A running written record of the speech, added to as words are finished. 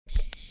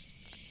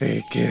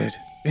Hey kid,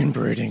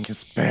 inbreeding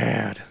is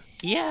bad.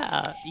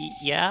 Yeah?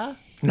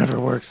 Never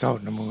works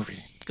out in a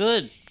movie.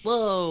 Good.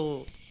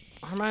 Whoa.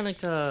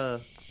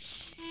 Harmonica.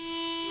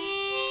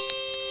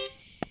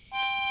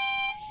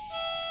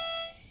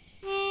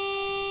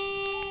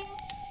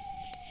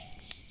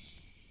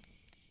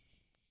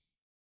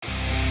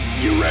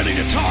 You ready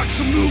to talk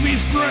some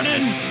movies,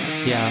 Brennan?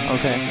 Yeah,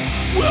 okay.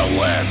 Well,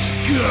 let's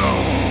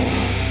go!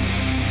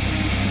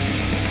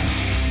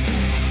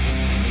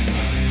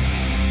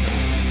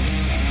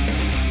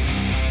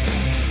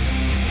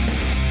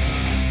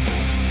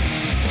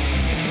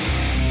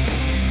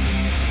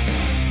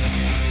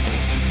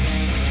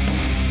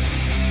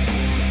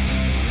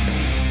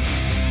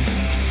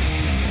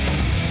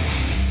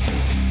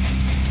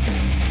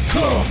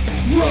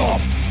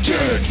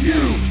 Corrupted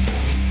youth!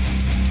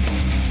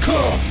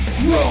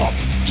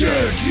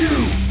 Corrupted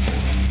youth!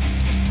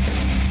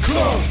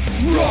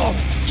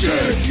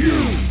 Corrupted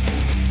youth!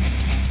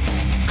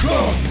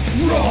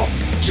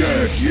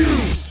 Corrupted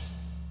youth!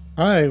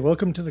 Hi,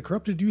 welcome to the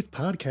Corrupted Youth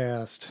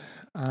Podcast.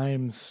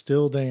 I'm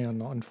still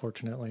Dan,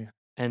 unfortunately.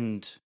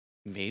 And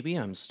maybe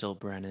I'm still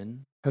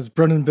Brennan. Has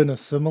Brennan been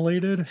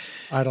assimilated?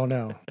 I don't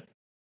know.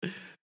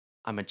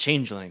 I'm a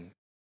changeling.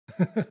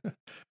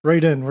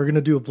 Right in, we're going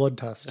to do a blood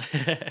test.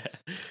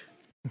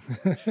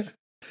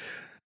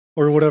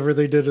 Or whatever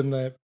they did in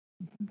that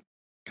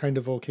kind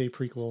of okay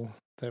prequel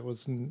that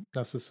wasn't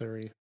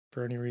necessary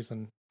for any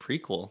reason.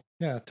 Prequel?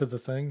 Yeah, to the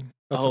thing.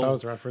 That's what I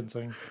was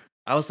referencing.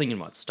 I was thinking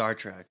about Star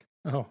Trek.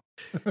 Oh.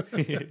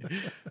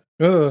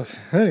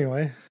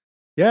 Anyway.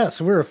 Yeah,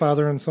 so we're a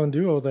father and son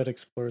duo that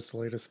explores the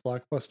latest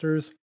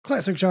blockbusters,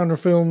 classic genre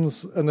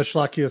films, and the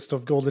schlockiest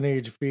of Golden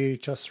Age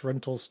VHS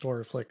rental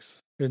store flicks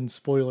in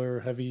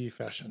spoiler-heavy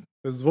fashion.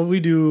 This is what we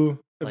do,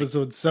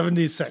 episode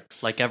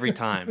 76. Like every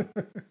time.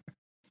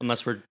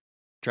 Unless we're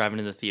driving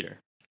to the theater.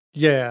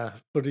 Yeah,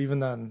 but even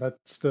then,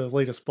 that's the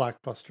latest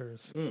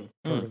blockbusters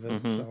part of it.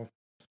 Mm-hmm. So,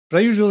 but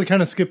I usually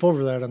kind of skip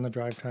over that on the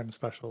drive time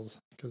specials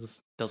because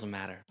Doesn't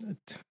matter.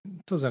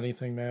 does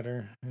anything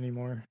matter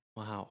anymore?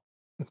 Wow.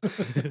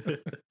 I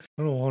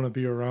don't want to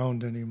be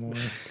around anymore.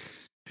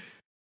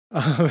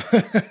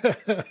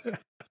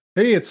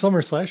 Hey, it's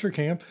Summer Slasher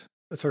Camp.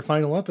 It's our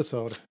final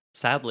episode.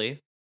 Sadly.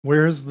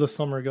 Where's the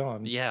summer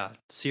gone? Yeah,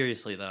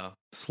 seriously though.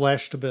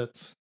 Slashed to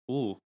bits.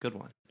 Ooh, good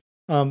one.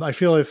 I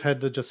feel I've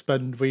had to just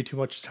spend way too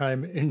much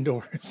time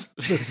indoors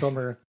this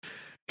summer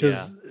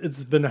because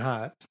it's been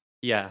hot.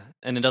 Yeah,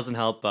 and it doesn't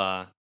help.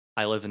 I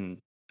live in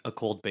a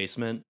cold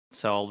basement,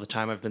 so all the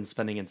time I've been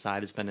spending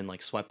inside has been in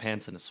like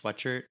sweatpants and a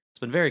sweatshirt. It's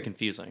been very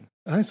confusing.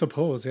 I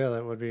suppose, yeah,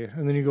 that would be.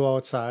 And then you go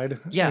outside,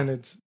 and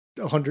it's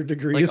 100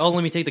 degrees. Like, oh,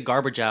 let me take the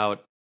garbage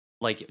out.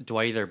 Like, do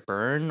I either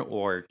burn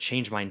or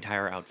change my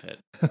entire outfit?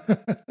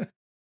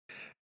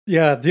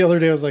 Yeah, the other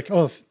day I was like,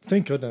 oh,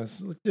 thank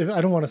goodness.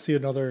 I don't want to see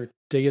another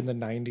day in the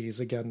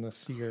 90s again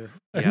this year.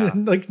 And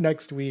then, like,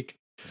 next week.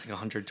 It's like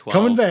 112.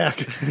 Coming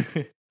back.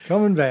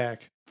 Coming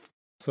back.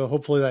 So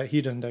hopefully that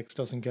heat index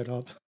doesn't get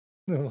up.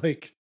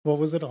 Like, what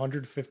was it,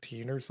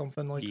 115 or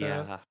something like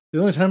that? The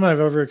only time I've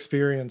ever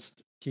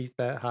experienced heat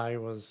that high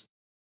was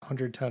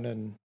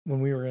 110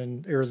 when we were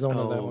in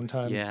Arizona that one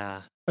time.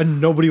 Yeah. And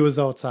nobody was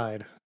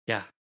outside.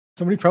 Yeah.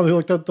 Somebody probably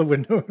looked out the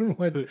window and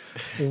went,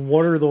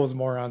 what are those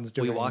morons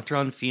doing? We walked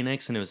around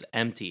Phoenix and it was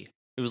empty.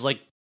 It was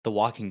like The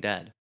Walking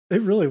Dead.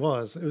 It really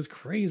was. It was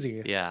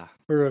crazy. Yeah.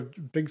 For a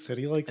big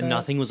city like that. And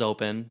nothing was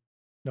open.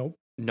 Nope.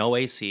 No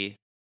AC.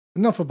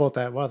 Enough about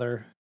that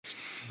weather.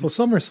 So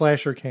Summer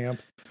Slasher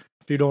Camp,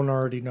 if you don't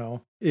already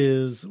know,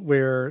 is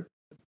where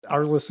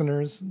our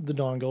listeners, the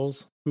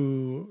Dongles,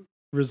 who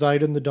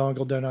reside in the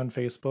Dongle Den on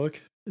Facebook,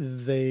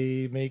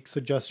 they make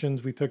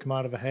suggestions. We pick them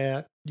out of a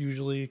hat,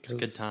 usually. It's a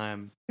good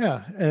time.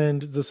 Yeah,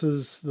 and this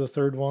is the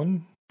third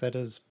one that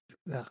is...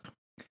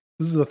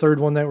 This is the third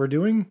one that we're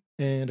doing,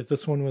 and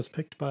this one was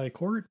picked by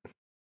Court.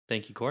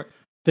 Thank you, Court.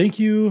 Thank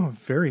you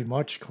very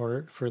much,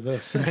 Court, for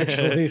this,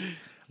 actually.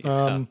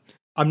 Yeah.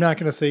 I'm not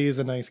going to say he's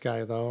a nice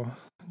guy, though,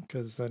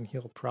 because then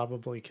he'll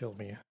probably kill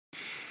me.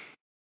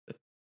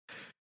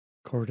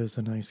 Court is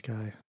a nice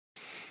guy.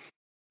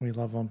 We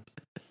love him.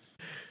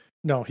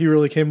 No, he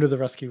really came to the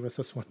rescue with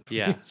this one.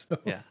 Yeah, so,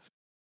 yeah.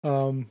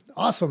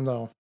 Awesome,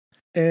 though.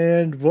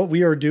 And what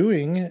we are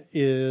doing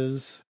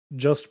is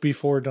Just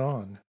Before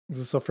Dawn. Is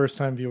this a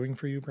first-time viewing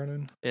for you,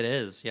 Brennan? It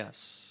is,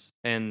 yes.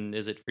 And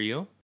is it for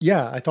you?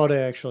 Yeah, I thought I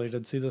actually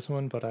did see this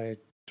one, but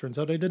turns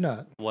out I did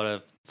not. What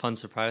a fun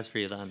surprise for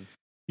you then.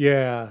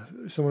 Yeah,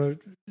 so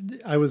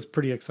I was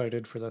pretty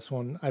excited for this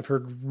one. I've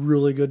heard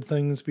really good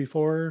things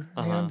before.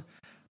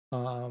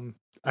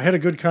 I had a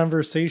good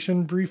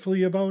conversation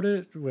briefly about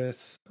it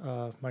with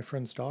my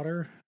friend's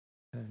daughter,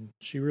 and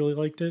she really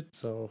liked it.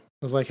 So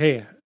I was like,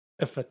 hey,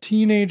 if a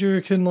teenager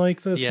can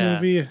like this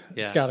movie,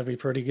 it's got to be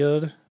pretty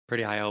good.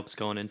 Pretty high hopes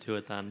going into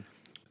it then.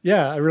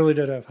 Yeah, I really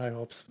did have high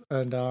hopes.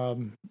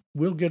 And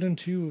we'll get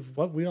into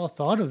what we all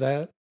thought of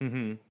that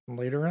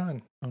later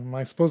on.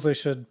 I suppose I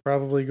should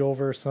probably go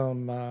over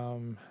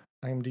some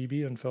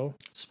IMDb info.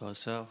 Suppose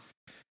so.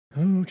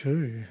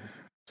 Okay.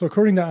 So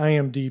according to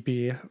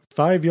IMDb,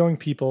 5 young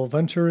people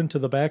venture into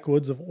the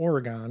backwoods of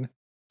Oregon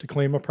to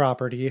claim a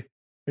property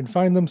and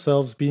find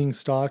themselves being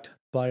stalked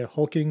by a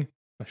hulking,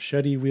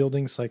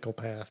 machete-wielding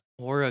psychopath.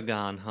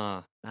 Oregon,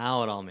 huh?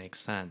 Now it all makes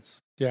sense.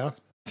 Yeah.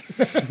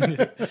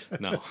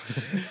 No.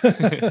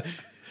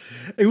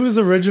 It was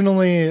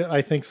originally,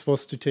 I think,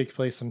 supposed to take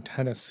place in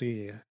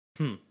Tennessee.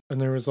 Hmm. And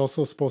there was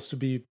also supposed to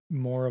be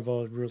more of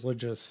a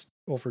religious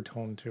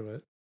overtone to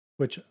it,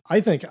 which I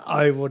think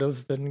I would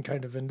have been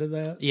kind of into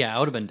that. Yeah, I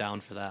would have been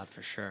down for that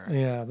for sure.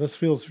 Yeah, this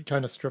feels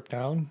kind of stripped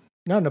down.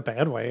 Not in a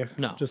bad way.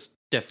 No, just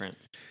different.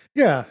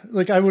 Yeah,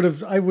 like I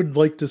would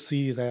like to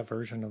see that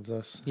version of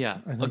this. Yeah,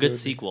 I think a it good would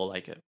sequel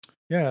like it.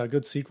 Yeah, a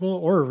good sequel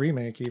or a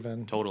remake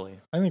even. Totally.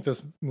 I think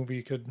this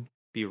movie could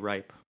Be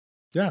ripe.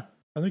 Yeah,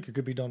 I think it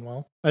could be done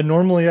well. And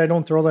normally I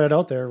don't throw that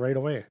out there right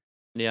away.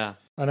 Yeah.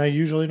 And I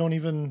usually don't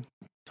even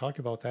talk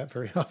about that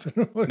very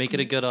often. Make it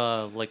a good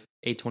like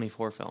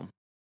A24 film.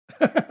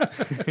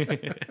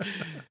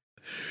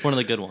 One of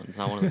the good ones,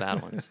 not one of the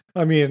bad ones.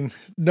 I mean,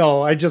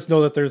 no, I just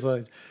know that there's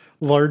a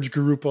large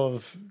group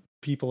of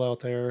people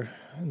out there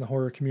in the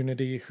horror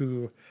community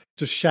who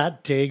just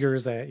shot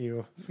daggers at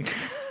you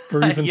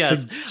for even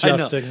Yes,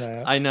 suggesting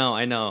that. I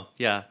know.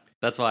 Yeah,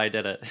 that's why I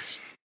did it.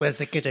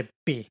 What's it gonna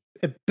be?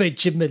 A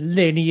bunch of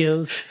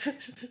millennials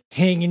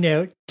hanging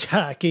out,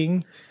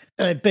 talking.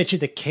 I bet you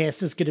the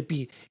cast is gonna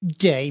be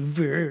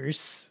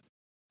diverse.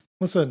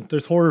 Listen,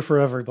 there's horror for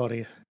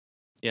everybody.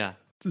 Yeah.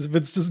 If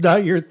it's just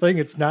not your thing,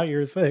 it's not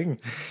your thing.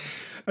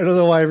 I don't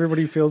know why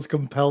everybody feels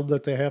compelled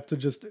that they have to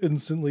just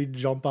instantly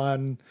jump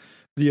on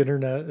the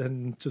internet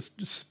and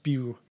just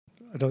spew.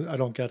 I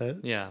don't get it.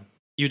 Yeah.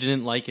 You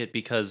didn't like it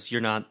because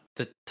you're not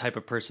the type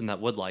of person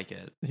that would like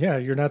it. Yeah,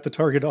 you're not the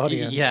target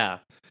audience. Yeah.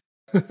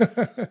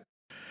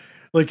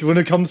 Like when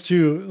it comes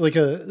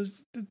to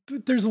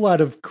there's a lot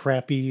of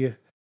crappy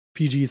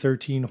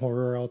PG-13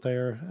 horror out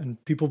there, and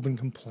people have been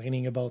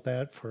complaining about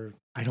that for,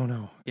 I don't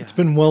know. Yeah. It's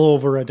been well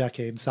over a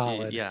decade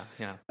solid. Yeah.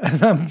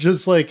 And I'm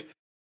just like,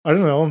 I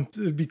don't know.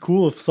 It'd be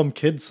cool if some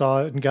kid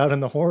saw it and got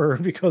into horror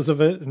because of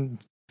it. And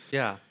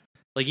Yeah.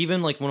 Like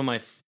even like one of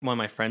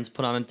my friends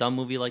put on a dumb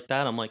movie like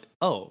that. I'm like,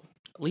 oh,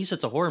 at least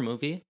it's a horror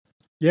movie.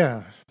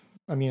 yeah,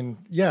 I mean,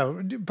 yeah,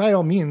 by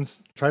all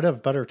means, try to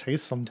have better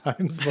taste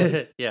sometimes.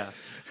 But Yeah.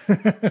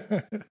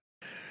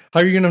 how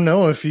are you gonna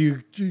know if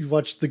you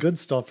watch the good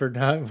stuff or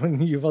not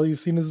when all you've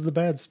seen is the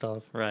bad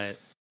stuff? Right.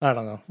 I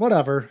don't know.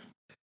 Whatever.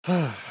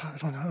 I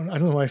don't know. I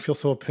don't know why I feel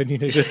so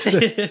opinionated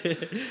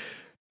today.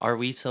 Are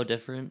we so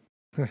different?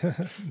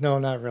 No,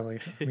 not really.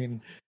 I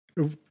mean,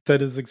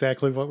 that is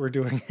exactly what we're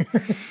doing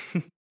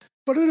here.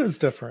 But it is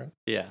different.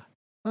 Yeah.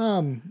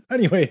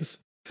 Anyways,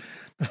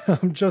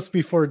 Just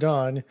Before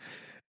Dawn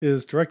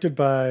is directed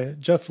by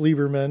Jeff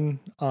Lieberman.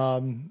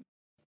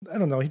 I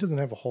don't know. He doesn't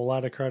have a whole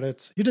lot of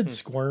credits. He did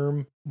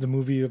Squirm, the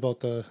movie about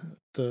the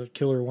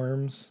killer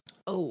worms.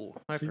 Oh,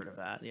 I've heard of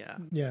that. Yeah.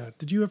 Yeah.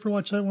 Did you ever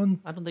watch that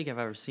one? I don't think I've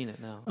ever seen it.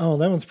 No. Oh,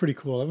 that one's pretty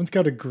cool. That one's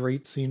got a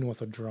great scene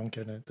with a drunk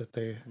in it that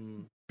they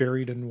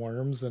buried in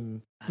worms,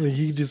 and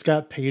he just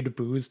got paid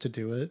booze to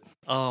do it.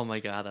 Oh my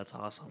god, that's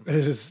awesome.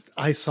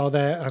 I saw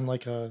that on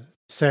like a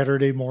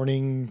Saturday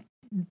morning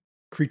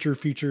creature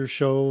feature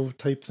show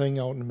type thing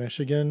out in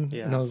Michigan.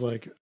 Yeah. And I was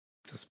like,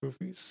 this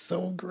movie's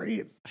so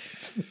great.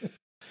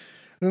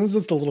 And it was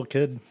just a little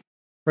kid.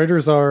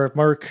 Writers are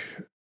Mark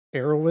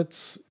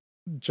Arowitz,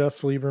 Jeff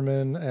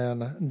Lieberman,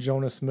 and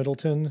Jonas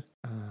Middleton.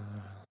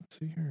 Let's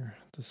see here.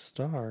 The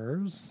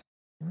stars.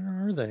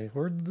 Where are they?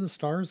 Where did the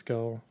stars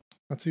go?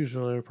 That's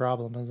usually a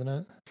problem, isn't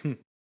it?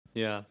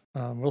 Yeah.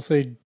 We'll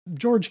say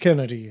George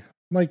Kennedy,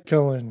 Mike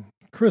Cohen,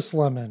 Chris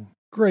Lemon,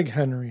 Greg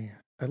Henry.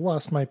 I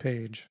lost my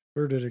page.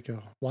 Where did it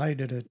go? Why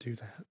did it do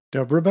that?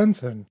 Deborah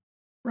Benson,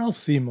 Ralph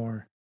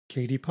Seymour,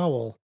 Katie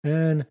Powell,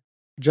 and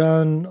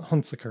John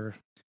Hunsaker.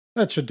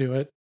 That should do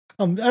it.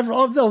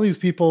 All these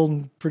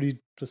people, pretty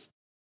just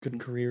good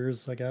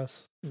careers, I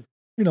guess. You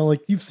know,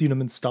 like you've seen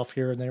them in stuff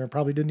here and there and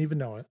probably didn't even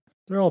know it.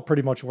 They're all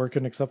pretty much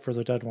working except for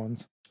the dead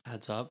ones.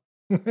 Heads up.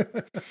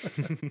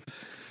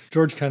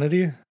 George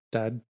Kennedy,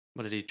 dead.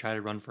 What, did he try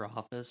to run for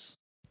office?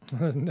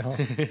 No.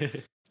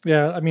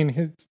 Yeah, I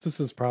mean, this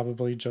is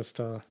probably just,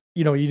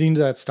 eating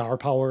that star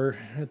power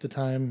at the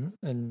time.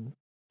 And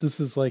this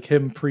is like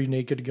him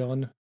pre-Naked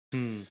Gun.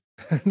 And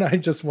I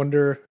just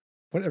wonder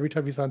what every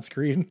time he's on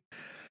screen.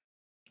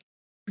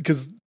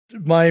 Because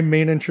my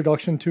main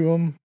introduction to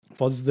him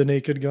was the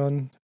Naked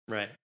Gun.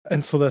 Right.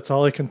 And so that's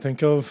all I can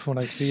think of when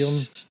I see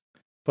him.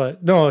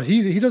 But no,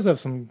 he does have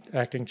some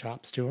acting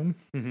chops to him.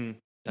 Mm-hmm.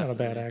 Not a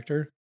bad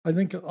actor. I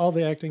think all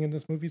the acting in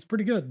this movie is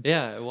pretty good.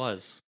 Yeah, it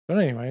was. But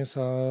anyways,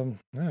 I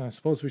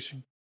suppose we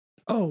should...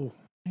 Oh,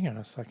 hang on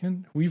a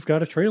second. We've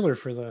got a trailer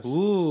for this.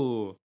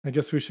 Ooh. I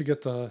guess we should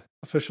get the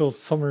official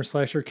Summer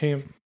Slasher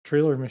Camp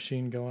trailer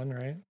machine going,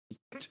 right?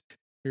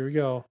 Here we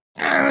go.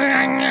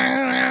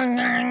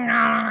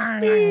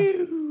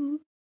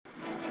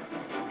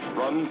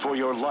 Run for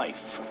your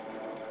life.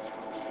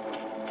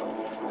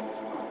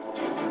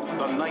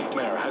 The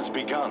nightmare has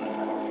begun.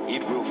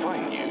 It will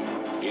find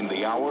you in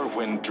the hour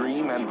when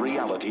dream and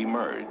reality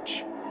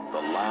merge.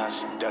 The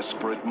last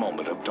desperate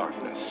moment of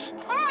darkness.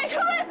 All right, who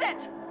is it?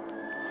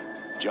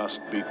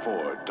 Just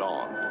before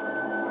dawn.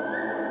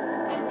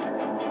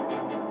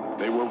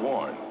 They were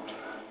warned.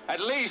 At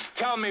least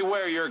tell me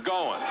where you're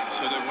going,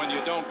 so that when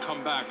you don't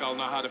come back, I'll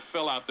know how to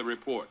fill out the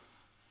report.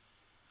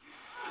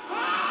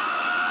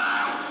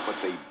 But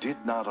they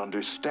did not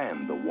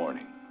understand the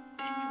warning.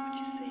 What'd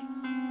you see?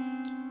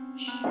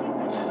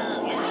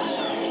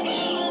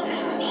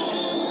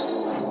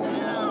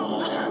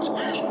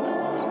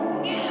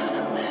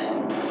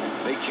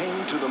 They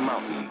came to the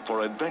mountain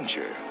for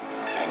adventure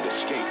and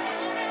escape.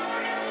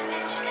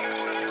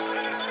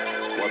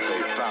 What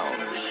they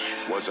found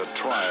was a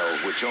trial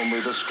which only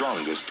the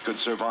strongest could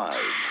survive.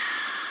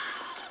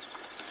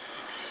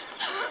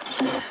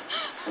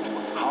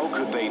 How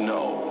could they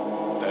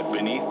know that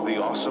beneath the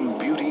awesome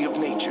beauty of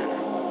nature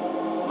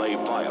lay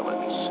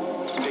violence,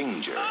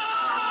 danger,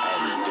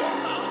 and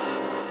death?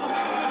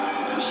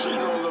 You see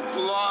all the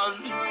blood?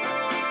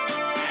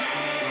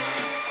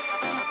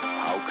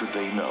 How could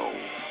they know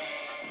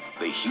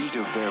the heat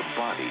of their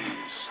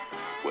bodies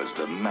was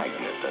the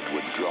magnet that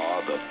would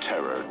draw the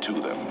terror to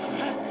them?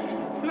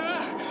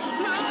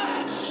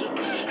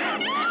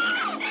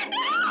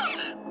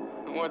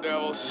 No more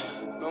devils.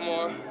 No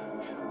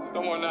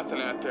more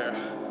nothing out there.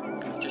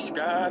 Just a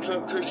God's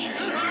little creature.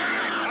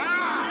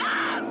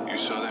 You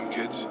saw them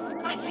kids?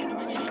 I see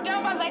him.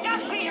 Don't my leg. I'll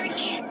see her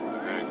again.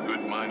 They're a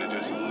good mind to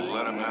just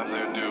let them have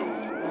their due.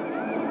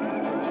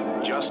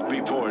 Just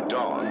before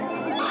dawn,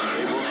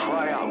 they will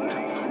cry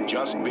out.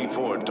 Just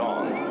before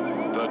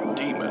dawn, the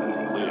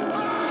demon lives.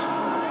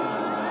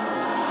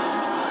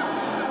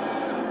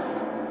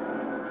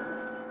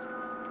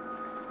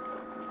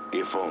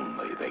 If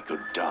only they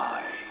could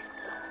die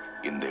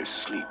in their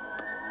sleep.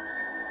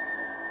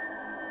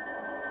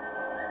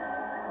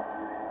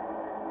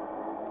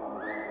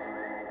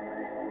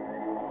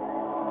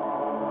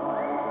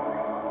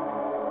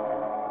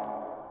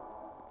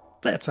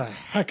 That's a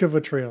heck of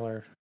a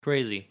trailer.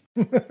 Crazy.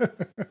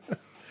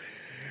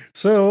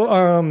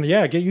 So,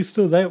 yeah, get used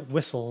to that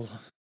whistle.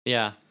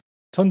 Yeah.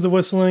 Tons of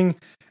whistling,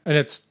 and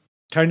it's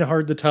kind of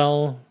hard to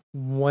tell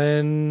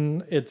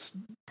when it's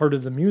part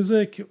of the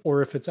music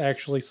or if it's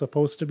actually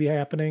supposed to be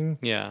happening.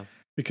 Yeah.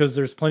 Because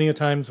there's plenty of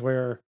times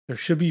where there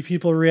should be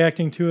people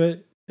reacting to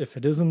it if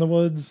it is in the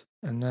woods,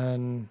 and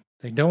then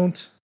they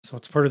don't. So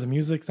it's part of the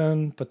music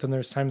then, but then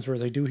there's times where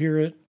they do hear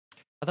it.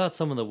 I thought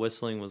some of the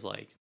whistling was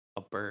like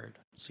a bird.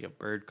 It's like a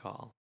bird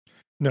call.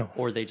 No.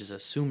 Or they just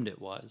assumed it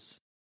was.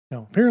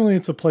 No. Apparently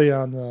it's a play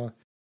on the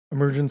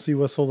emergency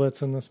whistle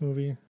that's in this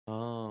movie.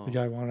 Oh. The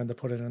guy wanted to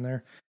put it in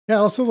there. Yeah,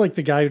 also like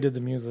the guy who did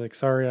the music.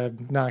 Sorry,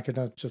 I'm not going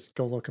to just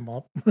go look him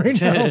up right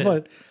now.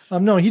 But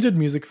no, he did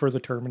music for The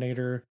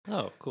Terminator.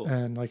 Oh, cool.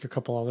 And like a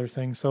couple other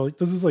things. So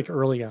this is like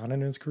early on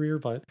in his career,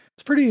 but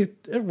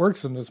it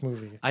works in this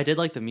movie. I did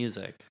like the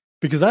music.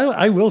 Because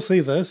I will say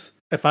this.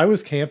 If I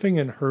was camping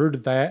and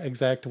heard that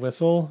exact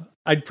whistle,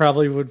 I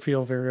probably would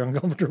feel very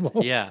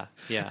uncomfortable. Yeah,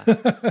 yeah.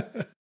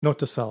 Note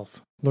to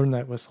self, learn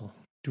that whistle.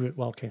 Do it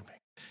while camping.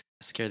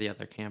 Scare the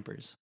other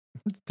campers.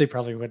 They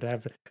probably would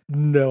have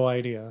no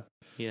idea.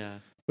 Yeah.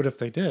 But if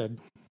they did,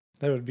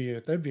 that'd be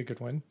a good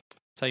one.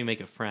 That's how you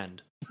make a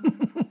friend.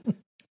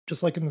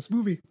 Just like in this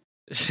movie.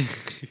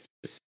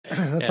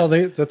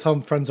 That's how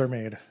friends are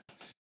made.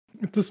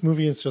 This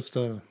movie is just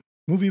a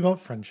movie about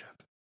friendship.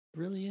 It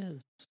really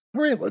is.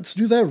 All right, let's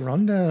do that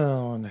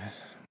rundown.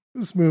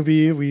 This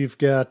movie, we've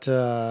got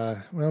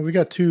we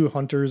got two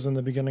hunters in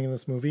the beginning of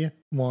this movie.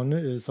 One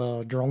is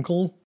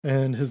Drunkle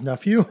and his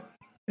nephew,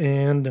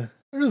 and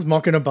they're just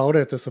mucking about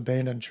at this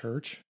abandoned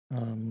church.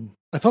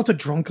 I thought the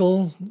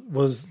Drunkle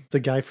was the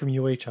guy from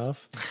UHF.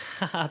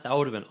 That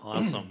would have been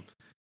awesome.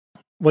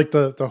 Like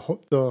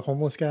the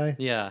homeless guy.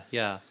 Yeah,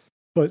 yeah.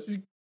 But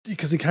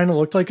because he kind of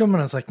looked like him,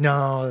 and I was like,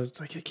 no, it's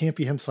like it can't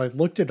be him. So I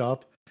looked it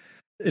up.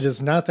 It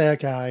is not that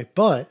guy,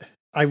 but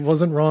I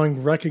wasn't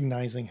wrong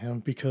recognizing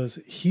him because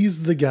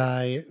he's the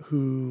guy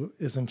who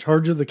is in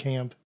charge of the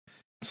camp,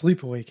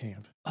 sleepaway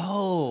camp.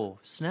 Oh,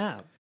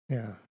 snap.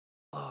 Yeah.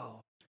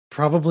 Oh.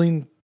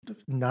 Probably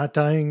not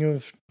dying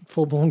of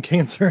full-blown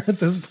cancer at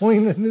this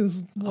point in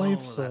his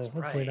life, so that's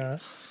hopefully right.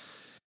 not.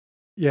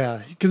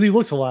 Yeah, because he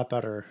looks a lot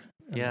better.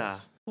 Yeah.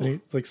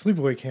 Like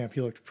sleepaway camp, he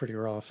looked pretty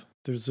rough.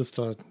 There's just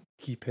a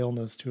key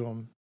paleness to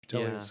him. You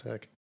tell he was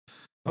sick.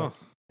 Oh,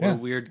 what a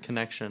weird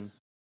connection.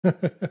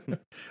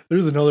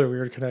 There's another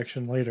weird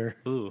connection later.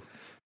 Ooh.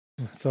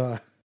 With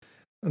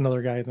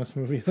another guy in this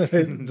movie that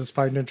I just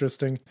find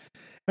interesting.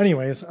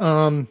 Anyways,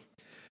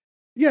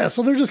 yeah,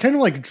 so they're just kind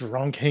of like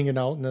drunk hanging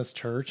out in this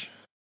church,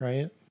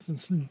 right?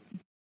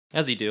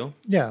 As you do.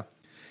 Yeah.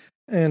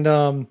 And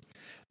the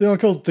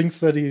uncle thinks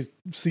that he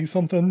sees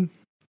something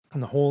on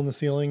the hole in the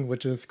ceiling,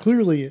 which is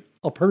clearly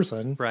a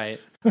person.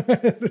 Right. Yeah,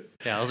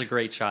 that was a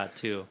great shot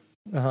too.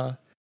 Uh-huh.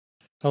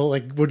 How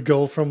like would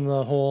go from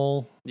the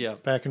hole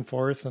back and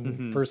forth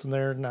and person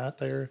there, not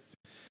there.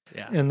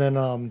 Yeah. And then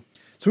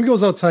so he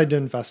goes outside to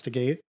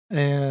investigate,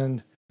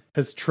 and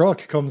his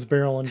truck comes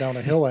barreling down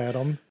a hill at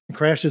him and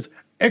crashes,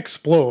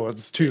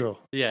 explodes too.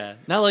 Yeah.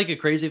 Not like a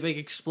crazy big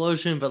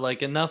explosion, but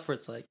like enough where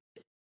it's like,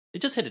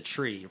 It just hit a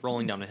tree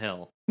rolling down a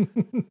hill.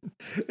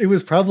 It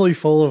was probably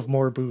full of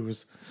more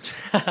booze.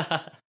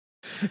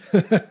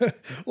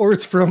 Or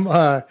it's from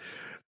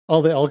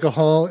all the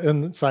alcohol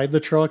inside the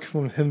truck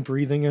from him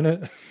breathing in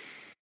it.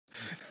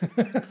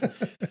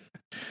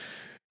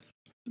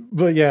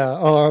 But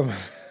yeah,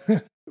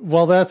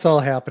 while that's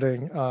all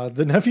happening,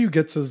 the nephew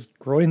gets his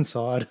groin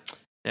sawed.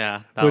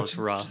 Yeah, that was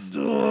rough.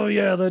 Oh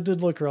yeah, that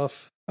did look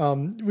rough.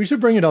 We should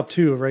bring it up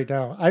too right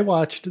now. I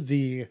watched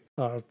the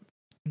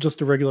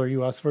just a regular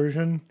US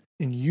version,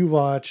 and you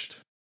watched...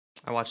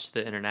 I watched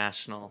the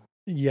international.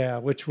 Yeah,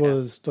 which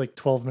was like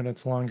 12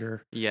 minutes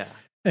longer. Yeah.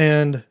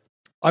 And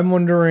I'm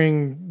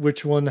wondering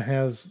which one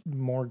has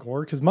more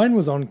gore, because mine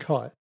was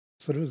uncut.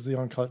 So it was the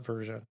uncut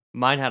version.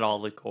 Mine had all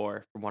the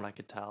gore, from what I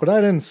could tell. But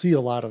I didn't see a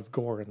lot of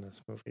gore in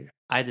this movie.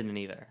 I didn't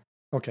either.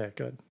 Okay,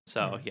 good.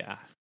 So, yeah.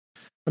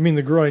 I mean,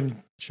 the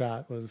groin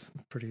shot was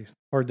pretty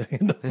hard to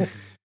handle.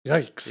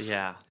 Yikes.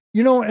 Yeah.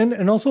 You know,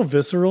 and also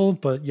visceral,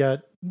 but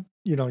yet,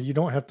 you know, you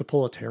don't have to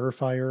pull a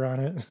Terrifier on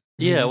it.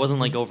 Yeah, it wasn't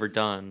like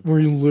overdone. Where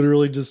you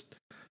literally just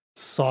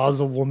saws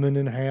a woman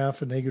in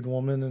half, a naked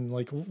woman, and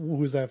like,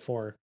 who's that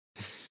for?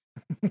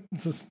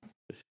 Just,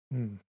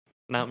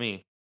 Not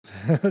me.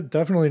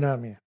 Definitely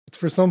not me. It's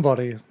for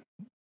somebody.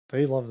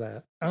 They love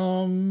that.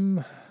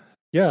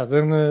 Yeah,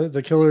 then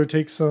the killer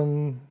takes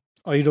some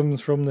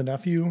items from the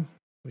nephew,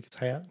 like his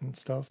hat and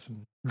stuff,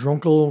 and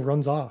Drunkle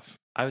runs off.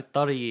 I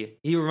thought he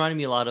reminded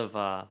me a lot of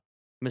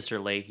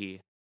Mr.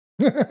 Leahy.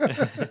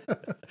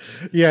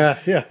 yeah,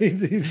 he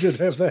did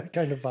have that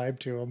kind of vibe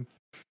to him.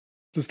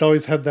 Just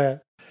always had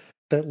that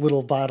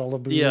little bottle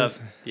of booze.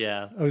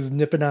 Yeah. I was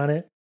nipping on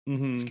it,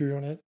 Mm-hmm.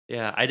 screwing it.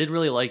 Yeah, I did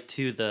really like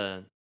too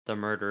the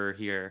murderer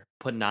here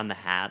putting on the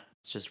hat.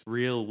 It's just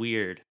real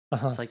weird.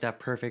 Uh-huh. It's like that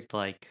perfect,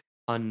 like,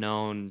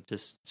 unknown,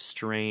 just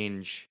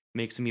strange.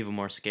 Makes him even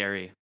more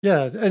scary.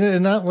 Yeah,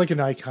 and not like an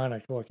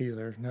iconic look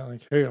either. Not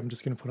like, hey, I'm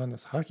just gonna put on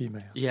this hockey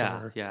mask. Yeah,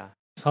 or yeah.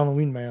 this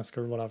Halloween mask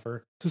or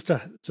whatever. Just a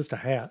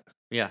hat.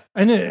 Yeah.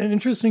 And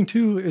interesting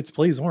too, it's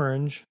plays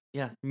orange.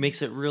 Yeah.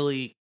 Makes it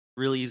really,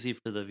 really easy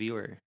for the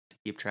viewer to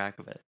keep track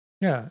of it.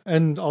 Yeah,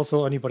 and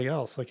also anybody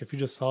else. Like if you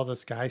just saw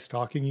this guy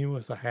stalking you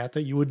with a hat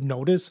that you would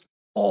notice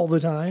all the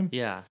time.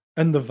 Yeah.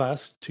 And the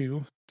vest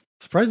too.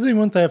 Surprised they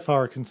went that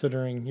far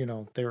considering, you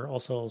know, they were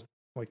also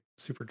like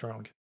super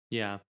drunk.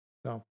 Yeah.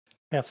 So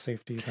half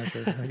safety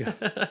measure, I guess.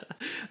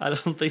 I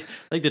don't think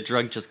the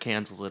drunk just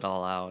cancels it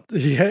all out.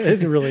 Yeah,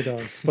 it really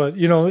does. But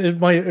you know, it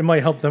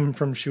might help them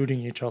from shooting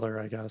each other,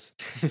 I guess.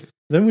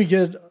 Then we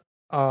get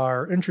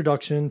our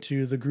introduction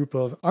to the group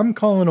of, I'm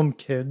calling them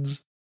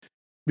kids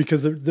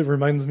because it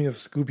reminds me of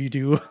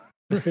Scooby-Doo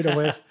right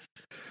away.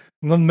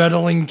 The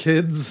meddling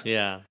kids.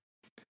 Yeah.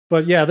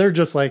 But yeah, they're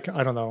just like,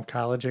 I don't know,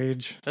 college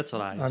age. That's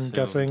what I'm assumed.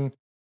 guessing.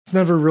 It's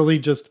never really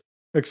just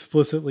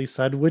explicitly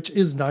said, which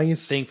is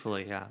nice.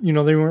 Thankfully, yeah. You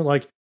know, they weren't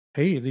like,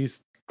 hey,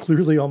 these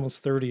clearly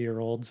almost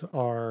 30-year-olds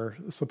are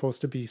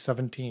supposed to be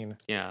 17.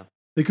 Yeah.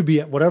 They could be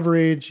at whatever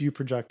age you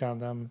project on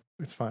them.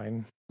 It's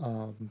fine.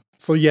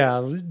 So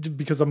yeah,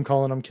 because I'm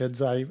calling them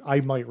kids,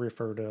 I might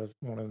refer to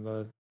one of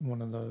the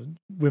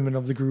women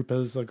of the group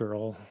as a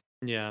girl.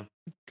 Yeah.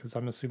 Because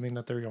I'm assuming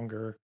that they're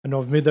younger. I know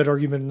I've made that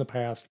argument in the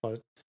past,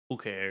 but Who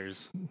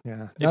cares?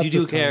 yeah. If you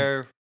do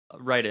care,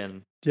 write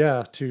in.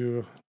 Yeah,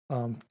 to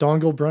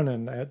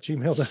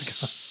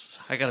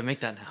donglebrennan@gmail.com. I gotta make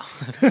that now.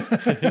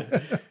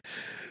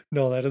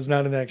 No, that is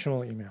not an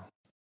actual email.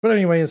 But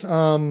anyways,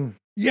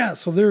 yeah,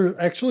 so they're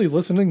actually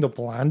listening to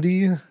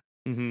Blondie.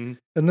 Mm-hmm.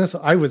 And this,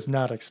 I was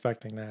not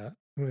expecting that.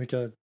 Like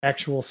an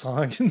actual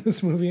song in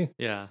this movie.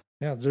 Yeah.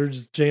 Yeah, they're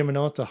just jamming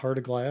out to Heart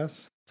of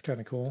Glass. It's kind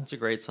of cool. It's a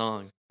great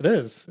song. It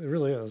is. It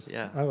really is.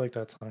 Yeah. I like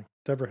that song.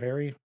 Deborah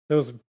Harry. That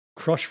was a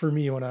crush for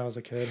me when I was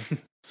a kid.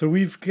 So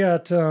we've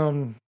got,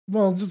 well,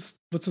 let's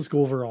just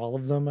go over all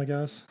of them, I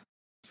guess,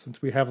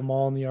 since we have them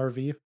all in the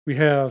RV. We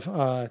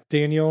have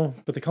Daniel,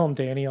 but they call him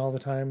Danny all the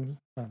time.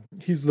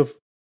 He's a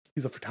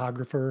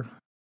photographer.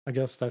 I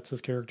guess that's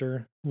his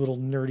character. A little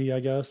nerdy,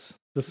 I guess.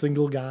 The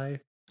single guy.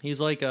 He's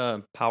like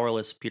a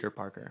powerless Peter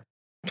Parker.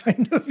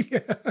 Kind of,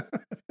 yeah.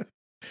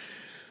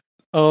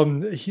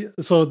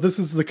 So this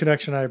is the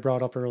connection I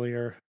brought up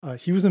earlier.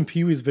 He was in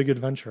Pee-wee's Big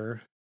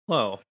Adventure.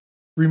 Whoa.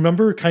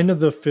 Remember kind of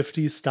the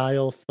 50s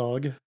style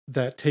thug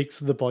that takes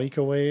the bike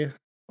away?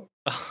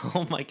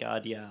 Oh my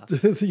god, yeah.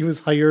 He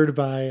was hired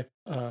by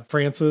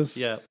Francis.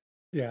 Yeah.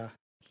 Yeah.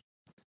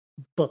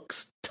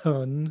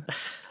 Buxton.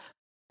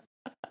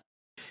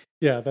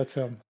 Yeah, that's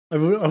him. I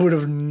would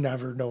have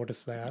never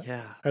noticed that.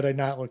 Yeah. Had I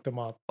not looked him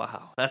up.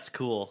 Wow. That's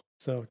cool.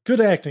 So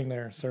good acting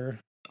there, sir.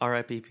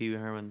 R.I.P. Pee Wee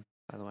Herman,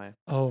 by the way.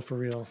 Oh, for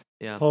real.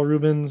 Yeah. Paul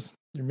Rubens,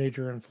 your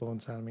major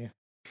influence on me.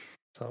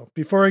 So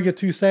before I get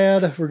too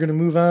sad, we're going to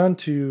move on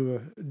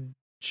to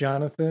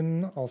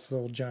Jonathan,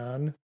 also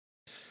John.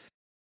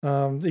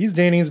 He's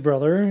Danny's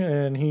brother,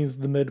 and he's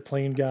the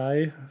mid-plane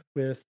guy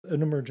with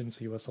an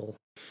emergency whistle.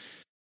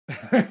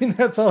 I mean,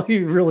 that's all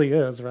he really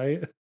is,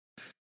 right?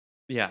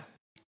 Yeah.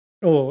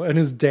 Oh, and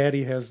his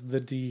daddy has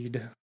the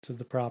deed to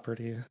the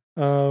property.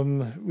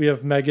 We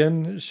have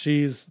Megan.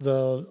 She's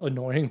the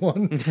annoying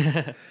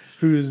one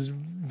who's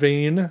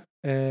vain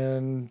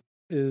and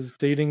is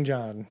dating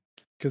John.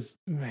 Because,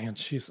 man,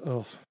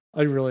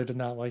 I really did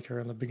not like her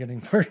in the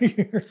beginning part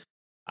here.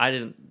 I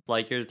didn't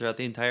like her throughout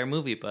the entire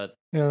movie, but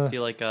Yeah. I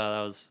feel like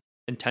that was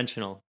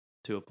intentional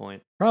to a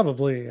point.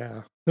 Probably,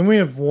 yeah. Then we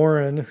have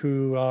Warren,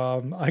 who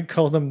I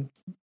called him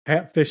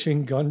Hat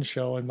Fishing Gun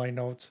Show in my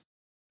notes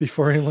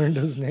before I learned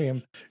his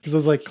name. Because I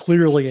was like,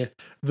 clearly,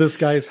 this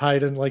guy's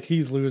hiding, like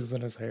he's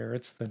losing his hair.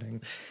 It's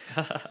thinning.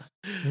 You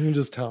can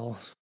just tell.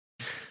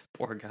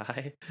 Poor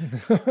guy.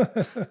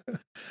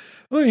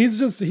 Well, he's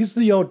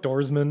the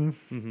outdoorsman.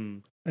 Mm-hmm.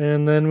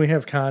 And then we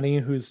have Connie,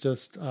 who's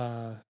just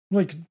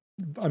like,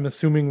 I'm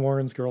assuming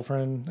Warren's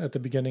girlfriend at the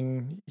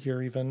beginning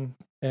here even.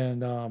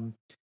 And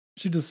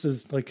she just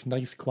is like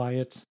nice,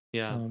 quiet,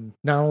 Yeah.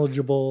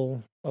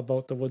 knowledgeable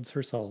about the woods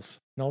herself.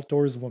 An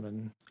outdoors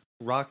woman.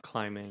 Rock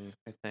climbing,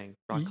 I think.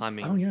 Rock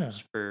climbing oh, yeah.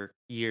 for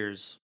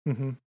years.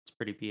 Mm-hmm. It's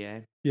pretty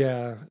BA.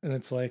 Yeah, and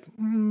it's like,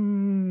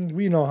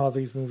 we know how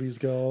these movies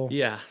go.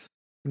 Yeah.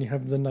 When you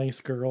have the nice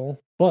girl.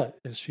 But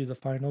is she the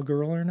final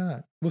girl or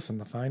not? Listen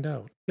to find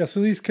out. Yeah, so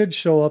these kids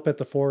show up at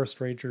the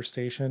Forest Ranger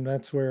station.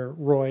 That's where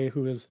Roy,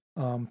 who is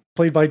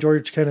played by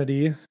George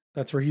Kennedy,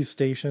 that's where he's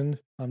stationed.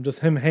 Just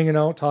him hanging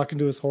out, talking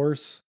to his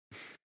horse,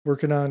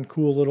 working on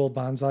cool little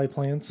bonsai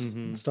plants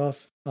and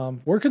stuff.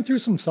 Working through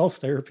some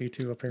self-therapy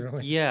too,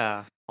 apparently.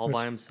 Yeah. All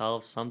by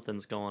himself.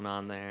 Something's going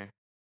on there.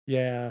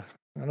 Yeah,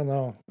 I don't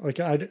know. Like,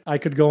 I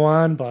could go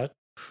on, but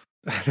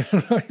I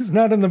don't know. He's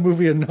not in the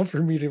movie enough for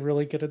me to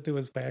really get into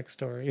his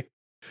backstory.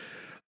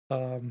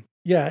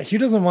 Yeah, he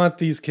doesn't want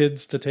these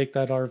kids to take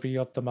that RV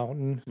up the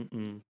mountain.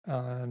 Mm-mm.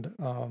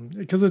 And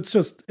because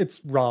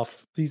it's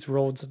rough. These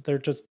roads, they're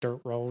just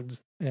dirt roads.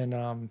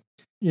 And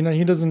you know,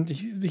 he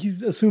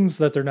assumes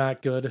that they're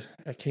not good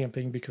at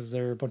camping because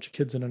they're a bunch of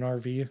kids in an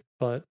RV.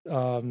 But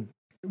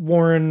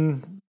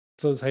Warren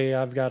says, hey,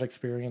 I've got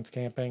experience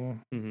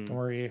camping. Mm-hmm. Don't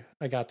worry,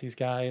 I got these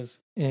guys.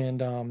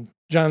 And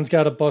John's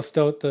got to bust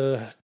out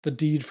the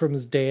deed from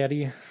his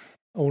daddy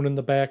owning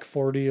the back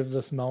 40 of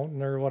this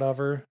mountain or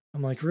whatever.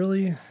 I'm like,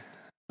 really?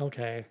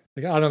 Okay.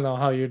 Like, I don't know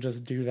how you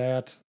just do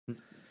that.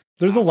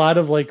 There's a lot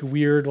of like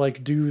weird,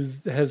 like,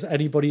 has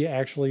anybody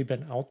actually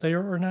been out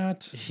there or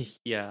not?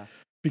 Yeah.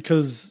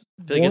 Because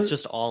I feel like it's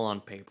just all on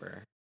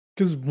paper.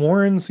 Because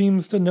Warren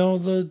seems to know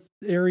the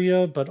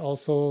area, but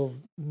also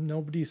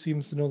nobody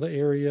seems to know the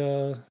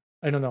area.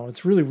 I don't know.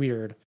 It's really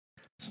weird.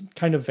 It's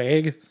kind of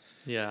vague.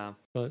 Yeah.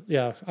 But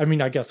yeah, I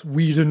mean, I guess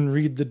we didn't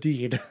read the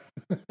deed.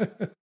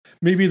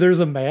 Maybe there's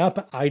a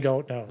map. I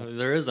don't know.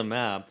 There is a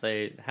map.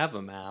 They have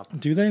a map.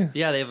 Do they?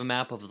 Yeah, they have a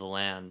map of the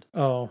land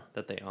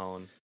that they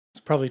own.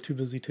 It's probably too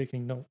busy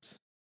taking notes.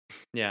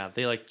 Yeah,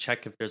 they like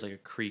check if there's like a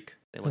creek.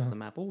 They look at the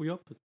map. Oh, yep,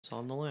 it's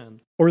on the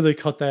land. Or they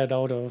cut that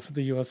out of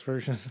the US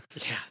version.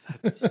 Yeah,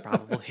 that's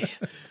probably.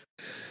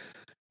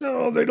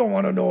 No, they don't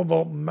want to know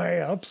about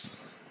maps.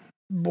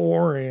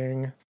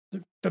 Boring.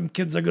 Them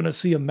kids are going to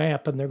see a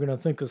map and they're going to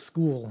think of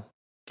school.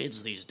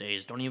 Kids these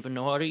days don't even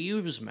know how to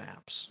use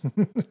maps.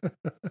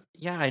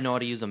 Yeah, I know how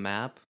to use a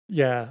map.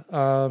 Yeah,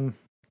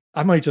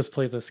 I might just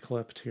play this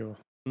clip too.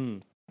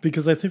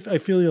 Because I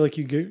feel like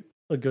you get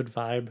a good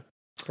vibe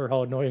for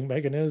how annoying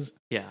Megan is.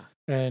 Yeah.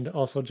 And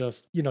also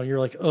just, you know, you're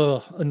like,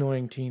 ugh,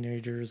 annoying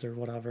teenagers or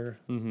whatever.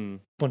 Mm-hmm.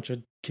 Bunch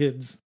of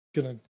kids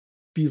gonna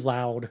be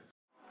loud.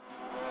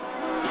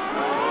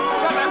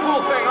 Shut that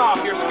whole thing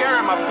off. You're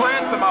scaring my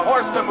plants and my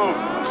horse to move.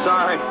 I'm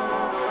sorry.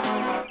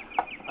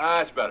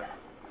 That's better.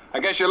 I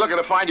guess you're looking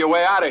to find your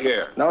way out of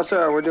here. No,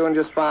 sir, we're doing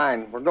just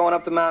fine. We're going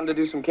up the mountain to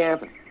do some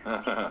camping.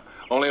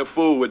 Only a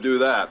fool would do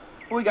that.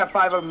 Well, we got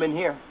 5 of them in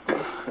here.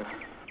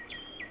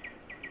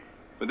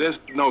 But there's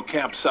no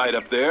campsite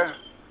up there.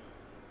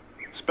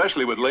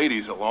 Especially with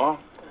ladies along.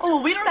 Oh,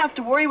 well, we don't have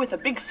to worry with a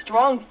big,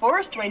 strong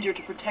forest ranger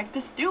to protect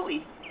us, do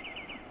we?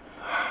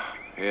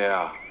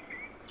 Yeah.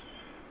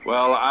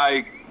 Well,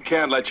 I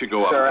can't let you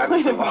go Sir, up.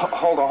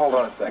 hold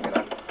on a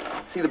second.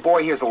 See, the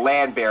boy here's a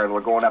land bear, and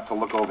we're going up to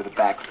look over the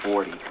back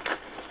 40.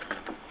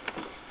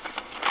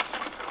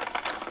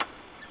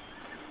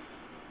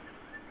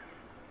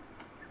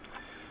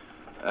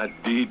 That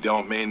deed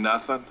don't mean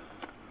nothing.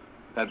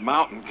 That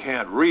mountain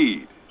can't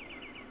read.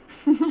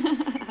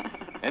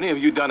 Any of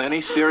you done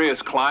any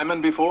serious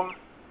climbing before?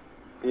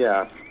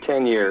 Yeah,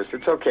 10 years.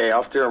 It's okay.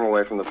 I'll steer him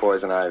away from the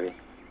poison ivy.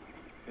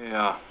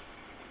 Yeah.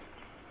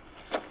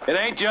 It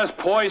ain't just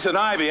poison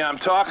ivy I'm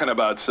talking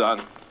about,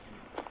 son.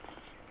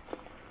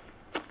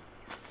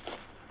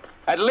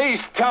 At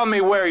least tell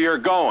me where you're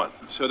going,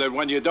 so that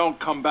when you don't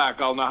come back,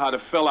 I'll know how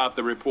to fill out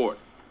the report.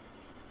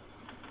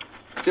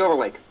 Silver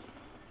Lake.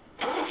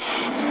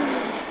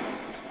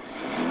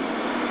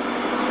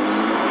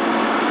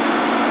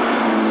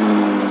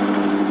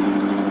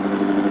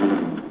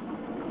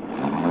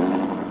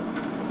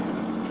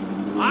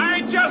 I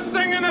ain't just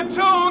singing a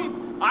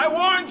tune. I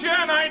warned you,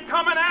 and I ain't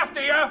coming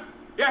after you.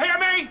 You hear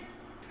me?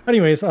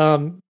 Anyways,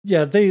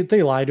 yeah,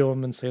 they lie to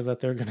him and say that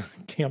they're gonna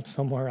camp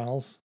somewhere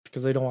else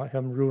because they don't want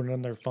him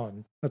ruining their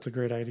fun. That's a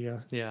great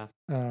idea. Yeah.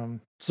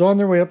 So on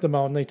their way up the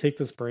mountain, they take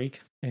this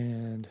break,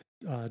 and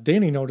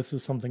Danny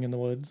notices something in the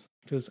woods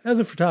because as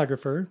a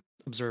photographer,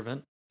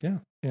 Observant. yeah,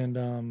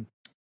 and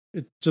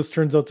it just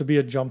turns out to be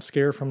a jump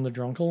scare from the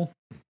drunkle,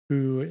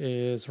 who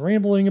is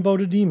rambling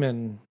about a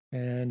demon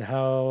and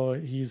how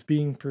he's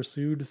being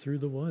pursued through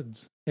the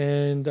woods.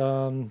 And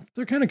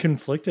they're kind of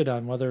conflicted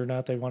on whether or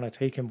not they want to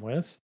take him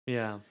with.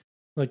 Yeah.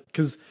 Like,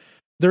 because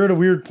they're at a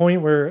weird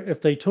point where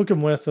if they took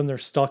him with, then they're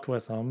stuck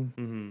with him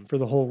Mm-hmm. for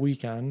the whole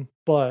weekend.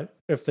 But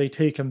if they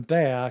take him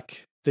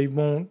back, they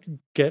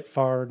won't get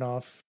far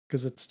enough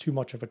because it's too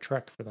much of a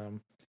trek for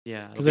them.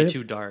 Yeah, 'Cause it'll be they-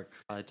 too dark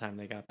by the time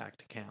they got back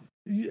to camp.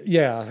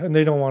 Yeah, and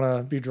they don't want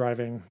to be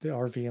driving the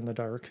RV in the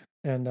dark.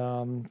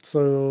 And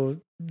so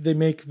they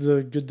make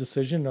the good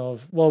decision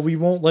of, well, we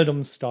won't let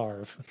him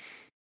starve.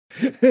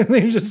 And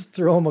they just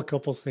throw him a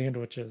couple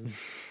sandwiches,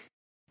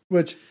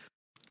 which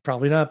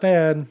probably not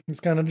bad. He's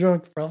kind of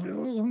drunk, probably a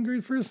little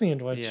hungry for a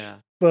sandwich. Yeah.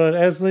 But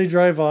as they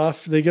drive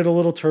off, they get a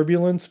little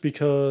turbulence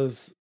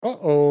because,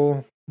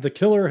 the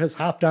killer has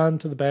hopped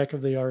onto the back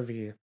of the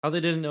RV. How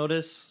they didn't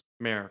notice?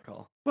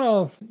 Miracle.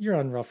 Well, you're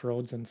on rough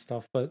roads and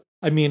stuff, but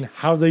I mean,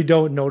 how they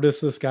don't notice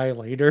this guy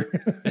later.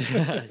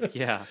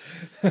 Yeah.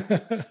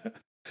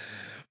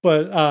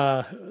 But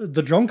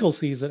the drunkle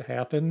sees it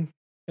happen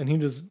and he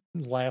just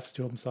laughs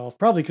to himself,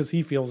 probably because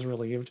he feels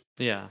relieved.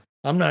 Yeah.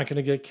 I'm not going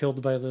to get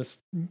killed by this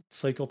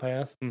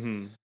psychopath.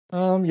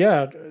 Mm-hmm.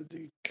 Yeah,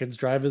 kids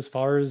drive as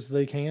far as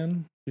they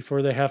can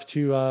before they have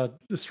to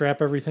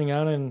strap everything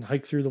on and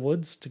hike through the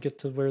woods to get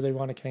to where they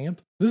want to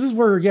camp. This is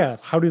where, yeah,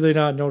 how do they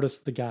not notice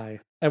the guy?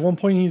 At one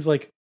point, he's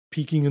like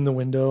peeking in the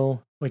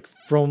window, like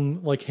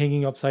from like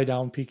hanging upside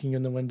down, peeking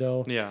in the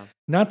window. Yeah.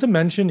 Not to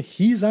mention,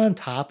 he's on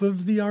top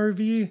of the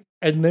RV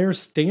and they're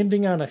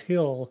standing on a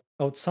hill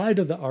outside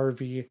of the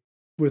RV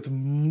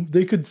with,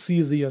 they could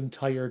see the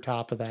entire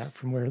top of that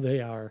from where they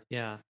are.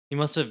 Yeah. He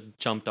must have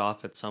jumped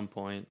off at some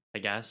point, I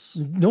guess.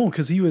 No,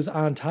 because he was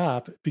on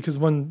top. Because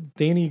when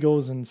Danny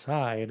goes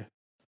inside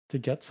to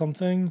get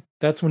something,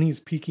 that's when he's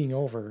peeking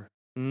over.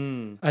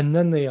 Mm. And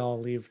then they all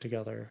leave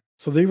together.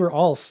 So they were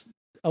all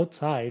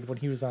outside when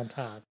he was on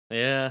top.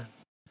 Yeah.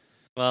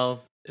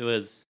 Well, it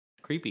was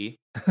creepy.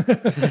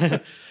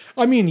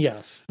 I mean,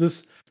 yes,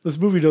 this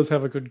movie does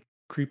have a good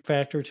creep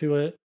factor to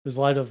it. There's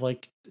a lot of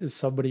like, is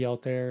somebody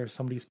out there?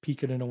 Somebody's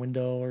peeking in a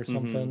window or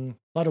something.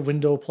 A lot of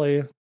window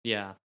play.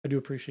 Yeah. I do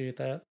appreciate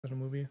that in a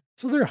movie.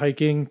 So they're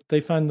hiking.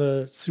 They find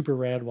the super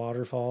rad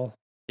waterfall,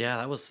 Yeah,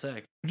 that was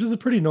sick. which is a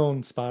pretty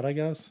known spot, I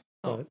guess.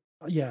 Oh.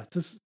 But yeah,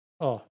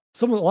 a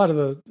lot of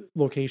the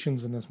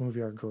locations in this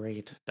movie are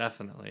great.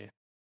 Definitely.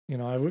 You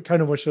know, I would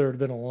kind of wish there had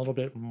been a little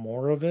bit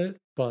more of it,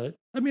 but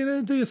I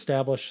mean, they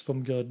established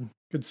some good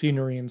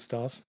scenery and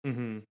stuff.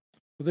 Mm-hmm.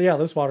 But yeah,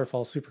 this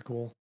waterfall is super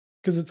cool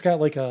because it's got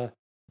like a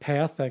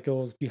path that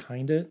goes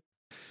behind it.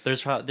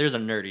 There's a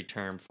nerdy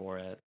term for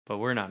it, but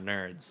we're not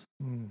nerds.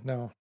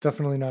 No,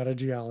 definitely not a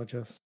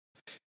geologist.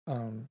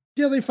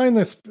 Yeah, they find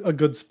this a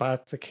good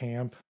spot to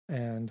camp,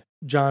 and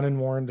John and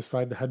Warren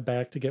decide to head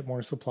back to get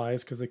more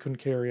supplies because they couldn't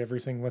carry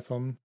everything with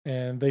them.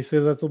 And they say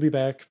that they'll be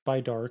back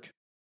by dark.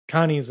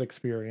 Connie's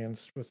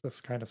experienced with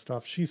this kind of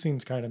stuff. She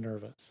seems kind of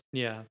nervous.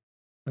 Yeah.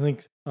 I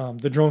think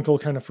the drunkle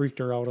kind of freaked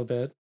her out a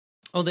bit.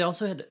 Oh, they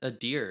also had a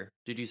deer.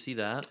 Did you see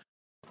that?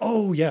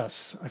 Oh,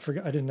 yes. I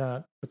forgot. I did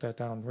not put that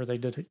down where they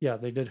did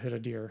hit a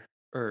deer.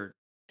 Or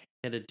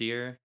hit a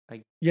deer?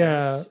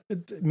 Yeah,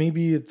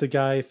 maybe the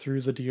guy threw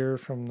the deer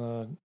from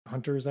the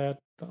hunters at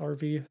the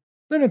RV.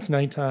 Then it's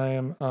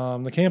nighttime.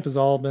 The camp has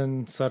all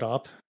been set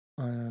up,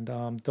 and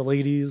the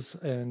ladies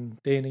and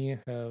Danny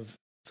have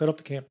set up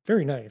the camp.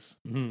 Very nice.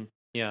 Mm-hmm.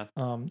 Yeah.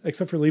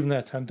 Except for leaving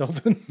that tent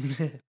open.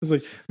 It's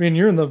like, man,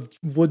 you're in the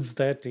woods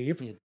that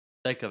deep. Yeah,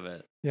 thick of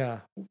it.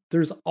 Yeah,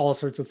 there's all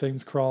sorts of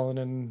things crawling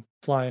and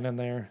flying in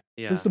there.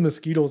 Yeah. Just the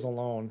mosquitoes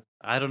alone.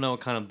 I don't know what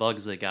kind of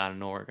bugs they got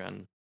in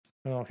Oregon.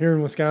 Well, here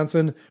in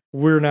Wisconsin,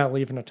 we're not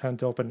leaving a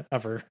tent open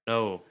ever.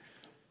 No.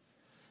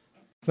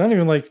 It's not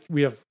even like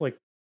we have like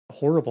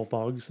horrible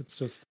bugs. It's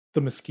just the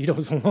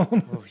mosquitoes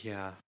alone. Oh,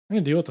 yeah. I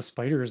can deal with the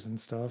spiders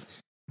and stuff.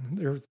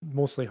 They're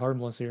mostly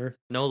harmless here.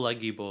 No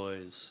leggy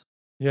boys.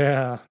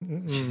 Yeah.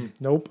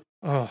 Nope.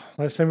 Oh,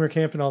 last time we were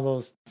camping, all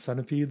those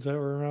centipedes that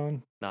were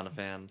around. Not a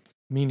fan.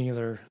 Me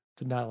neither.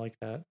 Did not like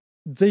that.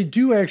 They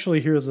do actually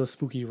hear the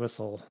spooky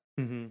whistle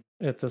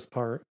at this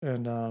part.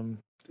 And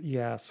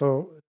yeah,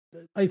 so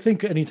I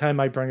think anytime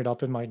I bring it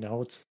up in my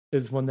notes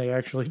is when they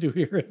actually do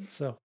hear it.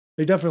 So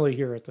they definitely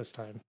hear it this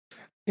time.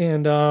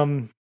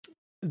 And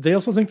they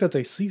also think that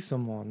they see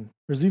someone.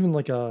 There's even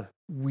like a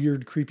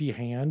weird, creepy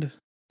hand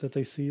that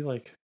they see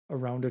like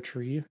around a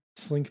tree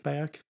slink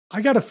back.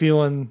 I got a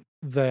feeling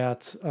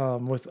that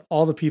with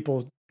all the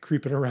people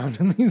creeping around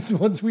in these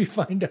ones, we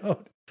find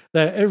out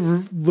that it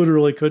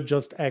literally could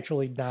just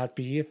actually not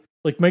be.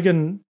 Like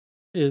Megan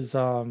is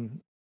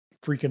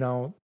freaking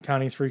out.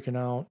 Connie's freaking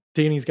out.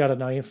 Danny's got a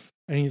knife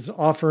and he's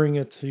offering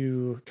it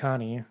to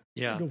Connie.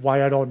 Yeah.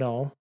 Why, I don't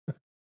know.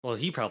 Well,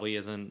 he probably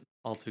isn't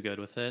all too good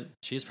with it.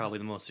 She's probably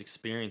the most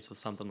experienced with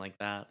something like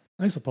that.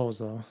 I suppose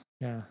though.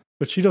 Yeah.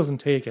 But she doesn't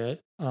take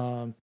it.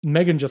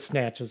 Megan just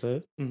snatches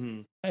it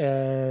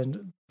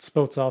and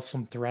spouts off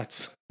some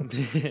threats.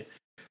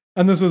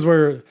 And this is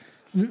where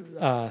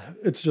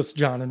it's just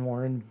John and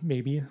Warren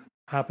maybe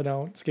hopping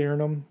out, scaring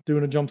them,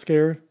 doing a jump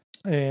scare.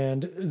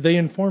 And they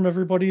inform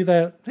everybody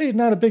that, hey,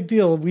 not a big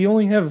deal. We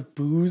only have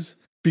booze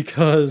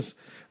because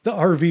the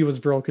RV was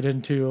broken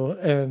into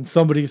and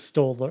somebody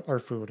stole our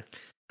food.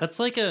 That's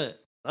like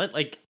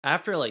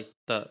after like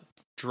the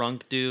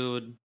drunk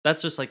dude,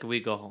 that's just like we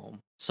go home.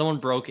 Someone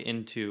broke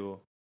into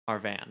our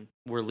van.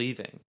 We're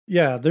leaving.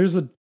 Yeah, there's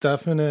a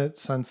definite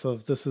sense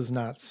of this is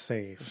not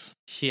safe.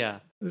 Yeah.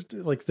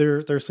 Like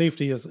their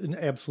safety is an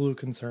absolute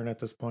concern at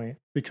this point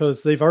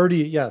because they've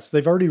already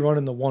run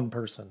into one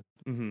person.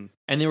 Mm-hmm.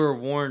 And they were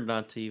warned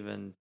not to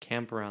even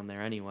camp around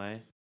there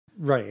anyway.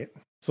 Right.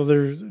 So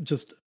they're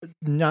just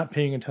not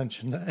paying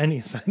attention to any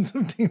signs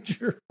of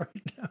danger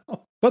right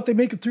now. But they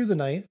make it through the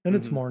night, and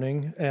it's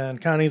morning,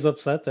 and Connie's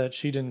upset that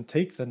she didn't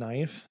take the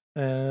knife,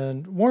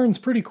 and Warren's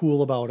pretty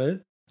cool about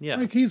it. Yeah.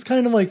 Like, he's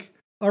kind of like,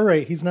 all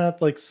right, he's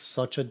not like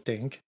such a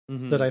dink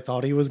that I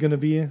thought he was going to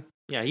be.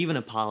 Yeah, he even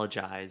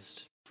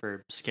apologized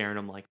for scaring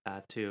him like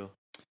that, too.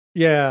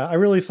 Yeah, I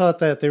really thought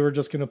that they were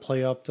just going to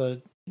play up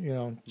the,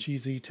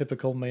 cheesy,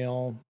 typical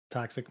male,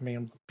 toxic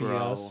man BS.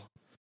 Bro.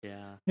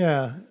 Yeah.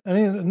 Yeah. I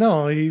mean,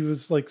 no, he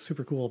was like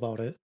super cool about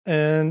it.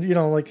 And,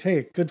 like,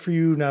 hey, good for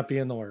you not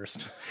being the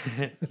worst.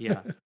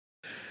 Yeah.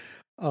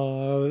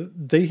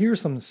 They hear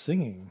some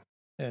singing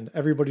and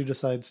everybody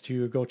decides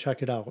to go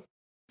check it out.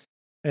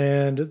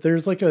 And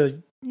there's like a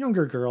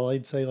younger girl,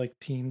 I'd say like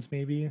teens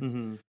maybe.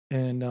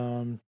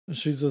 And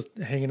she's just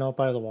hanging out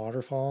by the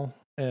waterfall.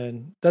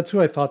 And that's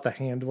who I thought the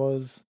hand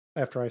was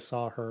after I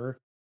saw her.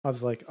 I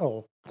was like,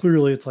 oh,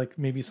 clearly it's like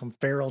maybe some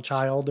feral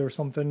child or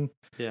something.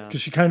 Yeah.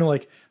 Because she kind of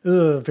like,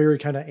 very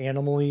kind of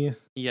animal-y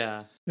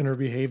Yeah. in her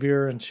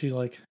behavior. And she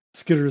like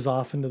skitters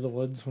off into the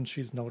woods when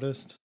she's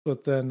noticed.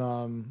 But then,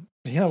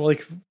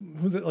 like,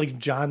 was it like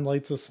John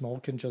lights a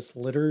smoke and just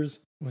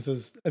litters with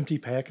his empty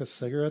pack of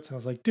cigarettes? And I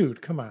was like,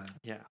 dude, come on.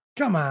 Yeah.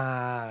 Come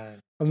on.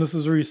 And this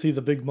is where you see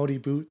the big muddy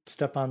boot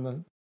step on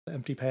the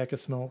empty pack of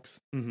smokes.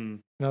 And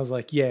I was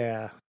like,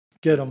 yeah,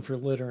 get him for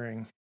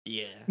littering.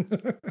 Yeah.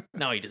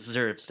 Now he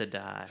deserves to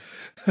die.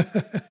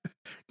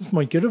 This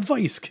might get a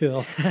vice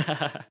kill.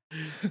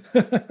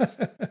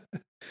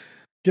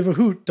 Give a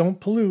hoot, don't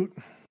pollute.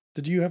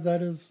 Did you have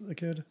that as a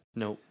kid?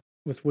 Nope.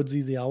 With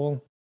Woodsy the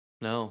Owl?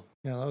 No.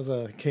 Yeah, that was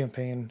a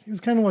campaign. He was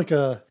kind of like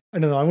I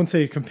don't know, I wouldn't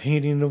say a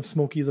companion of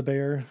Smokey the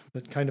Bear,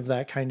 but kind of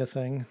that kind of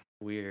thing.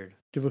 Weird.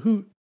 Give a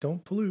hoot,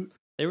 don't pollute.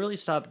 They really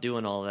stopped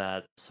doing all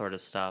that sort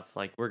of stuff.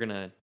 Like, we're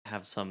gonna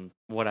have some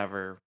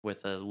whatever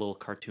with a little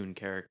cartoon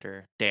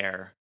character.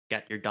 Dare.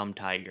 Get your dumb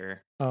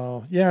tiger.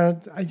 Oh, yeah,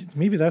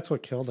 maybe that's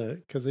what killed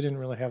it, because they didn't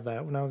really have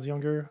that when I was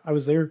younger. I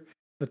was there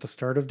at the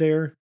start of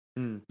Dare.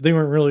 They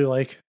weren't really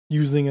like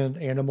using an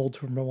animal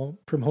to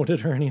promote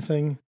it or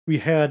anything. We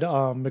had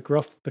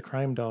McGruff the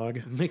crime dog.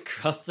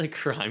 McGruff the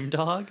crime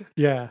dog?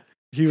 Yeah.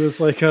 He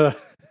was like a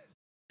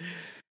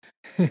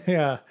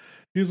yeah.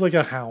 He was like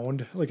a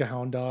hound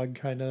dog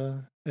kind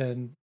of,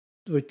 and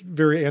like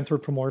very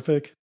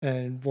anthropomorphic,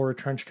 and wore a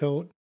trench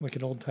coat like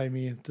an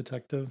old-timey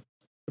detective.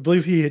 I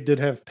believe he did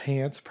have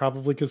pants,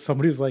 probably because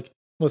somebody was like,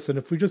 listen,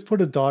 if we just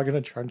put a dog in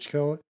a trench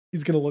coat,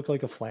 he's going to look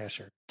like a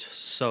flasher.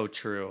 So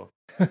true.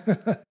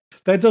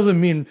 That doesn't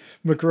mean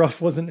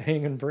McGruff wasn't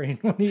hanging brain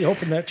when he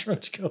opened that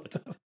trench coat,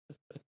 though.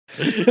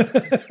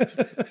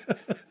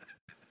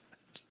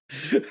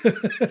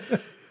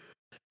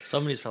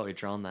 Somebody's probably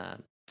drawn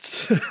that.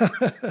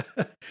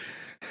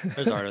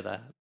 There's art of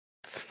that.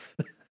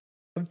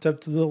 I'm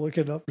tempted to look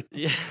it up.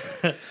 Yeah.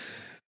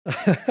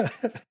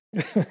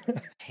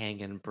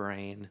 Hanging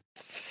brain.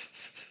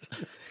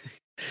 Have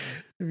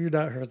you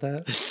not heard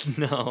that?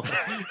 No.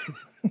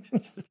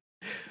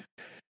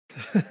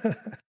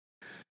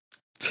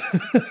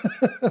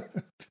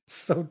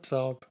 So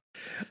dumb.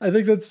 I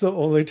think that's the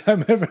only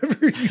time I've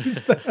ever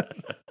used that.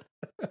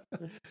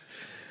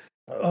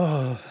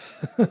 Oh.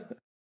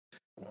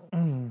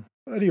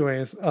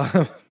 Anyways,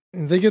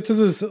 they get to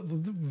this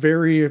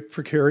very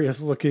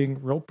precarious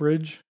looking rope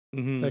bridge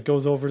that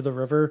goes over the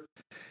river.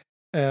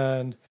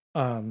 And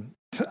I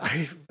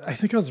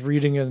think I was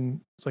reading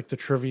in like the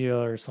trivia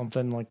or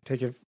something, like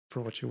take it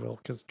for what you will,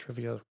 because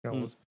trivia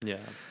knows. Yeah.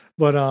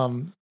 But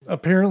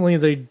apparently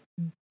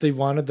they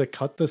wanted to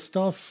cut this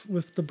stuff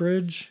with the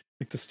bridge,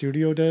 like the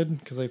studio did,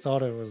 because they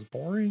thought it was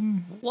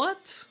boring.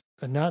 What?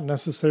 And not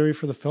necessary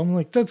for the film.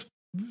 Like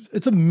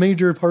it's a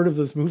major part of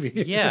this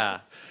movie. Yeah.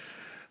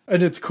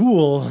 And it's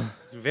cool.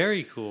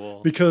 Very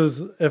cool.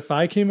 Because if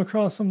I came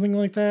across something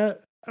like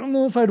that, I don't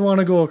know if I'd want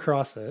to go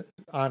across it,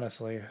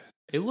 honestly.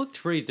 It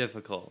looked pretty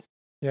difficult.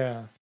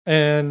 Yeah.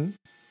 And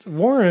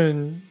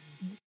Warren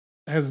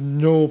has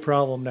no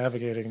problem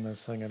navigating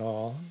this thing at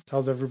all.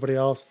 Tells everybody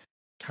else.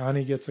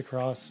 Connie gets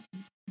across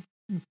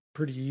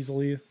pretty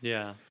easily.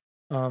 Yeah.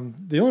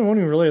 The only one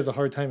who really has a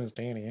hard time is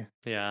Danny.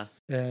 Yeah.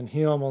 And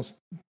he almost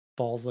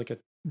falls like a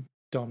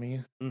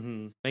dummy.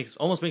 Mm-hmm.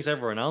 Almost makes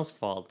everyone else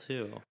fall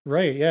too.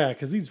 Right, yeah,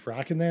 because he's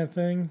rocking that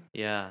thing.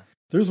 Yeah.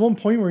 There's one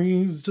point where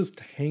he was just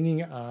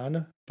hanging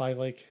on by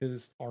like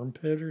his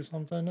armpit or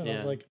something, and I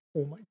was Yeah. like,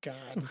 "Oh my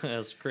god!"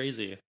 That's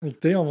crazy.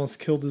 Like they almost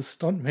killed his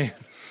stuntman.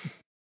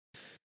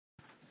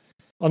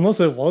 Unless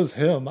it was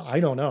him, I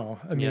don't know.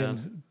 I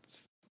mean,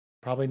 it's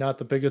probably not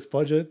the biggest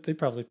budget. They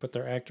probably put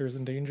their actors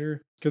in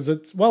danger because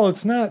it's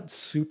not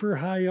super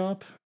high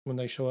up when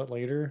they show it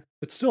later.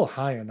 It's still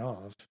high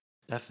enough.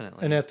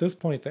 Definitely. And at this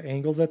point, the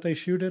angle that they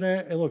shoot it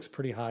at, it looks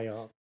pretty high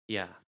up.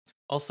 Yeah.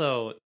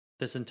 Also,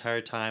 this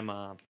entire time,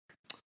 oh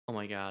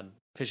my god,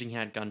 Fishing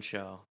Hat Gun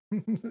Show.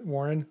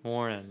 Warren.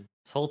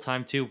 This whole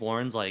time too,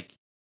 Warren's like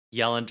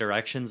yelling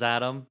directions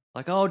at him,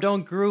 like, "Oh,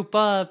 don't group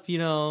up,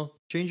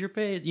 change your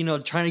pace,"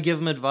 trying to give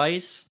him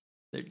advice.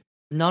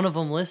 None of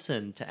them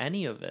listen to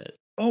any of it.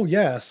 Oh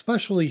yeah,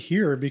 especially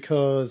here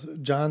because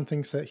John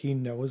thinks that he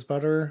knows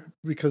better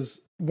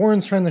because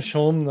Warren's trying to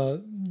show him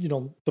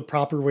the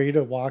proper way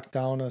to walk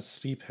down a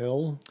steep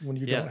hill when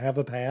you don't have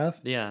a path.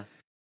 Yeah.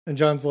 And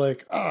John's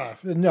like,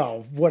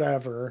 no,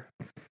 whatever.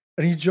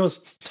 And he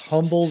just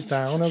tumbles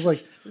down. I was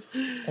like,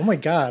 oh my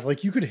god,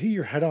 like you could hit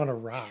your head on a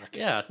rock.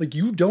 Yeah. Like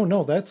you don't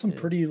know. That's some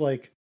pretty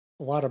like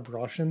a lot of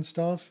brush and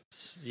stuff.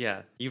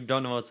 Yeah, you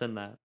don't know what's in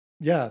that.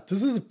 Yeah,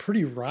 this is a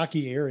pretty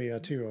rocky area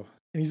too.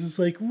 And he's just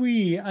like,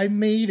 I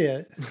made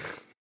it.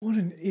 What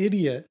an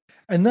idiot.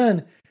 And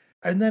then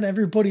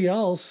everybody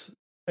else,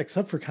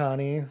 except for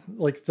Connie,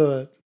 like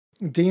the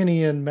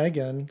Danny and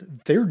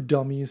Megan, they're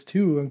dummies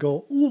too and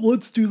go, oh,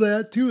 let's do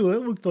that too. That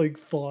looked like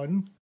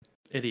fun.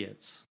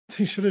 Idiots.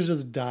 They should have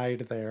just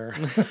died there.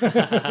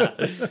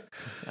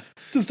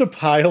 Just a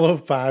pile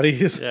of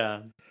bodies.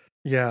 Yeah.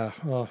 Yeah.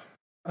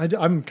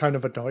 I'm kind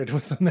of annoyed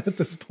with them at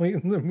this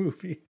point in the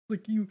movie.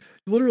 Like you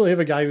literally have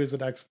a guy who's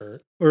an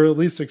expert, or at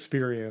least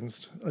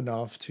experienced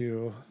enough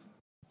to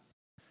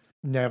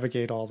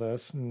navigate all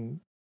this and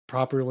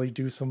properly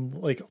do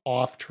some like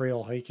off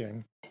trail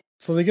hiking.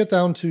 So they get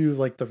down to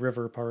like the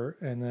river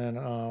part, and then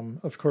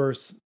of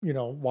course,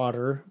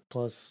 water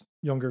plus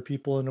younger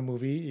people in a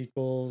movie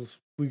equals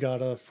we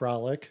gotta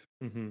frolic.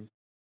 Mm-hmm.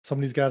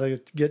 Somebody's got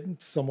to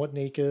get somewhat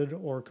naked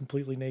or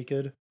completely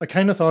naked. I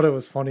kind of thought it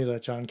was funny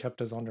that John kept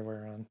his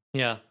underwear on.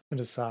 Yeah.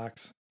 And his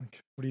socks. Like,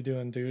 what are you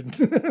doing, dude?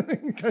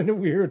 Kind of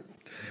weird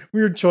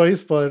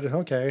choice, but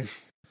okay.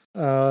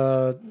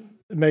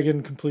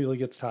 Megan completely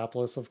gets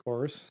topless, of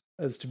course,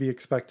 as to be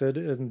expected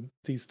in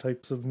these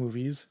types of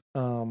movies.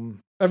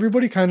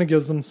 Everybody kind of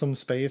gives them some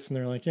space, and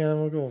they're like, yeah,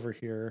 we'll go over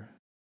here.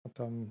 Let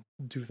them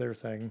do their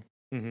thing.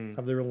 Mm-hmm.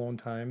 Have their alone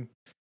time.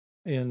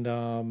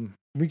 And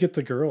we get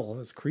the girl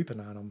that's creeping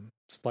on him,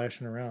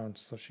 splashing around.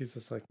 So she's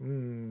just like,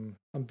 I'm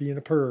being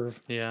a perv.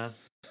 Yeah.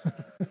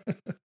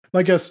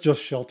 My guess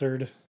just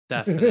sheltered.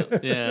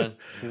 Definitely. Yeah.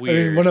 Weird.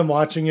 I mean, when I'm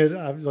watching it,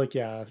 I'm like,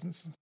 yeah,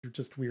 you're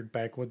just a weird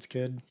backwoods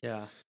kid.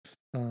 Yeah.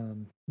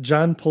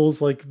 John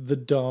pulls like the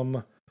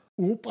dumb,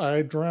 oop,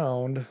 I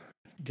drowned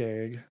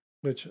gag,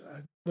 which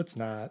let's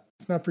not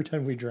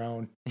pretend we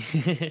drown.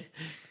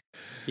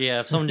 Yeah.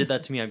 If someone did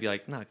that to me, I'd be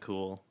like, not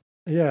cool.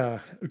 Yeah,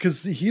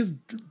 because he's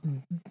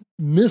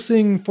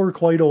missing for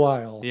quite a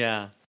while.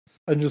 Yeah.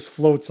 And just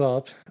floats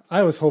up.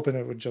 I was hoping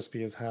it would just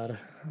be his head.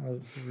 I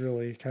was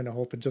really kind of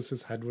hoping just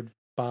his head would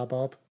bob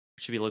up.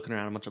 Should be looking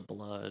around a bunch of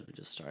blood. We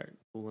just start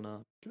pulling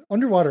up.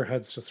 Underwater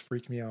heads just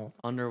freak me out.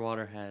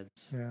 Underwater heads.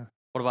 Yeah.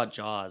 What about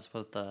Jaws?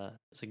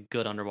 It's a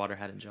good underwater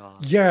head in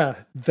Jaws. Yeah,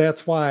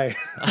 that's why.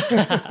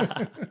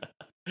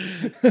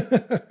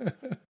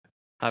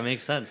 That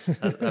makes sense.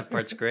 That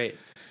part's great.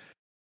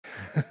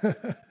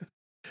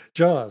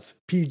 Jaws,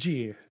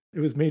 PG. It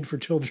was made for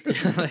children.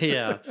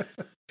 Yeah.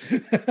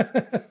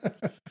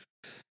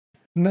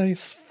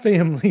 Nice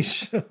family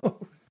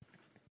show.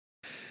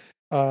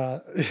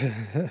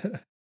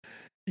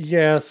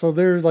 Yeah, so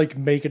they're like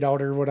making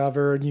out or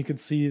whatever, and you can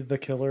see the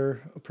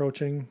killer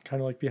approaching,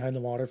 kind of like behind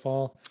the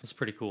waterfall. It's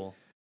pretty cool.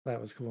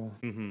 That was cool.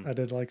 Mm-hmm. I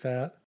did like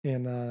that.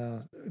 And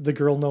the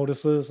girl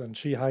notices, and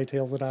she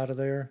hightails it out of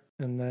there.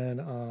 And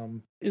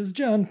then is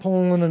John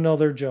pulling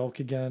another joke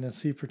again?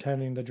 Is he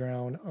pretending to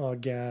drown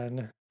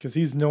again? Because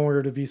he's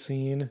nowhere to be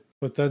seen.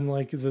 But then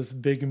like this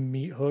big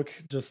meat hook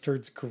just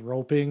starts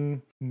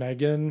groping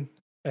Megan,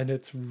 and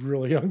it's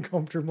really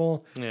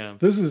uncomfortable. Yeah.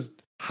 This is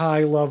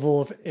high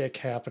level of ick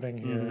happening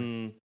here.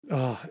 Mm-hmm.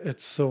 Oh,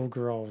 it's so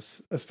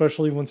gross.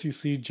 Especially once you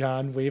see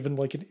John waving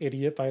like an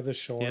idiot by the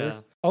shore.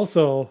 Yeah.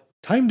 Also,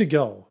 time to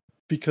go.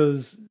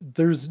 Because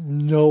there's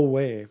no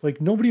way,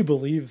 like nobody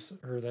believes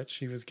her that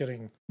she was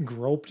getting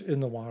groped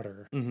in the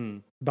water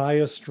by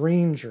a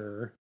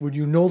stranger when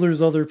you know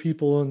there's other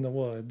people in the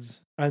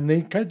woods, and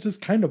they just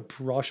kind of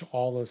brush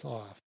all this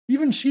off.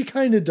 Even she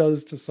kind of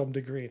does to some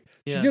degree.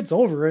 Yeah. She gets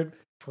over it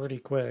pretty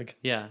quick.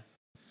 Yeah.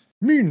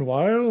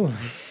 Meanwhile,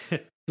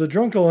 the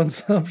drunko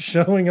ends up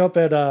showing up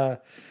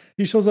at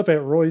he shows up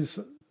at Roy's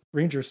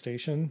ranger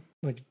station,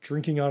 like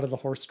drinking out of the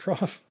horse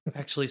trough.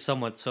 Actually,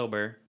 somewhat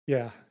sober.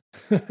 Yeah.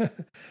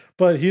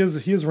 But he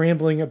is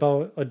rambling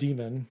about a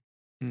demon.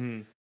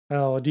 Mm-hmm.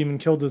 How a demon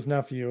killed his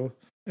nephew,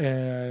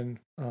 and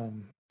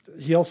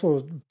he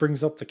also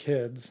brings up the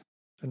kids,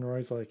 and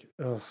Roy's like,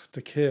 ugh,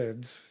 the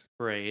kids.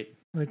 Great.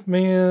 Like,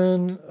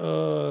 man,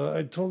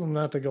 I told him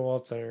not to go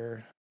up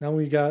there. Now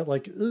we got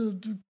like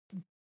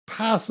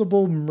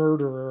possible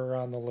murderer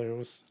on the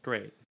loose.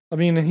 Great. I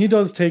mean, he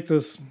does take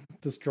this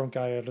drunk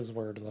guy at his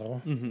word,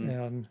 though, Mm-hmm.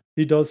 and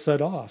he does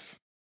set off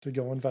to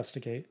go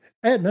investigate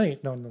at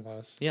night,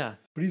 nonetheless. Yeah.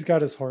 But he's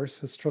got his horse,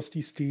 his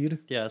trusty steed.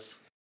 Yes.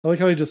 I like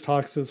how he just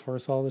talks to his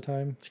horse all the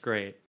time. It's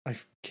great. I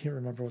can't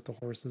remember what the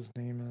horse's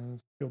name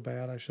is. I feel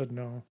bad. I should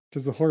know.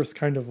 Because the horse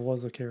kind of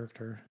was a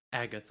character.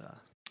 Agatha.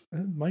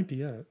 It might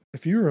be it.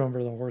 If you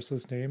remember the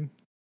horse's name,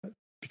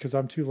 because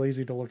I'm too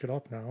lazy to look it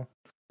up now.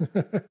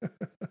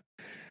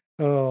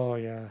 Oh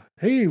yeah.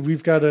 Hey,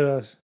 we've got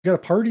a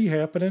party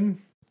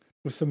happening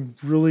with some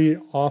really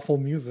awful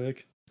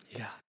music.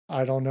 Yeah.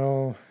 I don't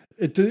know.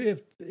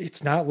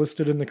 It's not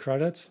listed in the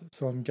credits,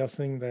 so I'm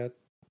guessing that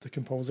the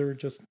composer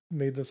just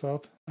made this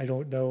up. I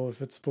don't know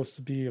if it's supposed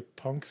to be a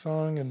punk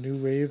song, a new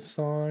wave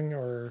song,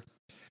 or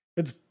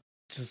it's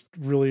just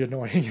really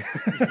annoying.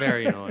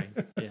 Very annoying.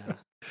 Yeah.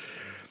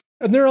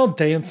 And they're all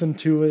dancing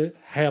to it,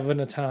 having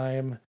a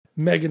time.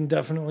 Megan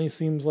definitely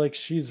seems like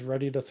she's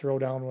ready to throw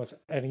down with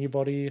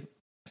anybody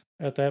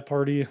at that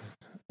party.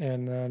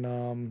 And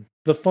then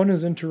the fun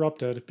is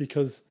interrupted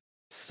because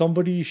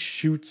somebody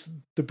shoots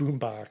the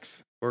boombox.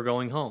 We're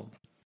going home.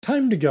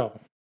 Time to go.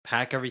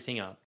 Pack everything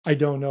up. I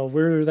don't know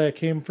where that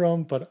came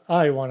from, but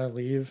I want to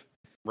leave.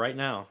 Right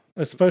now.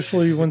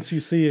 Especially once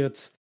you see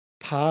it's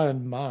Pa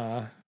and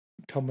Ma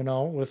coming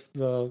out with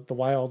the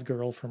wild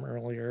girl from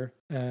earlier.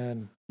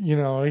 And, you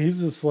know,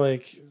 he's just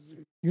like,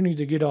 you need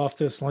to get off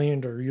this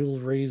land or you'll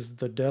raise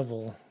the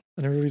devil.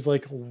 And everybody's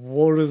like,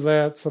 what is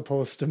that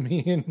supposed to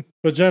mean?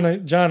 But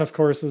John, of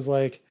course, is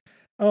like,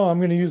 oh, I'm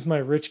going to use my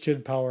rich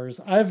kid powers.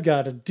 I've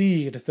got a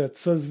deed that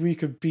says we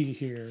could be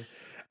here.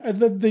 And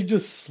then they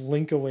just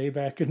slink away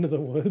back into the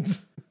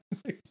woods.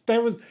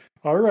 That was,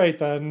 all right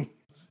then.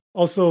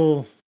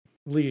 Also,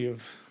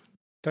 leave.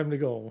 Time to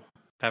go.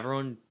 If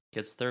everyone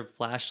gets their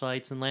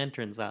flashlights and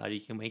lanterns out, you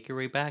can make your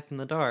way back in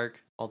the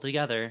dark all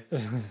together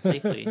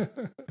safely.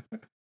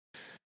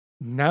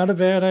 Not a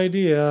bad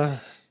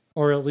idea.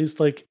 Or at least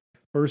like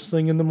first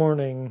thing in the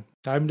morning.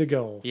 Time to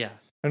go. Yeah.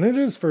 And it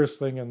is first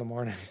thing in the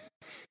morning.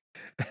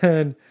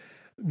 And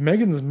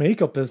Megan's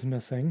makeup is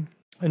missing.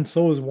 And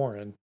so is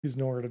Warren. He's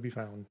nowhere to be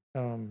found.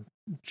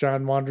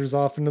 John wanders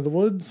off into the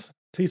woods,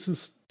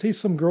 tastes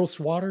some gross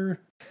water,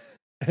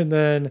 and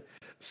then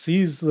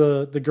sees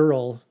the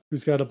girl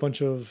who's got a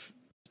bunch of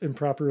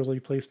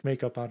improperly placed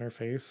makeup on her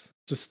face,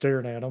 just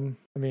staring at him.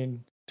 I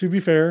mean, to be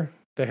fair,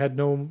 they had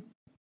no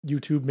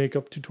YouTube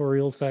makeup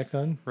tutorials back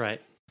then.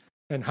 Right.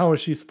 And how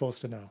is she supposed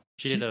to know?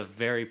 She did a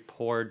very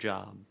poor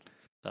job.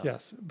 So.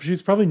 Yes.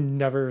 She's probably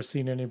never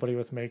seen anybody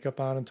with makeup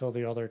on until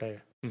the other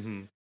day.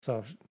 Mm-hmm.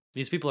 So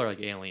these people are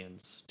like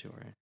aliens to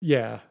her.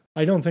 Yeah.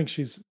 I don't think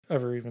she's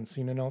ever even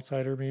seen an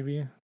outsider,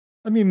 maybe.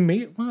 I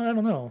mean, well, I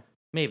don't know.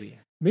 Maybe.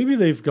 Maybe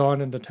they've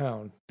gone into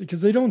town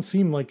because they don't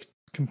seem like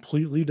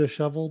completely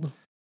disheveled.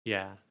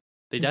 Yeah.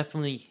 They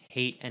definitely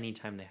hate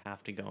anytime they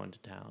have to go into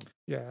town.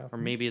 Yeah. Or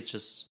maybe it's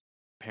just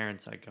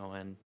parents that go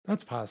in.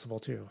 That's possible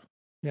too.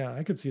 Yeah,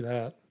 I could see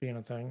that being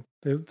a thing.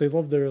 They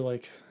love their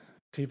like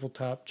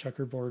tabletop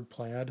checkerboard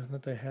plaid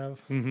that they have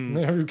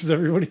because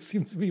everybody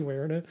seems to be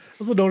wearing it.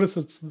 Also notice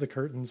it's the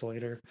curtains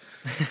later.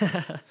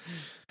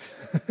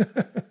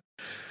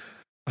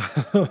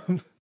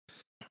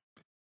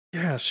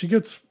 Yeah, she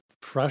gets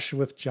fresh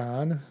with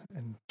John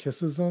and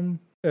kisses him.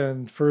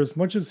 And for as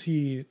much as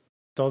he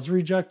does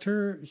reject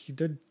her, he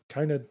did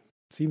kind of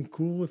seem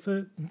cool with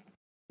it,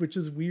 which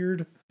is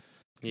weird.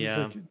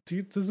 Yeah. Like,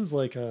 this is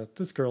like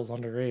this girl's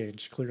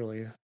underage,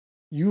 clearly.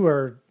 You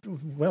are,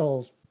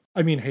 well,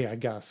 I mean, hey, I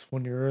guess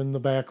when you're in the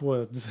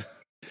backwoods,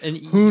 and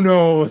who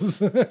knows?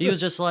 He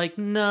was just like,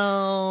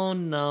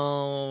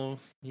 no.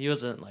 He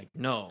wasn't like,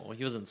 no.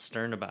 He wasn't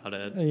stern about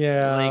it.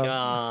 Yeah. Like,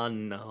 oh,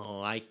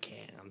 no, I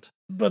can't.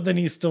 But then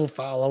he still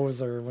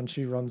follows her when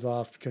she runs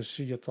off because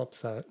she gets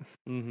upset.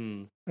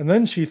 Mm-hmm. And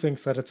then she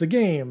thinks that it's a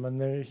game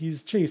and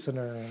he's chasing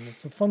her and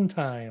it's a fun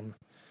time.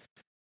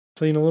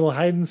 Playing a little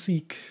hide and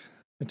seek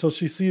until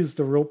she sees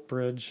the rope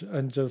bridge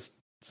and just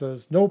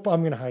says, nope, I'm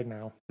going to hide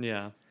now.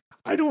 Yeah.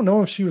 I don't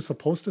know if she was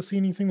supposed to see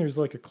anything. There's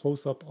like a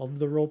close up of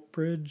the rope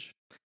bridge.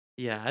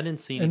 Yeah, I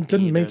didn't see anything. And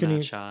didn't make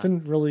any, shot.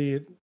 didn't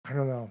really, I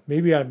don't know.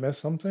 Maybe I missed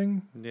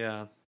something.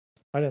 Yeah.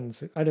 I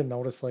didn't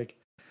notice like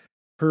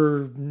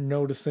her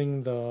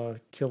noticing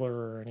the killer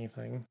or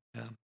anything.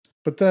 Yeah.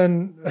 But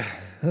then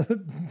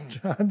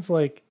John's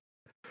like,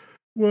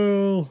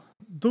 well,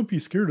 don't be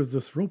scared of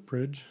this rope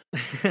bridge.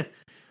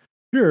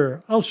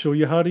 Here, I'll show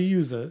you how to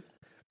use it.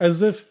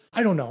 As if,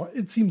 I don't know,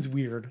 it seems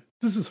weird.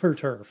 This is her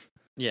turf.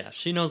 Yeah,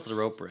 she knows the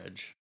rope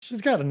bridge.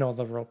 She's got to know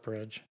the rope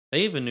bridge.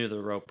 They even knew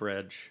the rope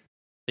bridge.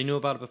 They knew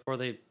about it before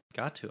they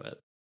got to it.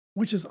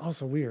 Which is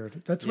also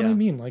weird. That's what I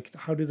mean. Like,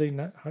 how do they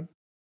not? How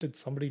did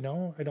somebody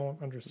know? I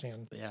don't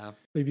understand. Yeah.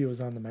 Maybe it was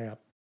on the map.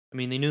 I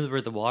mean, they knew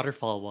where the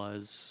waterfall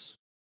was,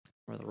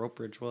 where the rope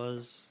bridge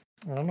was.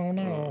 I don't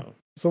know.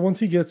 So once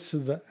he gets to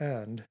the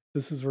end,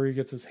 this is where he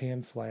gets his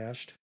hand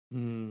slashed.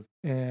 Mm.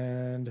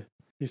 And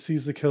he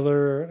sees the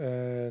killer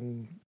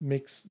and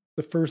makes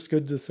the first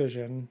good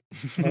decision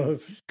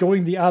of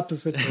going the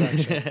opposite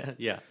direction.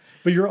 Yeah.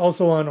 But you're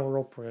also on a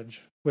rope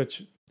bridge,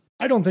 which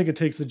I don't think it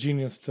takes a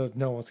genius to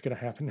know what's going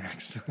to happen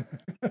next.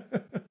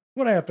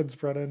 What happens,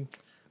 Brennan?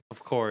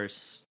 Of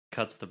course,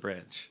 cuts the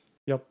bridge.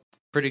 Yep.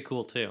 Pretty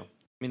cool too. I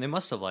mean, they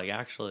must have like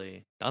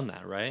actually done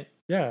that, right?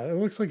 Yeah, it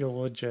looks like a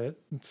legit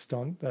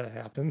stunt that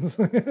happens.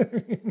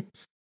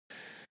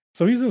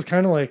 So he's just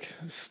kind of like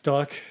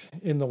stuck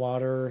in the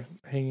water,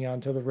 hanging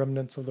on to the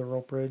remnants of the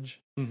rope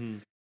bridge, Mm-hmm.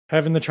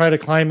 having to try to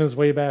climb his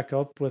way back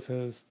up with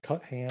his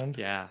cut hand.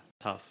 Yeah,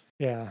 tough.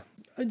 Yeah.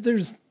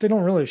 They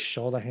don't really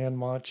show the hand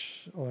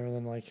much other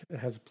than like it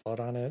has blood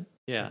on it.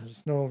 Yeah. So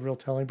there's no real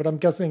telling, but I'm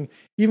guessing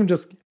even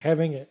just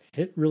having it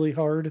hit really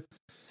hard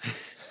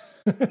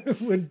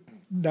would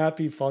not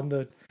be fun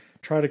to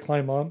try to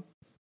climb up,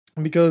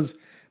 because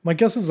my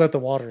guess is that the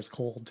water is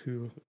cold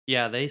too.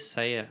 Yeah, they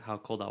say how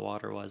cold that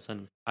water was,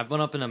 and I've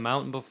been up in a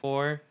mountain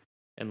before,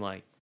 and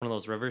like one of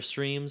those river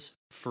streams,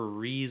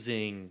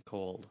 freezing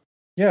cold.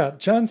 Yeah,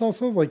 John's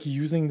also like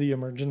using the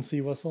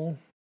emergency whistle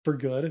for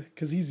good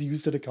because he's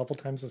used it a couple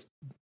times as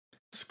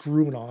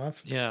screwing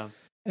off. Yeah.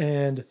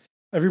 And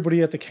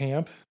everybody at the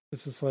camp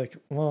is just like,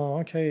 well,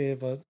 okay,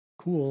 but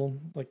cool.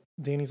 Like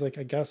Danny's like,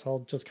 I guess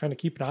I'll just kind of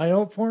keep an eye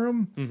out for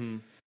him. Mm-hmm.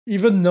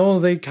 Even though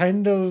they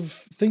kind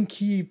of think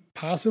he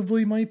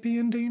possibly might be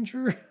in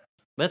danger.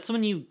 That's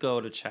when you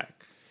go to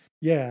check.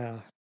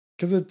 Yeah,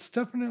 because it's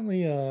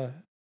definitely a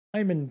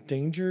I'm in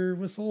danger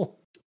whistle.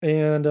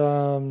 And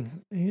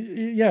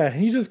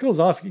he just goes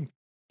off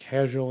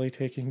casually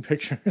taking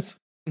pictures.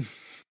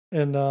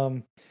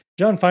 And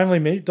John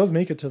finally does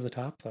make it to the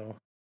top though.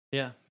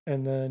 Yeah.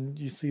 And then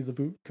you see the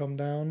boot come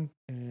down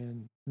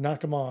and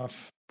knock him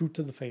off, boot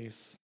to the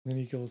face. Then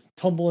he goes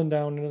tumbling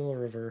down into the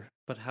river.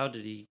 But how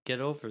did he get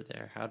over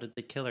there? How did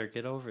the killer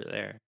get over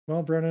there?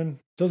 Well, Brennan,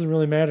 doesn't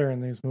really matter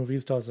in these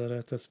movies, does it,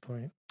 at this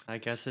point? I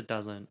guess it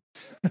doesn't.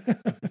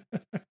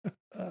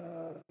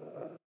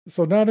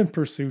 So not in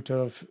pursuit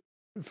of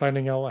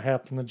finding out what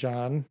happened to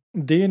John,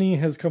 Danny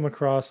has come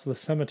across the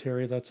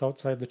cemetery that's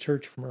outside the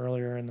church from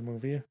earlier in the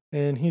movie.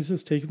 And he's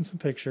just taking some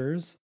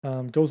pictures,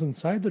 goes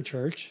inside the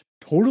church,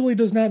 totally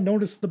does not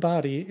notice the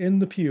body in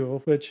the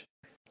pew, which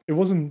it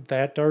wasn't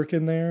that dark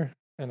in there.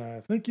 And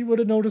I think you would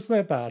have noticed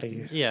that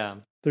body. Yeah.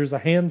 There's a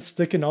hand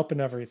sticking up and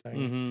everything.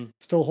 Mm-hmm.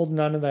 Still Still holding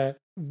on to that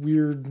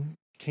weird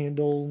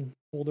candle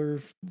holder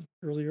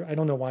earlier. I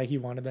don't know why he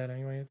wanted that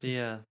anyway. It's just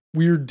Yeah.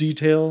 weird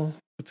detail.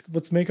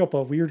 Let's make up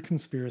a weird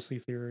conspiracy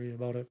theory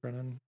about it,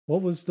 Brennan.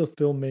 What was the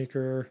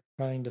filmmaker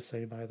trying to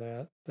say by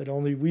that? That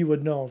only we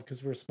would know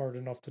because we're smart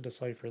enough to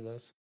decipher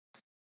this.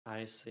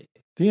 I see.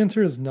 The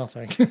answer is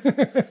nothing.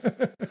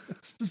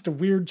 It's just a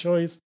weird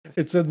choice.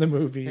 It's in the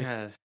movie.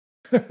 Yeah.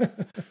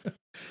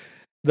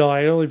 No,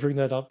 I only bring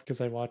that up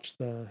because I watched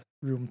the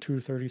Room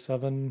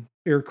 237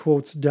 air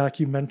quotes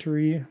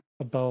documentary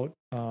about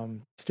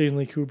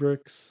Stanley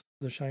Kubrick's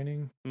The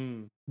Shining.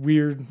 Mm.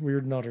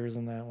 Weird nutters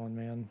in that one,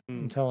 man.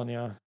 I'm telling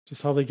you.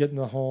 Just how they get in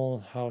the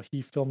hole, how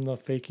he filmed the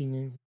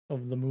faking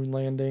of the moon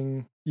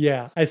landing.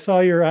 Yeah, I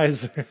saw your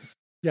eyes there.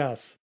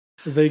 Yes,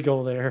 they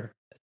go there.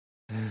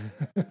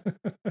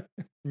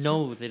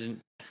 No, they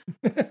didn't.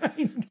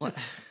 What?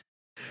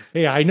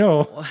 Hey, I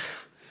know.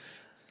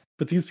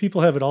 But these people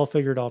have it all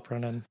figured out,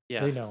 Brennan.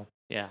 Yeah. They know.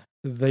 Yeah.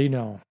 They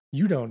know.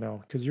 You don't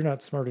know because you're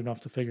not smart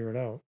enough to figure it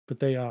out. But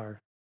they are.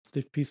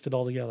 They've pieced it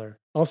all together.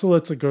 Also,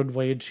 it's a good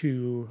way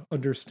to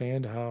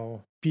understand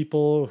how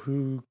people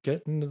who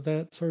get into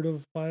that sort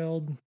of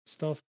wild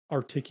stuff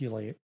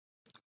articulate.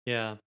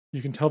 Yeah.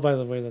 You can tell by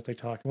the way that they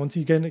talk. Once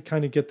you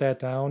kind of get that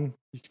down,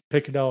 you can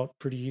pick it out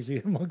pretty easy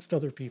amongst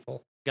other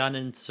people. Gotten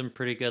in some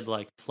pretty good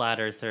like flat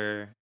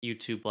earther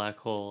YouTube black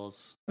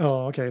holes.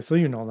 Oh, okay. So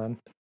you know then.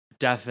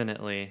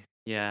 Definitely.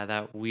 Yeah,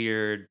 that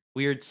weird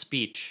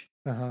speech.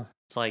 Uh-huh.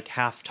 It's like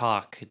half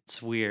talk.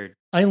 It's weird.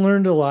 I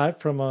learned a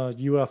lot from a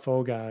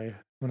UFO guy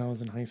when I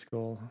was in high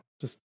school.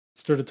 Just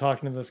started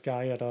talking to this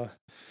guy at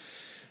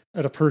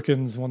a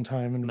Perkins one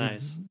time and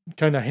Nice.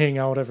 kind of hang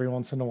out every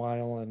once in a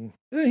while, and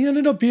he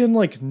ended up being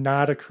like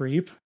not a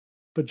creep,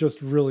 but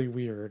just really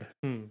weird.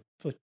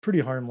 It's like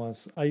pretty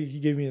harmless. He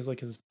gave me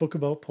his book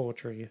about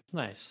poetry.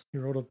 Nice. He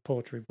wrote a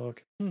poetry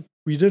book.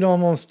 We did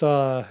almost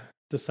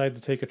decide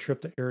to take a trip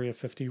to Area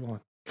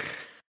 51.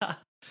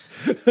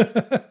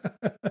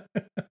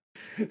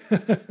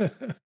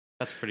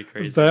 That's pretty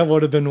crazy. That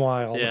would have been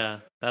wild. Yeah,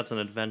 that's an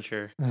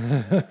adventure.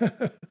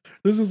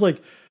 This is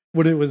like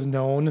what it was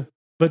known,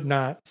 but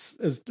not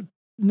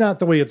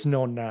the way it's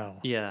known now.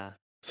 Yeah.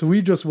 So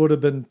we just would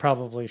have been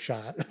probably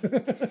shot.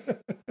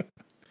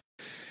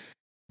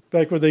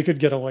 Back when they could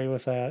get away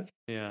with that.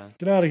 Yeah.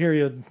 Get out of here,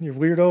 you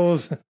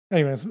weirdos.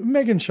 Anyways,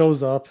 Megan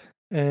shows up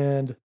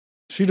and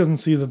she doesn't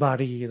see the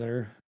body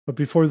either. But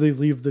before they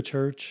leave the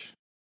church,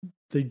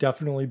 they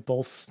definitely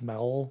both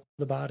smell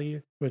the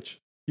body, which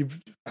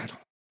I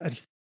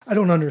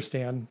don't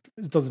understand.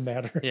 It doesn't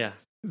matter. Yeah.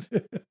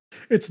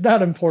 It's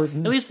not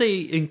important. At least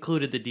they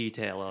included the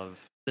detail of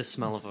The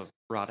smell of a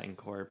rotting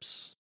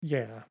corpse.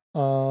 Yeah.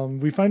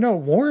 We find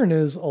out Warren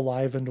is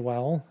alive and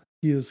well.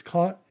 He has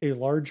caught a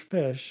large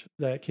fish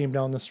that came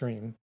down the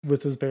stream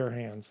with his bare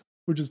hands,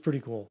 which is pretty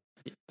cool.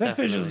 That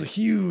fish is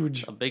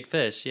huge. A big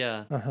fish,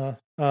 yeah.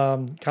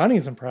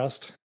 Connie's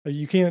impressed.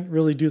 You can't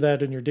really do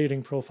that in your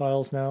dating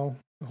profiles now.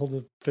 Hold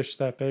a fish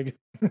that big.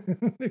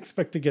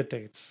 Expect to get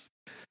dates.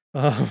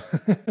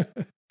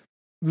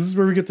 This is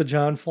where we get the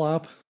John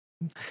flop,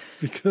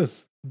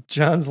 because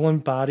John's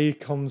limp body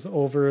comes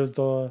over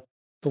the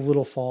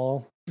little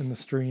fall in the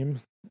stream,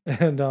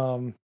 and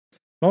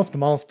mouth to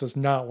mouth does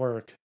not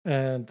work.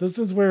 And this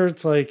is where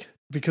it's like,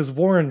 because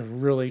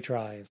Warren really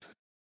tries,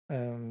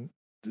 and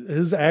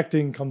his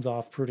acting comes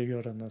off pretty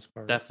good in this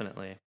part.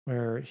 Definitely.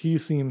 Where he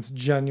seems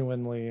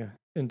genuinely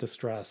in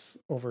distress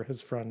over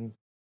his friend,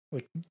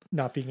 like,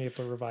 not being able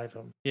to revive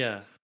him.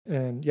 Yeah.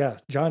 And yeah,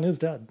 John is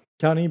dead.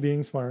 Connie,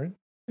 being smart,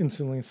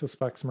 instantly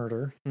suspects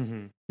murder,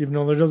 Mm-hmm. even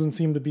though there doesn't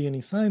seem to be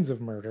any signs of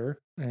murder.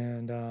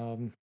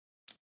 And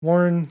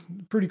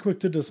Warren, pretty quick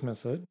to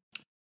dismiss it.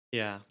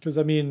 Yeah. Because,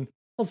 I mean,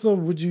 also,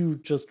 would you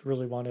just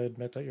really want to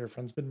admit that your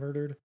friend's been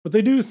murdered? But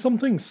they do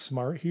something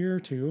smart here,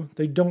 too.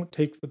 They don't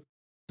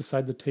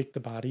decide to take the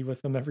body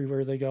with them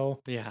everywhere they go.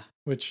 Yeah.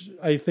 Which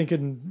I think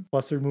in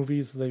lesser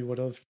movies they would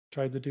have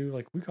tried to do.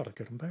 Like, we got to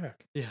get him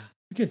back. Yeah.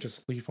 We can't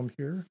just leave him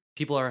here.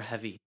 People are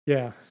heavy.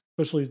 Yeah.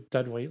 Especially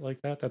dead weight like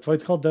that. That's why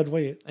it's called dead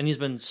weight. And he's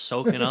been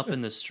soaking up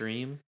in the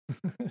stream.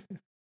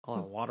 All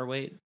that water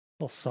weight.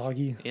 All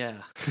soggy.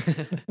 Yeah.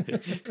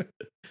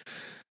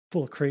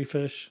 Full of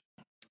crayfish.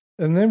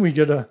 And then we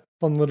get a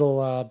fun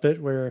little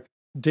bit where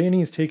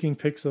Danny's taking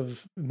pics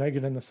of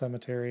Megan in the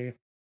cemetery.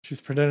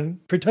 She's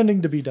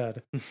pretending to be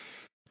dead.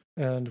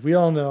 And we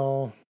all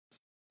know it's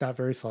not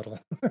very subtle.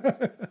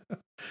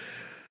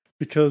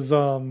 Because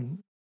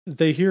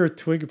they hear a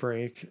twig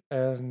break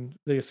and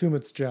they assume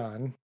it's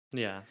John.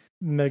 Yeah.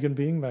 Megan,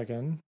 being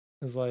Megan,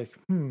 is like,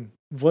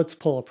 let's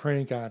pull a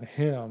prank on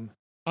him.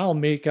 I'll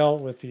make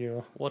out with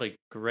you. What a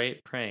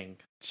great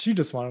prank. She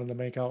just wanted to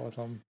make out with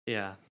him.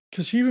 Yeah.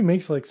 Because she even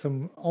makes like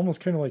some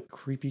almost kind of like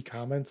creepy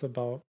comments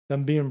about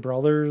them being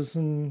brothers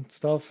and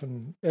stuff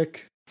and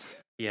ick.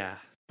 Yeah.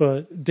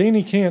 But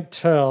Danny can't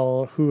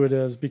tell who it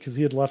is because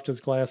he had left his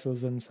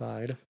glasses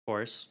inside. Of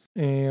course.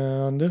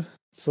 And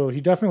so he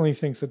definitely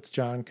thinks it's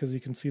John because he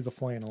can see the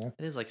flannel.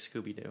 It is like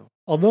Scooby-Doo.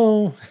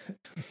 Although,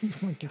 oh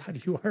my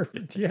God, you are,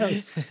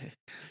 yes,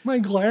 my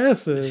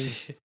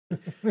glasses.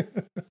 Oh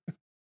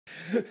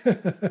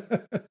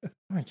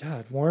my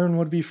God, Warren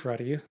would be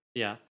Freddy.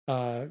 Yeah.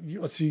 So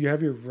you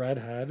have your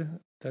redhead.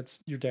 That's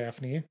your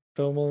Daphne.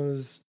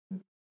 Filma's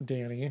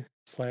Danny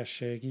 /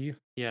 Shaggy.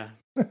 Yeah.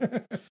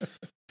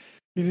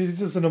 He's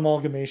just an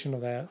amalgamation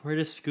of that. Where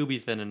does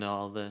Scooby fit into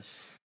all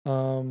this?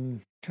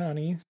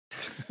 Connie.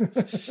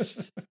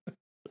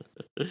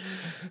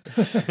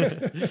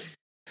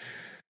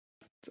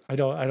 I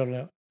don't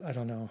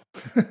know.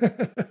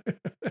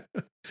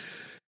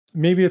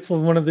 Maybe it's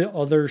one of the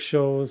other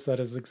shows that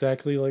is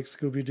exactly like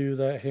Scooby-Doo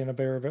that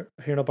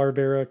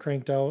Hanna-Barbera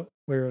cranked out,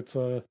 where it's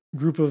a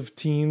group of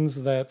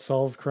teens that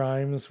solve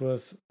crimes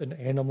with an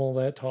animal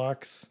that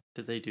talks.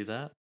 Did they do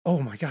that? Oh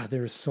my God,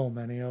 there's so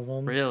many of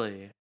them.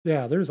 Really?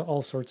 Yeah, there's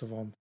all sorts of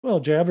them. Well,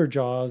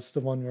 Jabberjaw's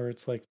the one where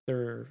it's like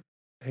they're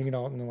hanging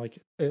out in like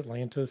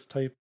Atlantis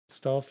type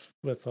stuff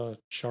with a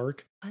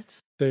shark. What?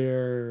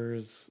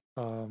 There's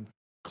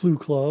Clue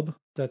Club.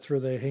 That's where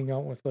they hang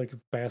out with like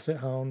basset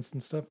hounds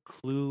and stuff.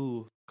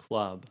 Clue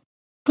Club.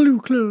 Clue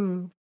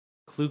Club.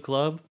 Clue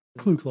Club?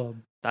 Clue Club.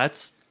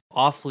 That's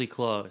awfully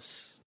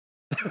close.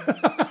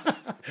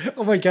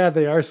 Oh my God,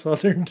 they are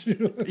Southern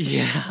too.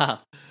 Yeah.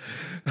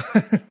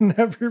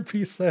 Never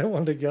piece that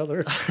one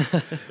together.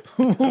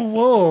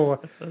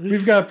 Whoa.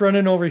 We've got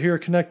Brennan over here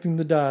connecting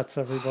the dots,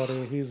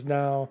 everybody. He's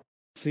now,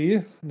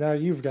 see? Now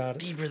you've got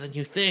It's it. deeper than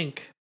you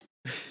think.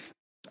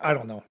 I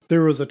don't know.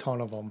 There was a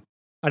ton of them.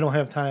 I don't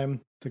have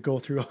time to go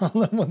through all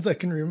the ones I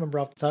can remember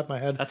off the top of my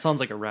head. That sounds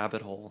like a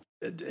rabbit hole.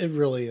 It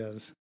really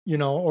is. You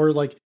know, or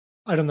like,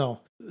 I don't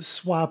know,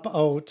 swap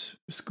out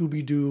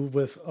Scooby-Doo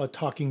with a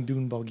talking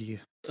dune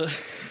buggy.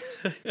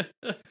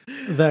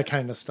 That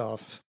kind of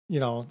stuff. You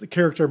know, the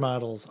character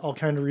models all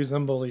kind of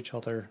resemble each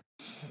other.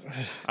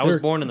 I was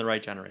born in the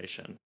right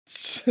generation.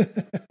 I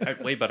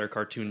had way better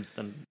cartoons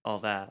than all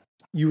that.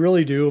 You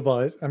really do,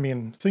 but I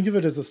mean, think of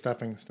it as a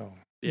stepping stone.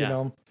 Yeah. You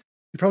know,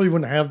 you probably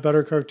wouldn't have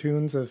better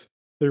cartoons if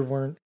there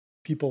weren't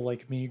people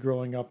like me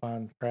growing up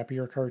on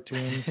crappier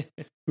cartoons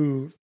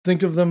who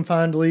think of them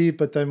fondly,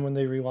 but then when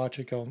they rewatch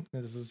it, go,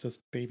 "This is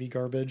just baby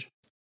garbage."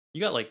 You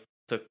got like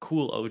the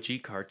cool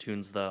OG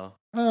cartoons though.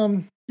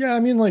 Yeah, I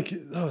mean, like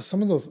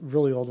some of those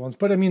really old ones,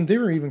 but I mean, they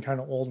were even kind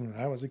of old when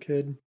I was a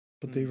kid,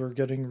 but they were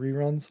getting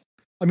reruns.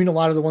 I mean, a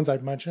lot of the ones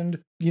I've mentioned,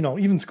 you know,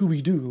 even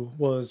Scooby-Doo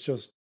was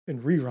just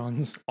in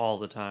reruns all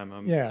the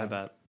time. Yeah. I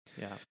bet.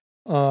 Yeah.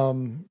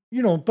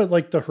 You know, but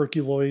like the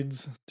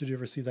Herculoids, did you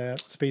ever see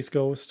that? Space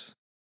Ghost?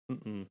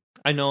 Mm-mm.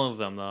 I know of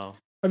them though.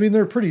 I mean,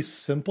 they're pretty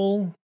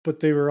simple, but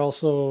they were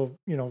also,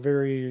 you know,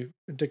 very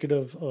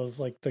indicative of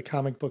like the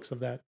comic books of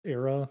that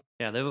era.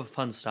 Yeah, they have a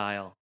fun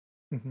style.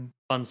 Mm-hmm.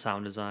 Fun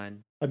sound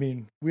design. I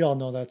mean, we all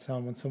know that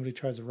sound when somebody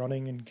tries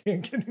running and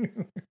can't get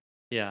anywhere.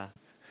 Yeah.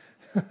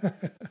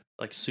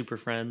 Like Super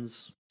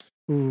Friends.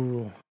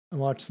 Ooh, I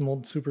watched some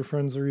old Super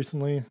Friends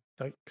recently.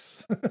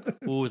 Yikes.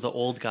 Ooh, the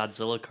old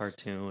Godzilla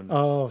cartoon.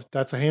 Oh,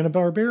 that's a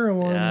Hanna-Barbera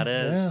one. Yeah, it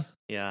is.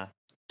 Yeah.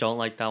 Don't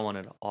like that one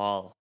at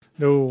all.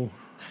 No,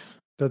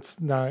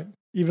 that's not.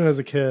 Even as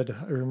a kid,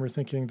 I remember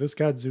thinking this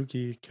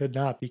Godzuki could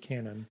not be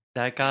canon.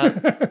 That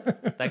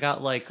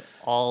got like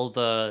all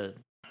the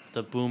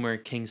boomer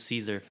King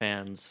Caesar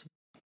fans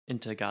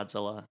into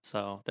Godzilla.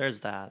 So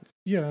there's that.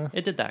 Yeah,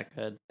 It did that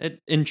good. It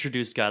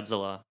introduced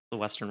Godzilla to the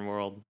Western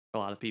world for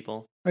a lot of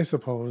people. I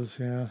suppose.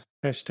 Yeah.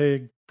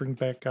 Hashtag bring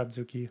back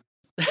Godzuki.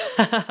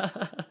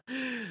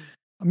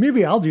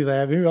 Maybe I'll do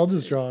that. Maybe I'll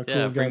just draw a cool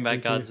Yeah, bring Godzuki.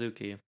 back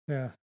Godzuki.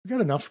 Yeah, we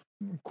got enough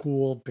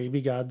cool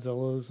baby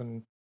Godzillas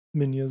and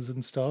Minyas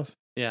and stuff.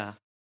 Yeah.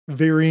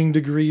 Varying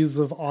degrees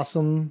of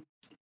awesome.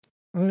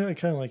 I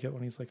kind of like it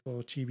when he's like a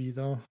little chibi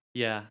though.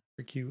 Yeah.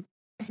 They're cute.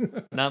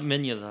 Not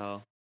Minya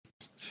though.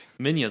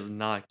 Minya's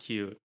not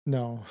cute.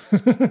 No.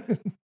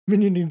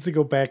 Minya needs to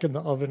go back in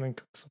the oven and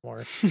cook some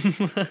more.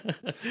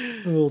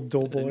 A little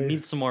doughboy.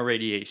 Needs some more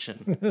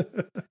radiation.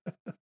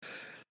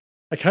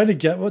 I kind of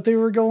get what they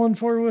were going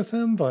for with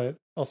him, but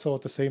also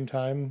at the same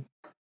time.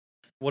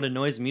 What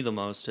annoys me the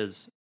most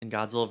is in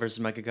Godzilla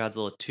vs.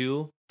 Mechagodzilla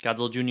 2,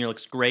 Godzilla Jr.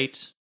 looks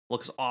great,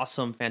 looks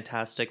awesome,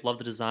 fantastic, love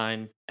the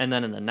design. And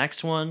then in the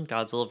next one,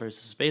 Godzilla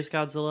vs. Space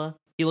Godzilla,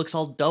 he looks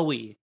all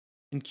doughy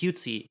and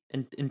cutesy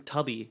and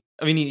tubby.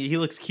 I mean, he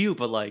looks cute,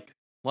 but like,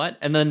 what?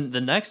 And then the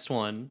next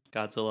one,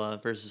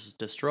 Godzilla vs.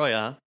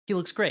 Destroya, he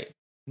looks great.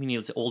 I mean,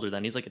 he's older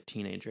then. He's like a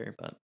teenager,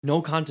 but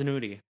no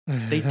continuity.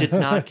 They did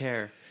not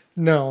care.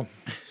 No.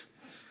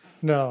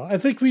 No, I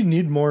think we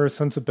need more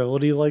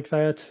sensibility like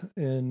that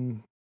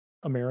in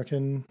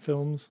American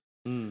films.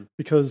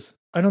 Because,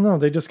 I don't know,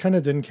 they just kind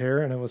of didn't care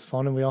and it was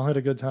fun and we all had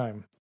a good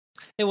time.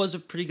 It was a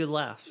pretty good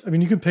laugh. I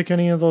mean, you can pick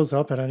any of those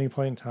up at any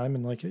point in time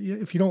and like,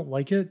 if you don't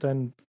like it,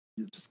 then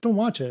just don't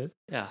watch it.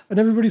 Yeah. And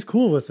everybody's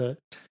cool with it.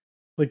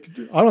 Like,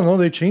 I don't know,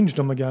 they changed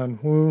them again.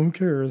 Well, who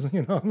cares?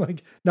 You know,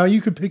 like, now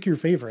you could pick your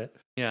favorite.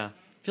 Yeah.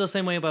 I feel the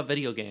same way about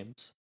video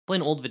games. Play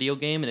an old video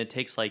game and it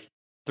takes like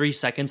 3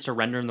 seconds to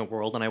render in the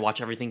world and I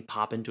watch everything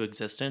pop into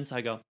existence.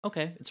 I go,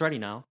 okay, it's ready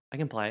now. I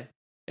can play.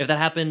 If that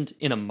happened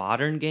in a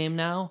modern game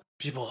now,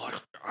 people are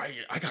like,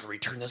 I gotta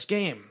return this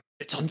game.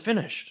 It's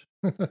unfinished.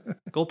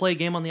 Go play a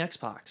game on the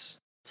Xbox.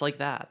 It's like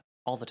that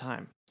all the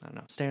time. I don't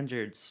know.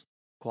 Standards,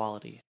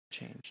 quality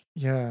changed.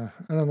 Yeah,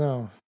 I don't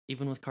know.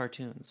 Even with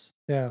cartoons.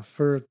 Yeah,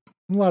 for a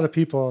lot of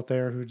people out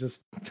there who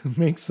just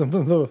make some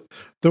of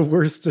the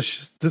worst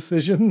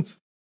decisions,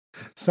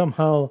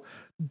 somehow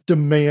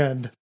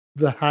demand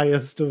the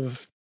highest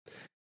of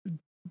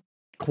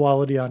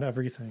quality on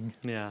everything.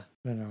 Yeah.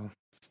 You know,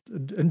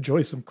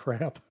 enjoy some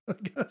crap, I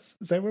guess.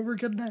 Is that what we're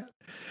getting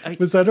at?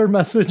 Was that our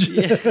message?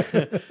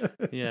 Yeah.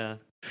 Yeah.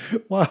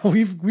 Wow,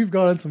 we've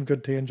gone on some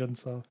good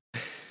tangents, though.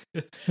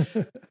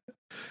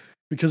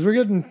 Because we're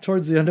getting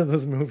towards the end of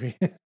this movie.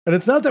 And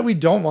it's not that we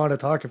don't want to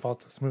talk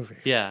about this movie.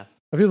 Yeah.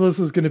 I feel this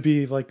is going to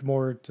be like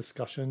more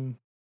discussion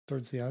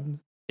towards the end.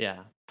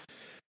 Yeah.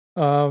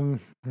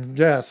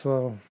 Yeah,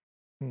 so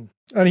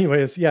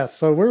anyways, yeah,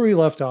 so where we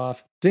left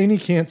off, Danny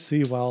can't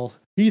see well.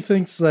 He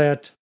thinks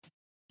that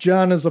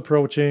John is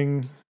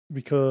approaching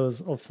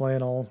because of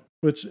flannel,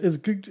 which is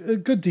a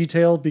good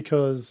detail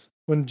because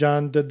when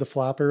John did the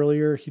flop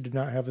earlier, he did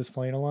not have his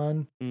flannel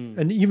on.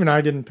 And even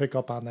I didn't pick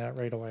up on that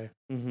right away.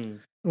 Mm-hmm.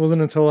 It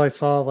wasn't until I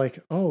saw like,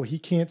 oh, he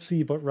can't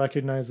see but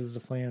recognizes the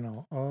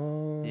flannel.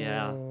 Oh.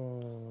 Yeah.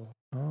 Oh,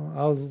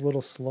 I was a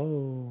little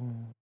slow.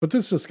 But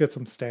this just gets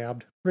him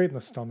stabbed right in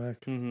the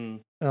stomach.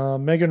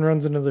 Mm-hmm. Megan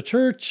runs into the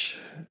church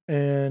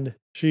and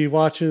she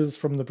watches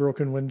from the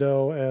broken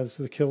window as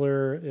the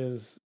killer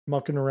is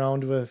mucking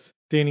around with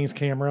Danny's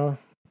camera,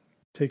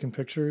 taking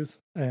pictures.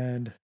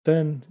 And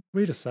then,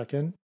 wait a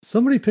second,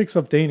 somebody picks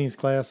up Danny's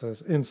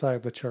glasses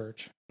inside the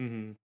church.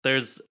 Mm-hmm.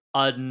 There's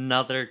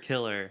another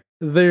killer.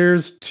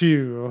 There's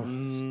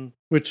two,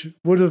 which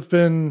would have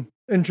been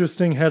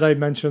interesting had I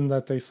mentioned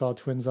that they saw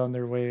twins on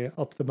their way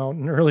up the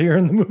mountain earlier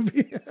in the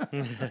movie.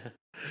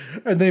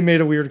 And they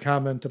made a weird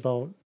comment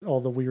about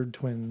all the weird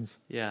twins.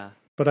 Yeah.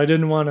 But I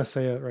didn't want to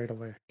say it right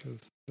away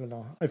because, I don't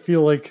know, I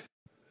feel like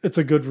it's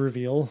a good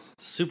reveal.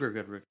 It's a super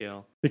good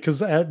reveal.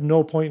 Because at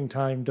no point in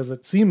time does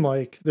it seem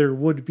like there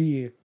would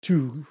be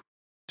two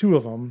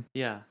of them.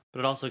 Yeah,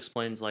 but it also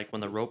explains like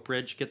when the rope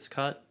bridge gets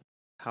cut,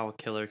 how a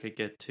killer could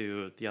get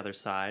to the other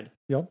side.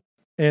 Yep.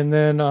 And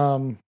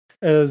then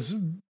as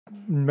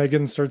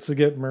Megan starts to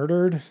get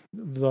murdered,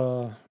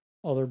 the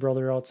other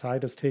brother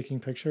outside is taking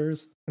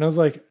pictures. And I was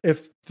like,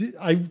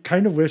 I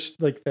kind of wish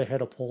like they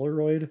had a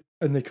Polaroid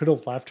and they could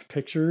have left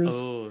pictures.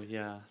 Oh,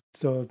 yeah.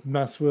 To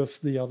mess with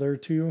the other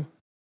two.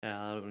 Yeah,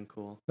 that would have been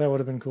cool. That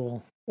would have been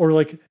cool. Or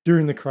like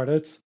during the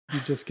credits, you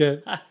just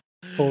get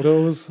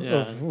photos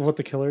of what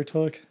the killer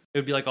took. It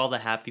would be like all the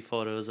happy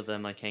photos of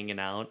them like hanging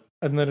out.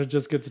 And then it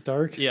just gets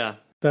dark. Yeah.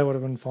 That would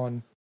have been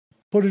fun.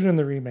 Put it in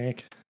the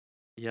remake.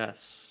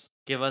 Yes.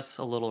 Give us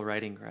a little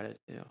writing credit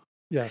too.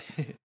 Yes.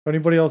 If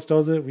anybody else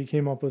does it, we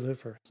came up with it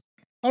first.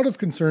 Out of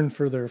concern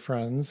for their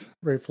friends,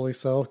 rightfully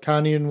so,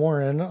 Connie and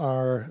Warren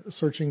are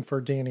searching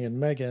for Danny and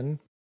Megan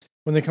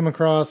when they come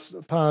across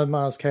Pa and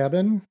Ma's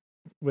cabin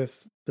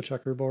with the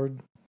checkerboard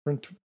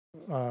print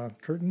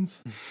curtains.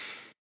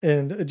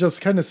 And it just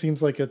kind of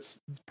seems like it's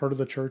part of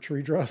the church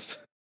redressed.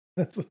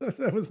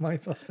 That was my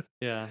thought.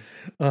 Yeah.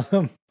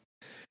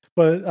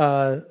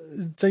 But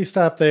they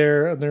stop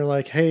there and they're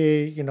like,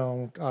 hey, you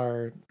know,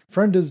 our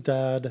friend is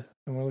dead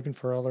and we're looking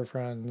for other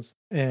friends.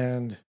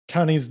 And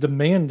Connie's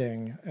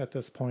demanding at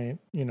this point,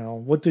 you know,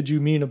 what did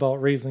you mean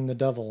about raising the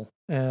devil?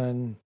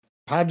 And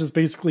Pa just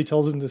basically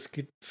tells him to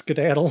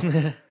skedaddle.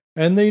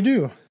 And they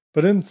do.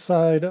 But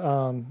inside,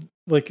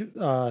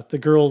 the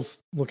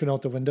girl's looking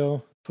out the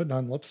window, putting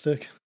on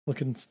lipstick,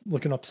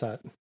 looking upset.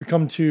 We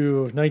come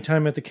to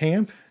nighttime at the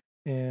camp,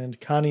 and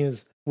Connie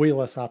is way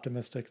less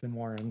optimistic than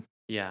Warren.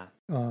 Yeah.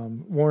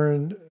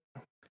 Warren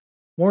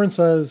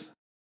says,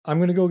 I'm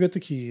going to go get the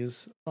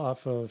keys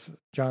off of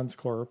John's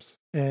corpse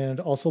and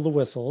also the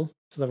whistle.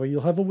 So that way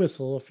you'll have a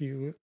whistle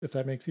if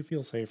that makes you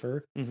feel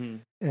safer. Mm-hmm.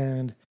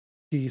 And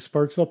he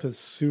sparks up his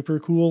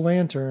super cool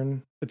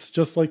lantern. It's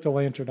just like the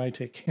lantern I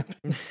take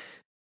camping.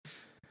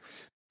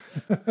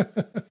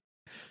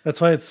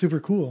 That's why it's super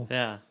cool.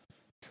 Yeah.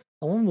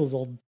 I love those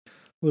old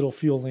little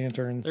fuel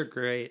lanterns. They're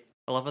great.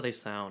 I love how they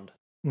sound.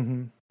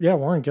 Mm-hmm. Yeah,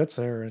 Warren gets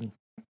there and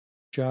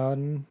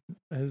John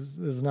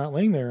is not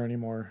laying there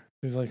anymore.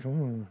 He's like,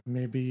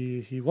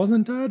 maybe he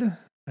wasn't dead?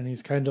 And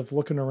he's kind of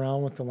looking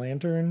around with the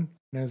lantern.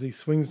 And as he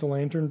swings the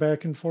lantern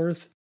back and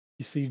forth,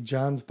 you see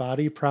John's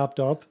body propped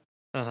up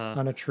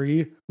on a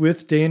tree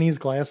with Danny's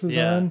glasses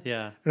on.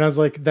 Yeah. And I was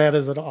like, that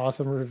is an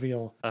awesome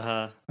reveal.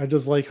 I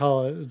just like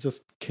how it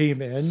just came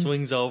in.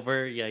 Swings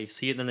over. Yeah, you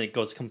see it, and then it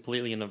goes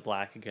completely into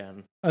black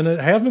again. And it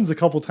happens a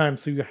couple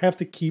times, so you have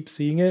to keep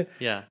seeing it.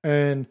 Yeah.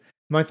 And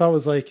my thought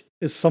was like,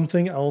 is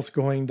something else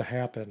going to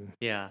happen?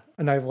 Yeah.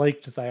 And I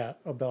liked that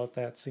about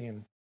that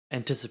scene.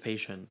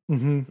 Anticipation.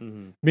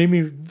 Made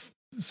me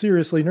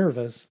seriously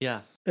nervous.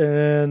 Yeah.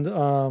 And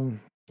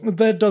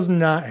that does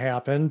not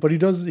happen, but he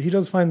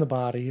does find the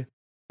body.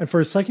 And for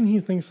a second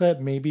he thinks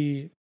that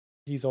maybe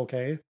he's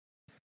okay.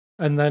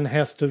 And then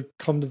has to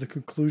come to the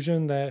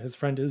conclusion that his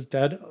friend is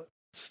dead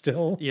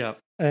still. Yeah.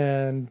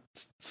 And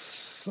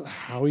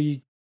how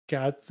he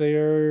got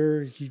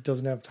there, he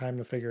doesn't have time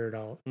to figure it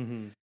out.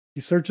 Mm-hmm.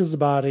 He searches the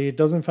body,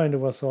 doesn't find a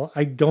whistle.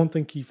 I don't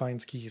think he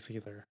finds keys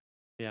either.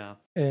 Yeah.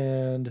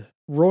 And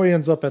Roy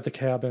ends up at the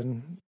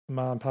cabin,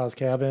 Mom and Pa's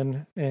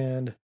cabin,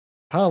 and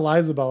Pa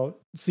lies about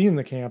seeing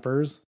the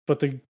campers, but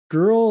the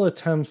girl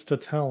attempts to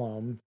tell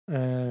him,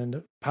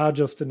 and Pa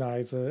just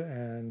denies it,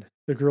 and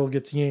the girl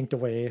gets yanked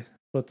away.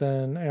 But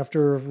then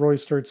after Roy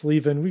starts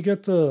leaving, we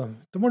get the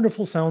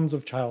wonderful sounds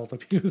of child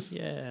abuse.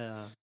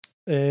 Yeah.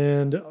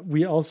 And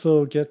we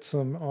also get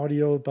some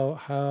audio about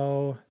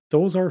how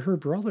those are her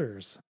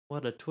brothers.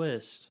 What a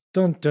twist.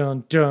 Dun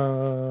dun dun.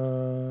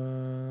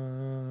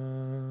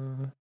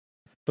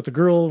 But the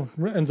girl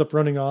ends up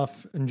running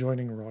off and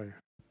joining Roy.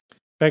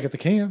 Back at the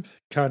camp,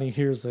 Connie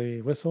hears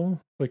a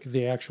whistle, like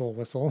the actual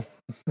whistle,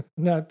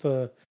 not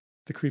the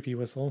creepy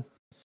whistle.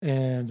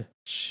 And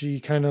she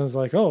kind of is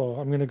like, oh,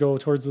 I'm going to go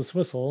towards this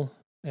whistle.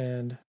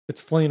 And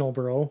it's Flannel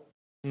Bro.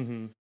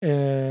 Mm-hmm.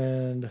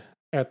 And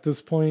at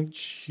this point,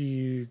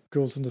 she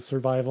goes into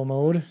survival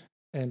mode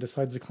and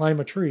decides to climb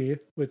a tree,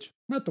 which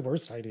not the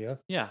worst idea.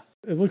 Yeah.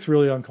 It looks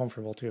really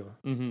uncomfortable too.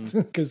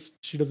 Mm-hmm. Because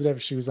she doesn't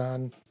have shoes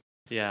on.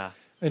 Yeah.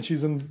 And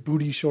she's in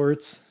booty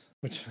shorts,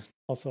 which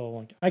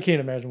also, I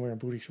can't imagine wearing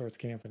booty shorts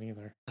camping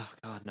either. Oh,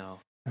 God, no.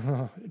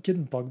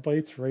 Getting bug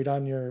bites right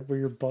on where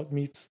your butt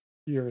meets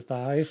your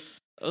thigh.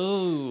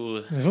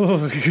 Oh.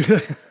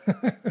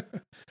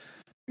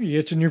 You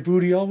itching your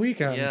booty all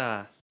weekend.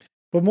 Yeah.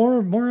 But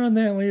more on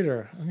that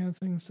later. I got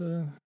things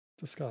to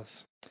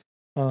discuss.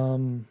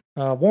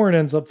 Warren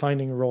ends up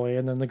finding Roy,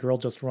 and then the girl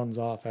just runs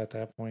off at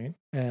that point.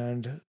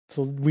 And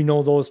so we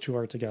know those two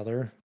are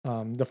together.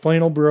 The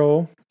Flannel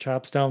Bro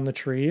chops down the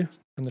tree,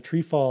 and the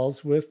tree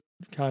falls with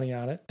Connie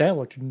on it. That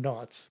looked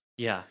nuts.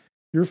 Yeah.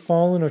 You're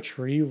falling a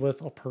tree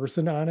with a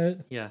person on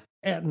it. Yeah.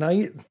 At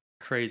night.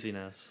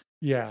 Craziness.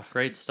 Yeah.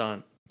 Great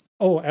stunt.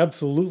 Oh,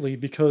 absolutely.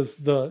 Because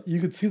you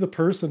could see the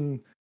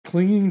person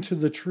clinging to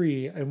the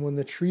tree, and when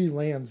the tree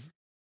lands,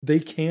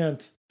 they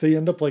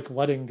end up like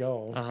letting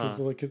go. Because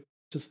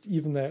just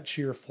even that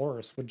sheer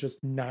force would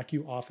just knock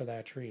you off of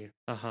that tree.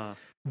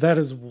 That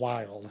is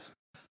wild.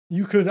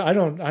 I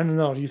don't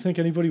know. Do you think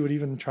anybody would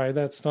even try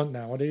that stunt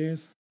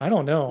nowadays? I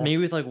don't know. Maybe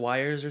with like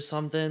wires or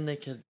something, they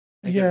could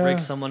rig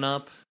someone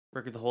up,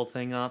 rig the whole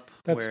thing up.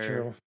 That's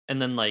true. And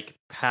then like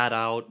pad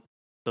out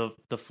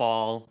the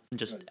fall and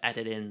just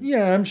edit in.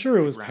 Yeah, I'm sure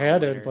it was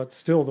padded, but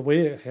still the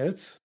way it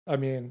hits, I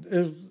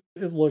mean,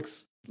 it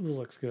looks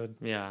good.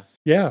 Yeah.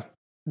 Yeah.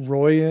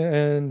 Roy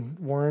and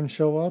Warren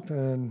show up,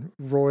 and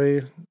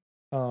Roy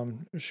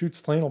shoots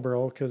Flannel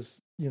Bro because,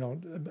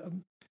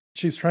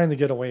 she's trying to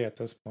get away at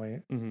this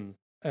point,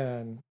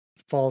 and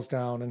falls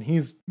down, and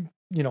he's,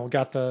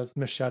 got the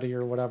machete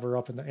or whatever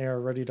up in the air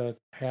ready to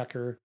hack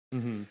her.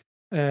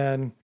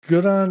 And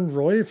good on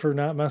Roy for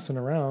not messing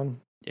around.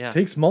 Yeah.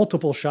 Takes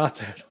multiple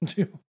shots at him,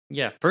 too.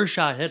 Yeah, first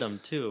shot hit him,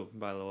 too,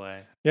 by the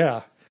way.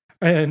 Yeah.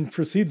 And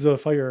proceeds to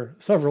fire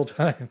several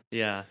times.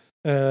 Yeah.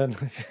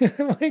 And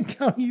like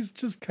how he's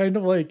just kind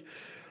of like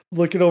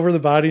looking over the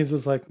bodies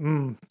is like,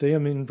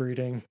 damn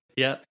inbreeding.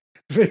 Yep.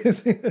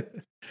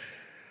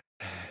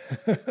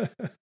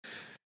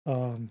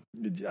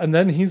 And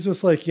then he's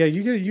just like, yeah,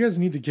 you guys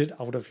need to get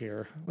out of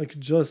here. Like,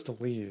 just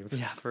leave.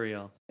 Yeah, for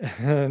real.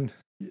 And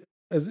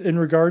as in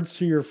regards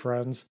to your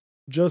friends,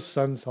 just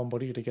send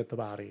somebody to get the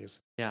bodies.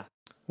 Yeah.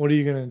 What are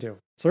you gonna do?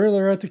 So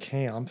they're at the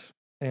camp,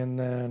 and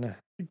then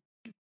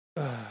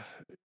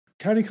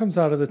Connie comes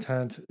out of the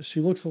tent. She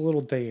looks a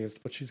little dazed,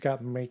 but she's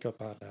got makeup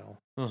on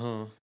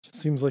now.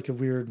 Seems like a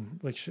weird,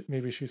 like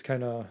maybe she's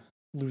kind of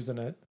losing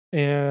it.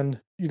 And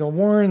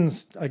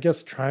Warren's, I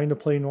guess, trying to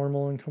play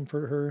normal and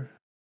comfort her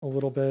a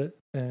little bit.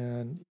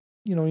 And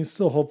he's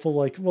still hopeful,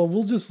 like, well,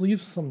 we'll just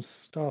leave some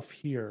stuff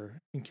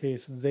here in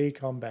case they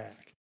come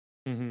back.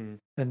 Mm-hmm.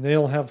 And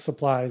they'll have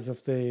supplies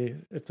if they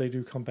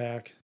do come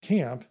back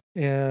camp.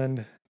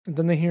 And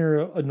then they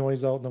hear a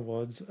noise out in the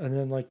woods, and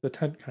then like the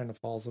tent kind of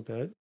falls a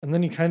bit. And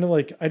then he kind of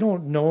like, I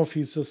don't know if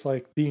he's just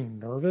like being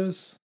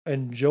nervous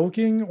and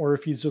joking, or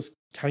if he's just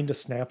kind of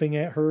snapping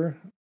at her.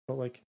 But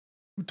like,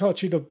 who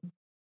taught you to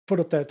put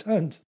up that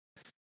tent?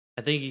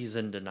 I think he's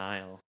in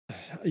denial.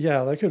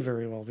 Yeah, that could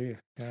very well be.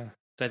 Yeah.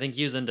 So I think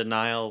he was in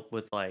denial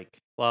with like,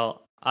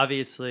 well,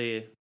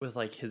 obviously with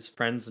like his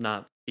friends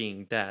not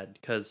being dead,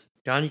 because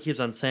Johnny keeps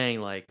on saying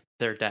like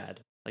they're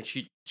dead. Like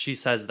she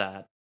says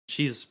that.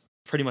 She's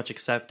pretty much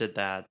accepted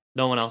that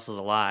no one else is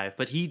alive,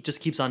 but he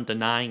just keeps on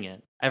denying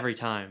it every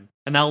time.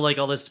 And now like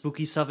all this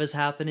spooky stuff is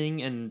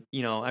happening, and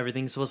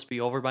everything's supposed to be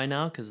over by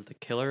now because the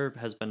killer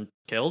has been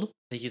killed. I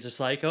think he's just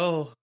like,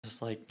 oh,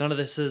 it's like none of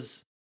this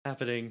is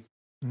happening.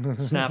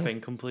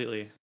 Snapping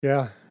completely.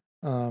 Yeah.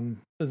 Then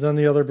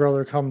the other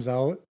brother comes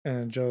out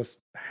and just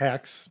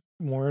hacks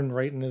Warren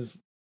right in his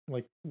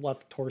like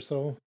left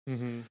torso,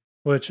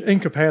 which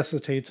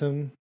incapacitates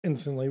him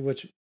instantly,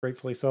 which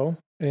rightfully so.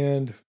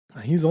 And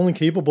he's only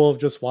capable of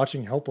just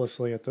watching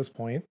helplessly at this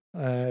point,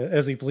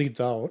 as he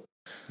bleeds out.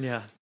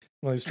 Yeah.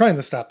 Well, he's trying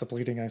to stop the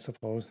bleeding, I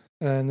suppose.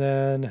 And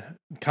then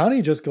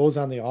Connie just goes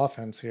on the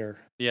offense here.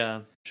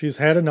 Yeah. She's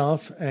had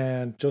enough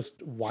and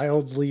just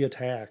wildly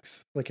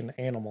attacks like an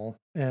animal.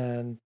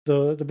 And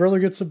the brother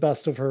gets the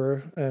best of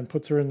her and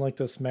puts her in like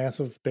this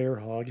massive bear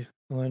hug.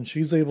 And then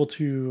she's able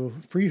to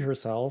free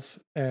herself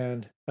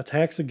and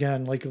attacks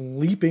again, like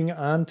leaping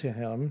onto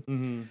him.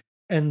 Mm-hmm.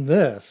 And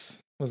this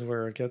was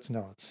where it gets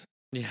nuts.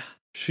 Yeah.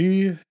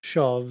 She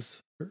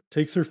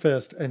takes her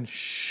fist and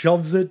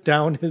shoves it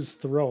down his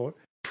throat,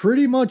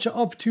 pretty much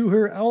up to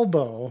her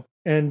elbow,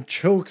 and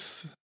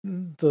chokes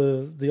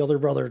the other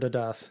brother to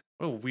death.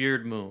 What a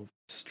weird move.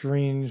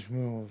 Strange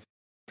move.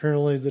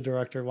 Apparently the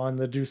director wanted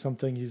to do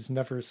something he's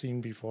never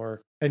seen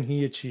before, and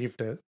he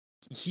achieved it.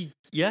 He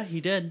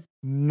did.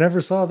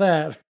 Never saw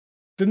that.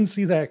 Didn't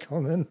see that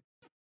coming.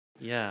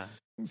 Yeah.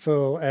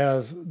 So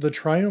as the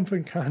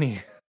triumphant Connie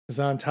is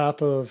on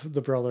top of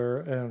the brother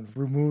and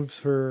removes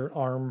her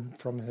arm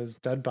from his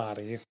dead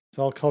body, it's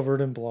all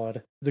covered in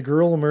blood. The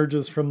girl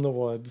emerges from the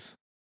woods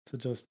to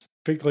just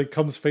like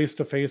comes face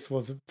to face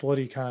with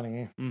bloody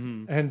Connie,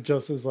 and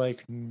just is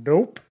like,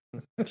 nope.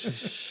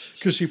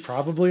 Because she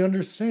probably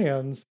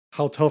understands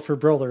how tough her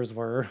brothers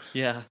were.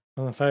 Yeah.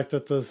 And the fact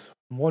that this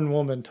one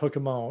woman took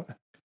him out.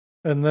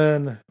 And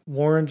then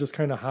Warren just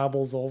kind of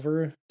hobbles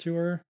over to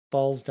her,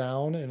 falls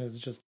down, and is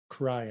just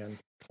crying,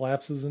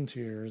 collapses in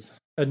tears.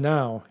 And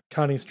now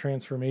Connie's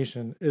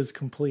transformation is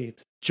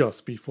complete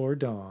just before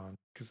dawn,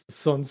 because the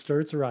sun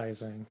starts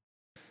rising.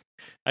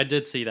 I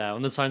did see that.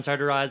 When the sun started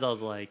to rise, I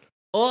was like,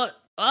 what?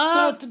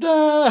 Da, da,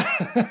 da.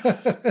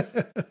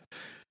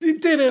 You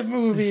did it,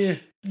 movie.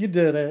 You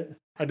did it.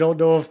 I don't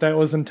know if that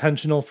was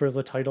intentional for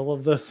the title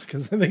of this,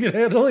 because I think it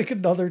had like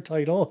another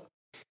title.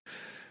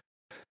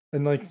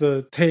 And like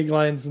the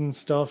taglines and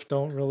stuff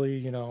don't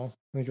really, I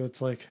think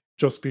it's like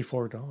just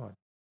before dawn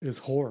is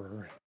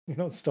horror,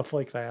 stuff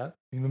like that.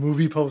 In the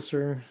movie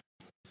poster.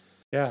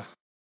 Yeah.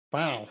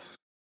 Wow.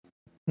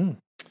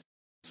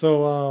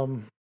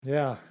 So,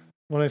 yeah.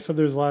 When I said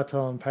there's a lot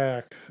to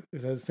unpack,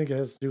 I think it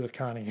has to do with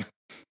Connie.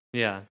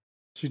 Yeah.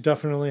 She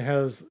definitely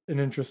has an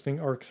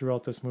interesting arc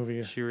throughout this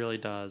movie. She really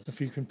does.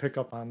 If you can pick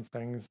up on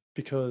things,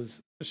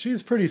 because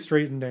she's pretty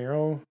straight and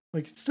narrow.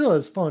 Like, it still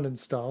has fun and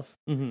stuff,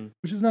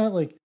 which is not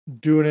like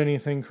doing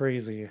anything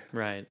crazy.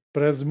 Right.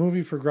 But as the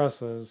movie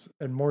progresses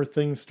and more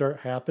things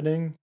start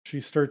happening, she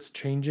starts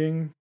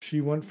changing.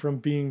 She went from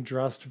being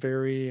dressed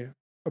very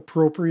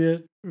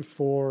appropriate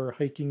for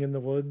hiking in the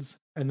woods,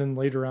 and then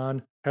later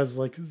on has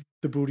like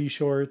the booty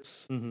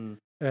shorts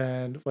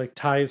and like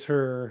ties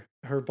her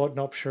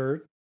button-up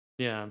shirt.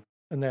 Yeah.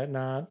 And that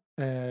knot,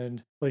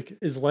 and like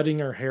is letting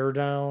her hair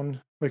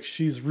down. Like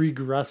she's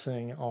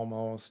regressing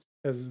almost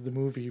as the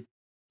movie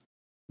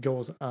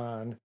goes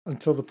on,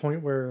 until the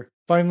point where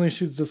finally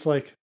she's just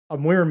like,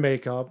 I'm wearing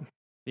makeup.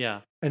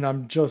 Yeah, and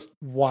I'm just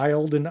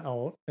wild and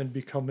out and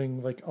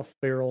becoming like a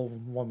feral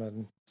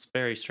woman. it's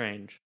very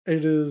strange.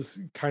 It is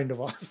kind of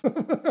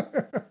awesome.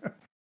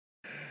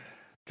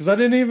 Because I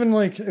didn't even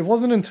like, it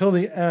wasn't until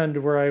the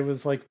end where I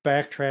was like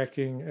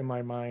backtracking in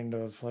my mind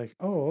of like,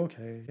 oh,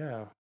 okay,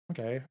 yeah,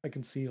 okay. I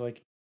can see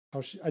like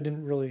how I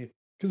didn't really,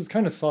 because it's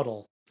kind of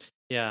subtle,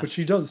 Yeah. but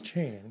she does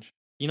change.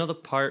 You know the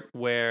part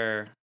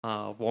where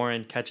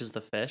Warren catches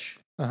the fish?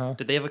 Uh-huh.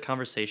 Did they have a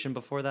conversation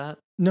before that?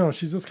 No,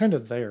 she's just kind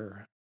of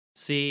there.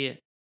 See,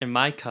 in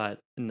my cut,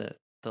 in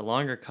the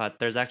longer cut,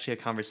 there's actually a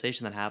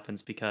conversation that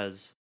happens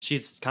because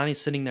Connie's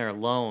sitting there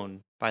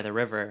alone by the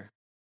river,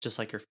 just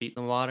like her feet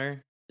in the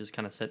water, just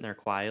kind of sitting there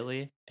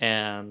quietly.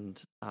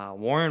 And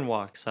Warren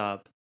walks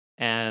up,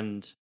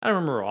 and I don't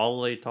remember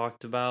all they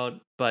talked about,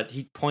 but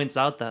he points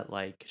out that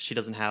like she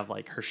doesn't have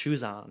like her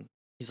shoes on.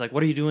 He's like,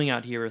 "What are you doing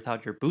out here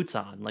without your boots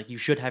on? Like you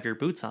should have your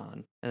boots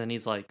on." And then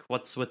he's like,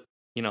 "What's with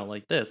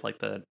like this, like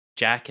the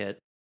jacket?"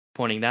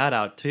 Pointing that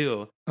out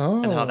too,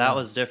 Oh. and how that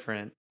was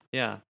different.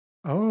 Yeah.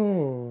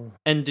 Oh.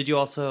 And did you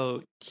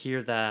also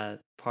hear that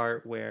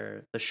part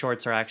where the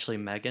shorts are actually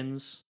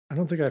Megan's? I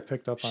don't think I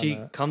picked up on She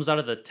that. comes out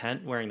of the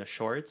tent wearing the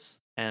shorts,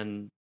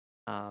 and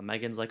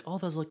Megan's like, "Oh,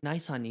 those look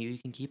nice on you. You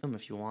can keep them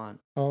if you want."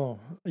 Oh,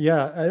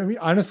 yeah. I mean,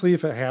 honestly,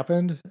 if it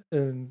happened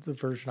in the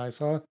version I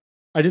saw,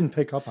 I didn't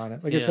pick up on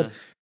it. Like I said,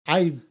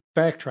 I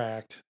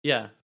backtracked.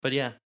 Yeah, but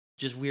yeah,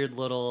 just weird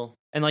little,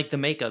 and like the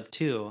makeup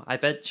too. I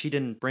bet she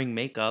didn't bring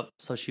makeup,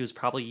 so she was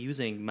probably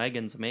using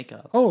Megan's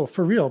makeup. Oh,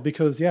 for real?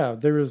 Because yeah,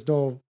 there is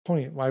no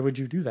point. Why would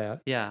you do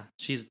that? Yeah,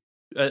 she's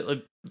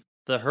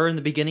her in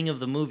the beginning of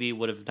the movie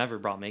would have never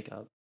brought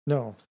makeup.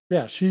 No.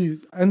 Yeah, she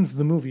ends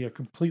the movie a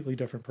completely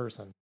different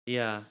person.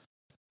 Yeah,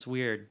 it's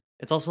weird.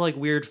 It's also like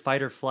weird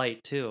fight or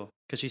flight too,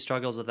 because she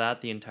struggles with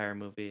that the entire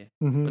movie.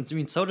 Mhm. I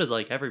mean, so does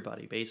like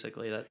everybody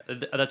basically.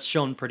 That's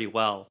shown pretty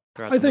well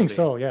throughout I the think movie.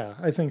 so. Yeah,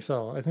 I think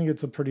so. I think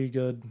it's a pretty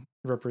good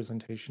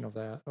representation of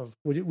that. Of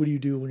what do you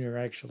do when you're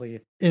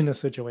actually in a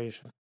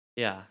situation?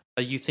 Yeah,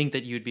 you think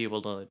that you'd be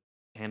able to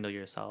handle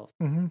yourself.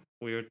 Mm-hmm.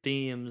 Weird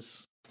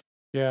themes.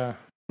 Yeah,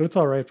 but it's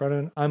all right,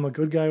 Brennan. I'm a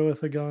good guy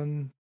with a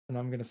gun, and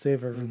I'm gonna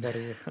save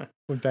everybody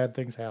when bad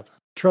things happen.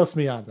 Trust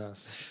me on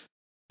this.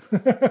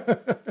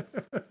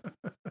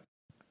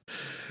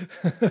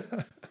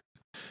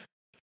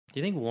 Do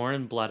you think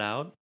Warren bled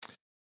out?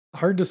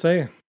 Hard to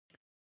say.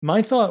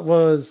 My thought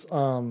was,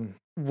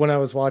 when I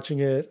was watching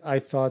it, I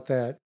thought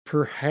that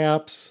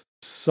perhaps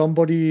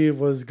somebody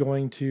was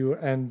going to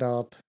end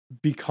up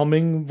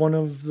becoming one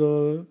of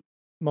the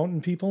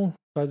mountain people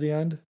by the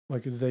end.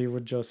 Like they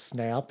would just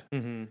snap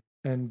Mm-hmm.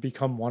 and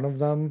become one of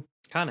them.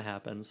 Kind of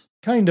happens.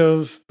 Kind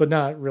of, but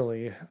not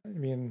really. I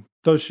mean,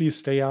 does she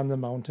stay on the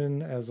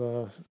mountain as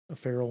a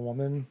feral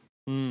woman?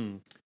 Hmm.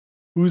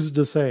 Who's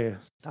to say?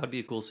 That would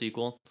be a cool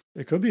sequel.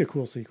 It could be a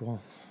cool sequel.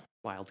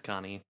 Wild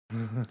Connie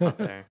out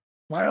there.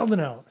 Wild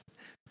and out.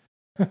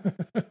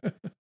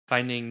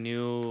 Finding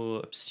new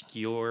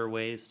obscure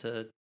ways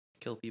to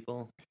kill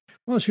people.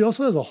 Well, she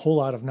also has a whole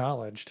lot of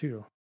knowledge,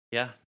 too.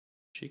 Yeah,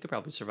 she could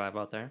probably survive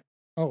out there.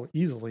 Oh,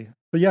 easily.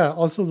 But yeah,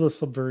 also the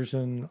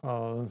subversion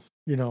of,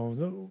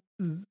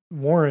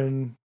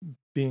 Warren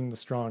being the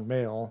strong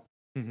male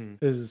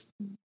Mm-hmm. is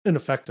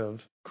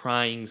ineffective.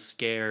 Crying,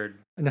 scared.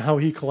 And how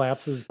he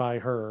collapses by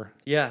her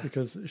Yeah,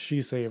 because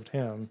she saved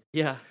him.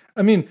 yeah.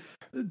 I mean,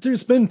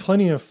 there's been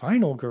plenty of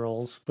final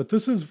girls, but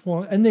this is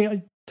one, and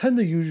they tend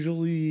to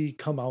usually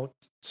come out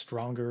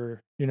stronger,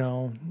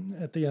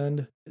 at the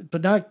end.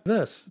 But not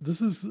this.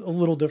 This is a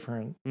little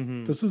different.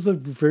 Mm-hmm. This is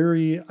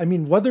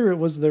whether it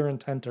was their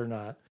intent or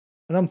not,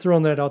 and I'm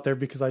throwing that out there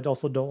because I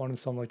also don't want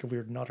to sound like a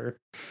weird nutter,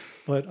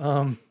 but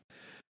I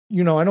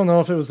don't know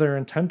if it was their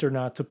intent or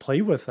not to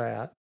play with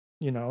that.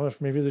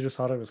 If maybe they just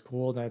thought it was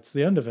cool and that's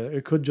the end of it.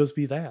 It could just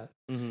be that.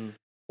 Mm-hmm.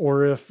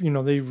 Or if,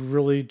 they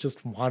really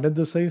just wanted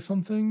to say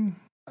something.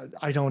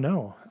 I don't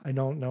know. I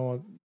don't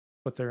know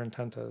what their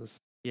intent is.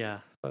 Yeah,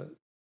 But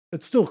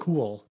it's still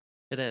cool.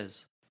 it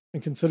is.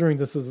 And considering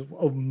this is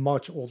a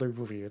much older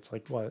movie, it's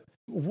like, what,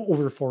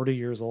 over 40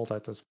 years old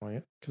at this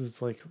point? Because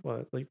it's like,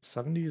 what, late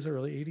 70s,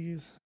 early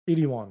 80s?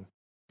 81.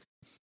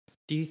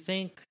 Do you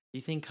think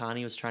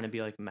Connie was trying to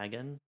be like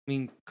Megan? I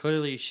mean,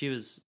 clearly she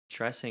was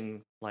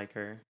dressing like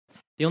her.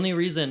 The only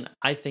reason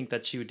I think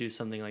that she would do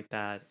something like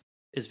that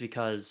is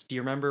because, do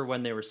you remember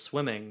when they were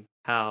swimming,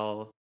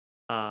 how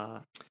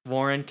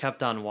Warren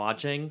kept on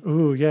watching?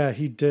 Ooh, yeah,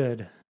 he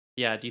did.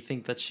 Yeah, do you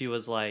think that she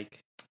was like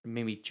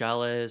maybe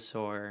jealous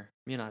or,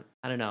 I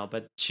don't know,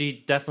 but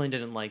she definitely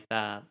didn't like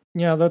that.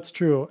 Yeah, that's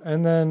true.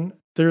 And then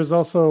there's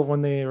also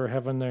when they were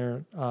having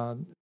their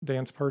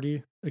dance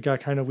party, it got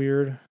kind of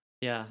weird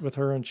Yeah. with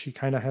her and she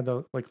kind of had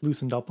to like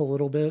loosened up a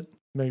little bit.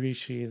 Maybe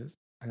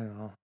I don't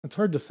know. It's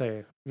hard to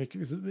say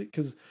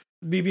because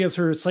maybe as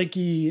her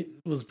psyche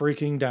was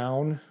breaking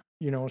down,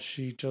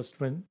 she just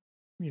went,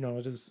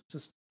 it is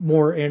just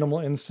more animal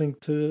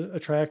instinct to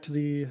attract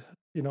the,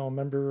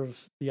 member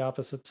of the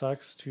opposite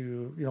sex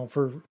to,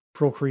 for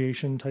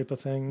procreation type of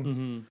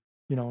thing.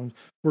 Mm-hmm.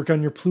 Work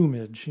on your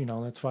plumage,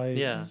 that's why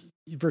Yeah.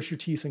 you brush your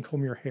teeth and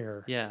comb your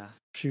hair. Yeah.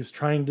 She was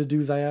trying to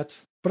do that.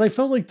 But I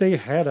felt like they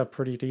had a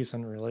pretty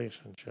decent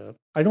relationship.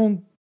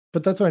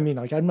 But that's what I mean.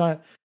 Like, I'm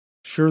not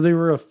sure they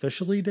were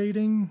officially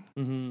dating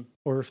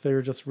or if they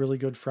were just really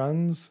good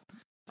friends.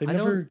 They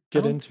never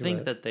get into it. I don't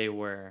think that they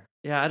were.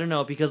 Yeah, I don't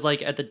know. Because,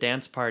 like, at the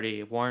dance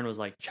party, Warren was,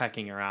 like,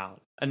 checking her out.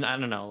 And I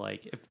don't know,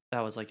 like, if that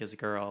was, like, his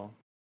girl,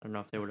 I don't know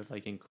if they would have,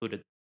 like,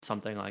 included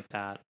something like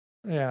that.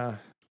 Yeah.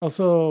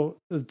 Also,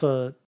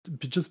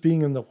 just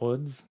being in the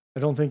woods, I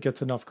don't think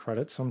gets enough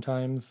credit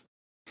sometimes.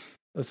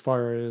 As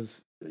far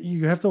as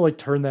you have to like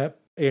turn that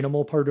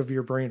animal part of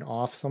your brain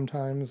off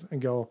sometimes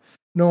and go,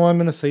 no,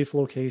 I'm in a safe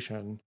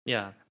location.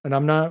 Yeah. And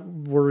I'm not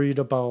worried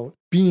about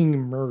being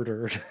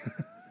murdered.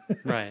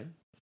 Right.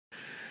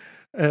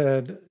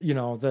 And, you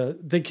know,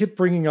 they keep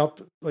bringing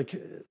up like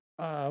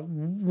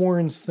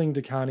Warren's thing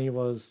to Connie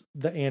was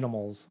the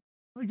animals.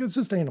 Like, it's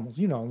just animals,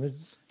 you know.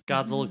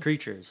 God's little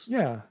creatures.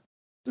 Yeah.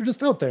 They're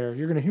just out there.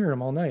 You're going to hear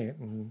them all night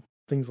and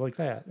things like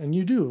that. And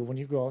you do when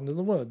you go out into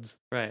the woods.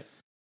 Right.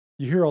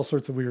 You hear all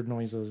sorts of weird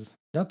noises.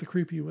 Not the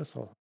creepy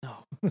whistle.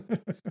 No.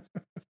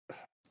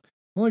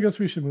 Well, I guess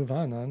we should move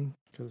on then,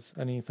 because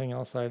anything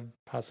else I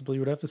possibly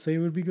would have to say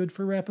would be good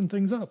for wrapping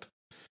things up.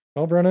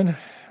 Well, Brennan,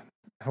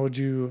 how would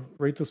you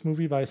rate this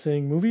movie by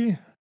saying movie?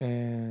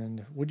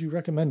 And would you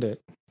recommend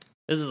it?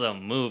 This is a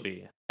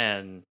movie.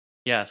 And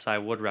yes, I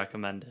would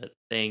recommend it.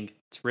 I think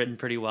it's written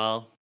pretty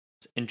well.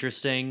 It's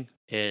interesting.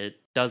 It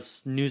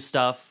does new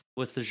stuff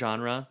with the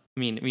genre. I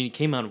mean, it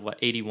came out of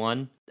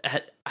 81?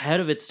 Ahead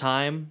of its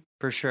time,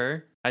 for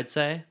sure, I'd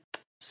say.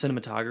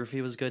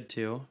 Cinematography was good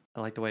too.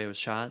 I like the way it was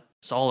shot.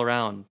 It's all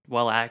around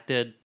well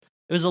acted.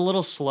 It was a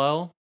little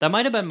slow. That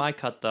might have been my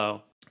cut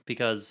though,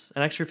 because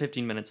an extra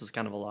 15 minutes is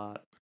kind of a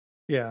lot.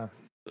 Yeah.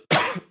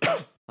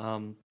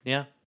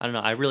 Yeah, I don't know.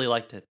 I really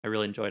liked it. I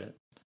really enjoyed it.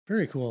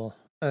 Very cool.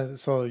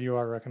 So you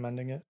are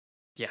recommending it?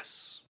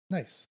 Yes.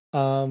 Nice.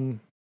 I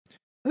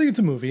think it's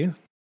a movie.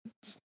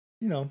 It's,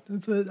 you know,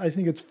 I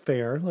think it's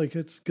fair. Like,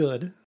 it's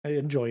good. I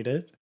enjoyed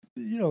it.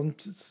 You know,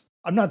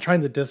 I'm not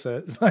trying to diss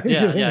it by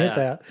giving it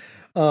that.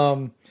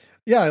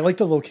 Yeah, I like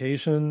the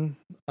location.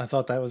 I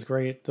thought that was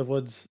great. The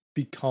woods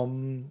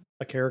become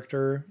a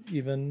character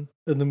even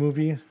in the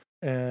movie,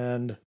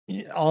 and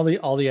all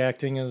the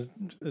acting is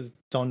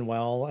done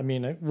well. I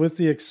mean, with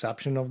the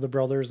exception of the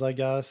brothers, I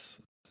guess.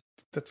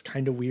 That's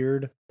kind of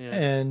weird. Yeah.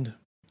 And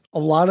a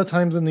lot of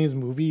times in these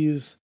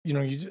movies, you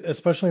know,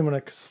 especially when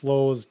it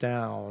slows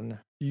down,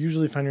 you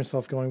usually find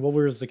yourself going, well,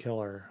 where's the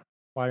killer?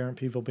 Why aren't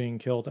people being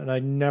killed? And I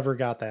never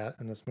got that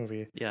in this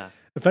movie. Yeah.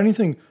 If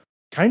anything,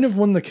 kind of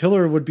when the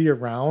killer would be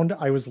around,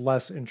 I was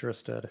less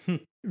interested.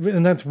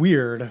 And that's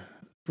weird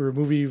for a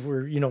movie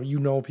where, you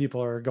know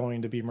people are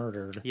going to be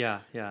murdered. Yeah.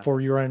 For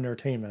your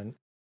entertainment,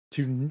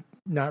 to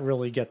not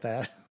really get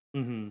that.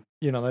 Mm-hmm.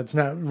 You know, that's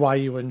not why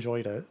you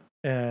enjoyed it.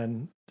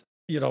 And,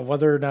 you know,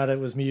 whether or not it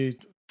was me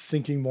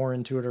thinking more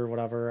into it or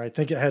whatever, I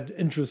think it had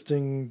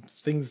interesting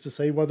things to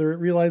say, whether it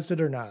realized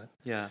it or not.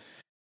 Yeah.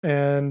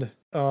 And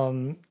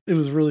it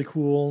was really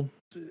cool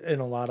in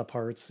a lot of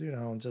parts, you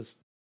know, just,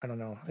 I don't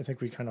know. I think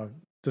we kind of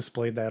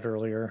displayed that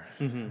earlier.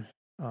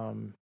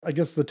 Mm-hmm. I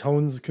guess the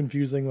tone's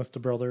confusing with the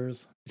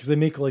brothers because they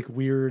make like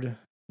weird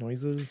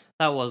noises.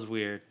 That was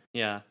weird.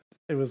 Yeah.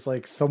 It was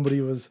like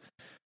somebody was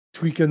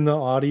tweaking the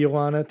audio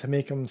on it to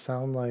make them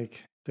sound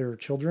like they were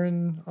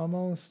children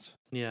almost.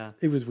 Yeah.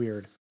 It was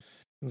weird.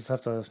 We'll just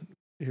have to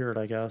hear it,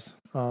 I guess.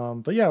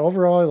 But yeah,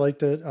 overall, I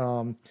liked it.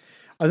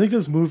 I think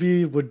this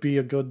movie would be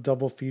a good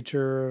double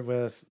feature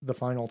with The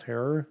Final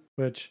Terror,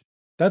 which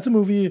that's a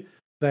movie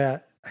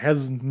that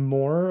has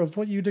more of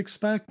what you'd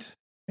expect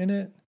in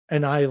it.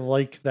 And I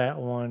like that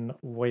one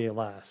way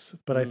less.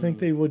 But I think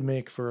they would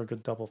make for a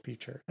good double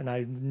feature. And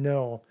I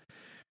know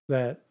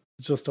that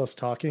just us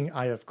talking,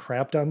 I have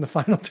crapped on The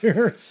Final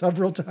Terror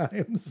several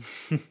times.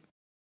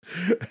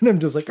 And I'm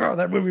just like, oh,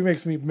 that movie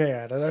makes me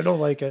mad and I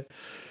don't like it.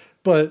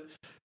 But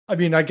I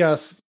mean, I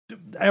guess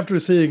after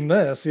seeing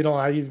this, you know,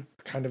 I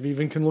kind of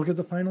even can look at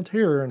The Final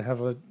Terror and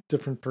have a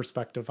different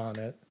perspective on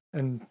it.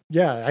 And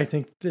yeah, I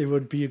think it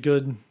would be a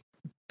good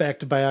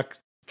back-to-back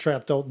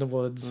trapped out in the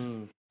woods,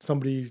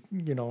 somebody,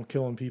 you know,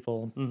 killing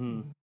people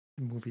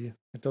movie.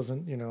 It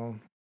doesn't, you know,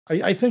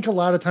 I think a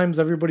lot of times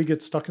everybody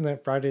gets stuck in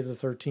that Friday the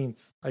 13th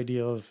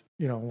idea of,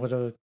 you know, what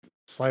a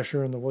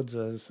slasher in the woods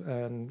is.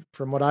 And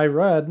from what I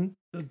read,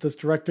 this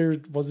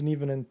director wasn't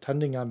even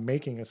intending on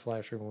making a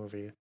slasher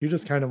movie. He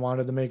just kind of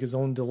wanted to make his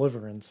own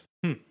Deliverance,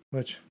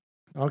 which,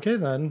 okay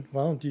then,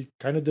 well, you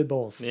kind of did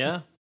both.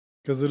 Yeah.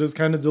 Because it is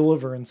kind of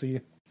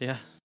Deliverance-y. Yeah.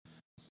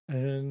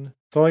 And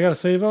that's all I got to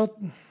say about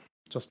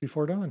Just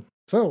Before Dawn.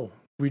 So,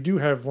 we do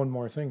have one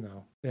more thing,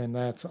 though, and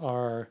that's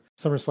our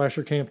Summer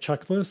Slasher Camp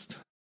checklist.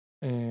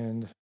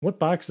 And what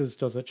boxes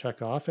does it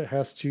check off? It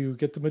has to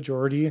get the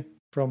majority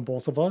from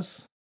both of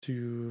us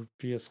to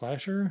be a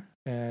slasher.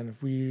 And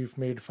we've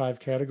made 5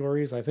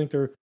 categories. I think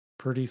they're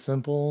pretty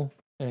simple.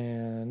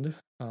 And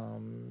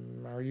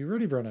are you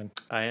ready, Brennan?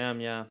 I am,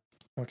 yeah.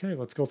 Okay,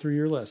 let's go through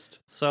your list.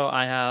 So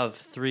I have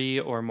 3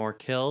 or more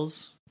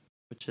kills,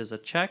 which is a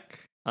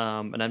check.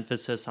 An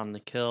emphasis on the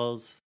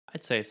kills.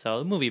 I'd say so.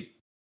 The movie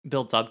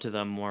builds up to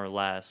them more or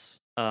less.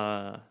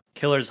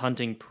 Killers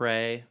hunting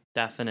prey,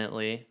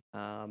 definitely.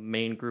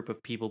 Main group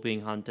of people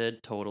being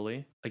hunted,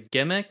 totally. A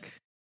gimmick?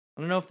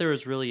 I don't know if there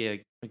was really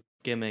a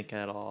gimmick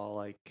at all.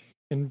 Like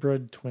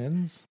Inbred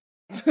twins?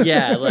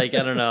 yeah, like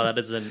I don't know.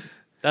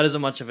 That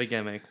isn't much of a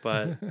gimmick,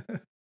 but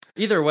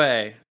either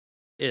way,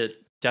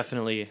 it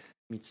definitely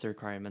meets the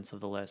requirements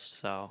of the list.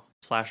 So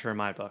slasher in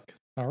my book.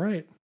 All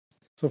right.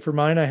 So for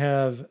mine, I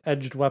have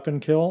edged weapon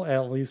kill,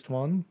 at least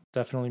one.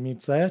 Definitely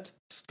meets that.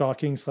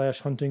 Stalking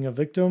 / hunting of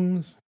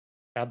victims.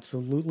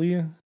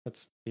 Absolutely.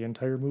 That's the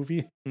entire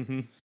movie.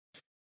 Mm-hmm.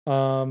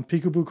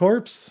 Peekaboo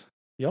Corpse.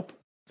 Yep.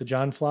 The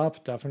John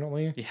Flop,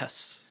 definitely.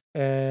 Yes.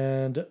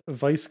 And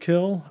Vice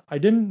Kill. I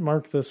didn't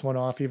mark this one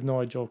off, even though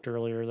I joked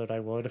earlier that I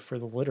would for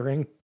the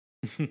littering.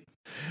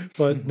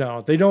 But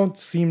no, they don't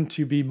seem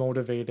to be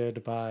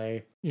motivated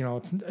by,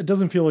 it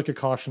doesn't feel like a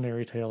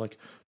cautionary tale, like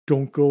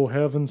don't go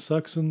having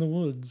sex in the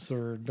woods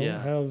or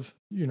don't have,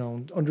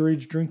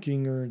 underage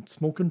drinking or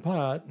smoking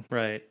pot.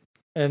 Right.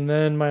 And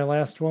then my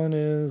last one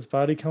is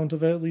body count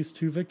of at least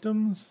 2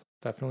 victims.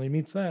 Definitely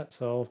meets that.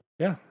 So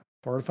yeah,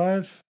 4 out of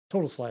 5,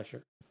 total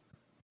slasher.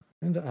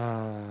 And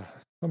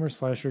summer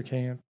slasher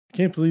camp.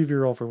 Can't believe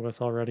you're over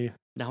with already.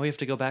 Now we have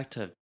to go back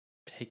to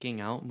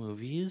picking out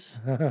movies.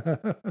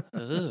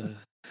 Ugh.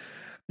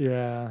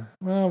 Yeah.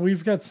 Well,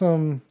 we've got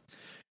some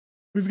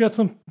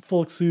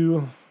folks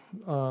who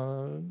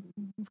kind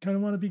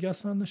of want to be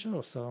guests on the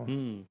show, so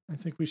I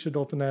think we should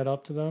open that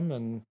up to them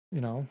and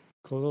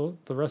go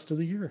the rest of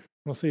the year.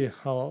 We'll see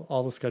how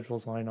all the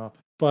schedules line up.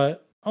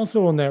 But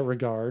also in that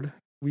regard,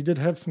 we did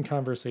have some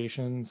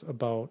conversations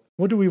about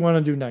what do we want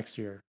to do next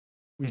year.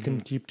 We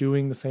can keep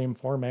doing the same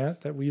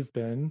format that we've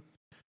been.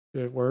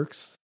 It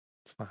works.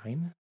 It's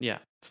fine. Yeah.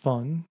 It's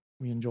fun.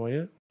 We enjoy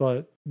it.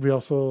 But we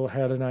also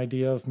had an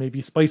idea of maybe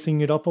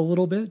spicing it up a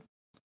little bit.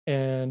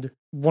 And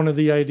one of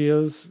the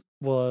ideas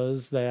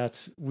was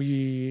that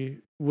we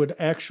would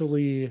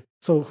actually,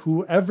 so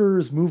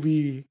whoever's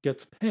movie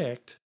gets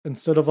picked,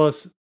 instead of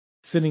us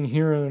sitting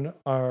here in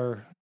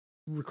our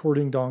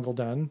recording dongle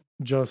den,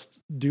 just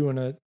doing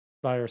it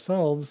by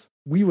ourselves,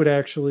 we would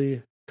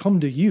actually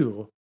come to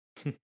you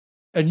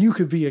and you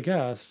could be a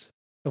guest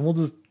and we'll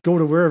just go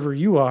to wherever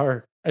you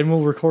are and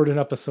we'll record an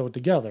episode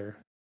together.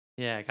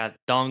 Yeah, I got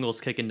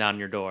dongles kicking down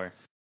your door.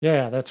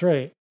 Yeah, that's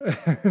right.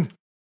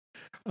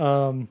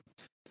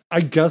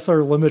 I guess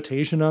our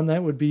limitation on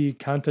that would be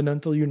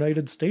continental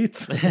United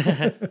States.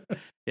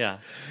 Yeah.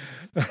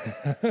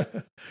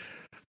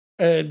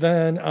 And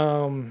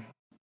then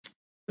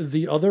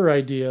the other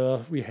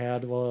idea we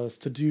had was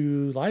to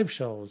do live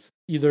shows,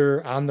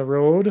 either on the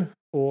road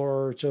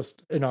or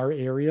just in our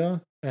area,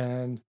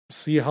 and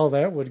see how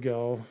that would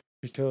go,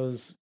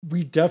 because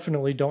we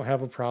definitely don't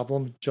have a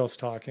problem just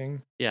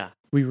talking. Yeah.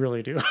 We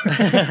really do.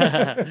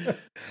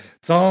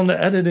 It's all in the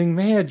editing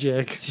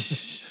magic.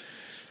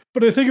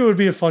 But I think it would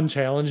be a fun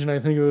challenge, and I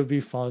think it would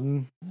be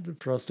fun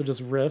for us to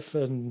just riff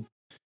and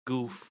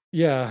goof.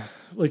 Yeah,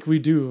 like we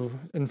do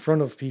in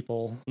front of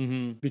people.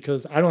 Mm-hmm.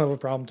 Because I don't have a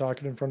problem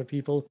talking in front of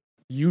people.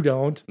 You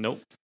don't.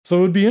 Nope. So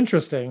it would be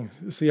interesting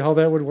to see how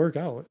that would work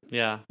out.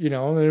 Yeah.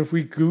 And if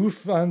we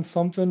goof on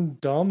something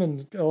dumb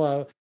and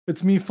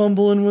it's me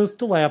fumbling with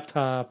the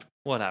laptop.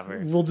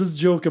 Whatever. We'll just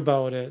joke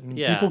about it and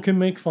people can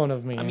make fun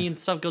of me. I mean,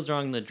 stuff goes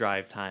wrong in the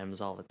drive times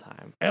all the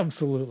time.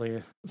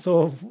 Absolutely.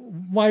 So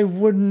why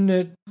wouldn't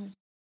it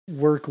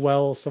work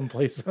well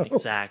someplace else?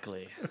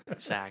 Exactly.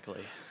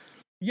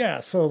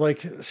 Yeah, so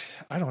like,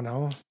 I don't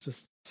know,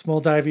 just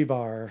small divey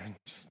bar,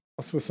 just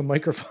us with some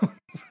microphones.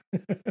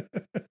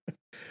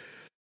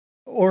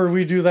 Or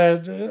we do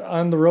that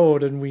on the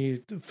road and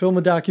we film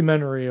a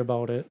documentary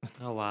about it.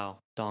 Oh, wow.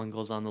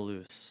 Dongles on the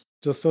loose.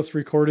 Just us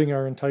recording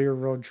our entire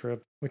road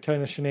trip. What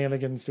kind of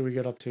shenanigans do we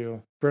get up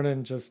to?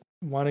 Brennan just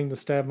wanting to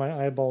stab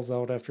my eyeballs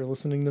out after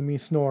listening to me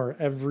snore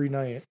every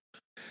night.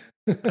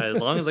 As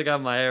long as I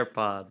got my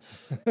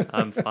AirPods,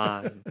 I'm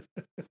fine.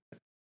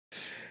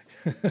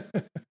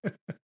 But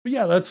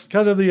yeah, that's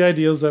kind of the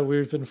ideas that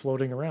we've been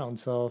floating around.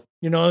 So,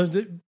 what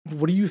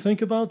do you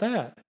think about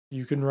that?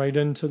 You can write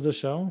into the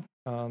show,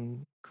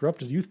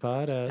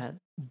 corruptedyouthpod at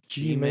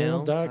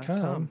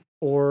gmail.com,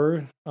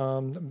 or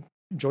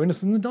join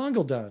us in the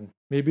dongle den.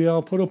 Maybe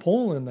I'll put a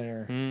poll in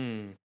there.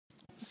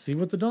 See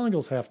what the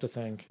dongles have to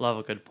think. Love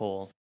a good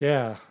poll.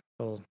 Yeah,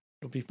 so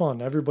it'll be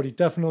fun. Everybody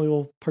definitely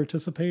will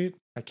participate.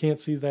 I can't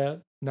see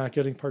that not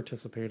getting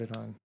participated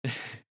on.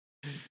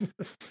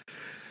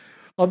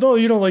 Although,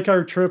 like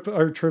our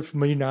trip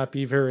may not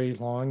be very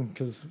long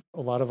because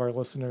a lot of our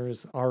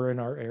listeners are in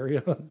our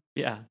area.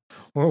 Yeah.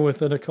 Or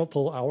within a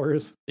couple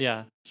hours.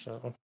 Yeah.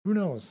 So who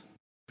knows?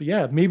 But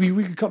yeah, maybe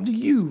we could come to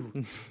you.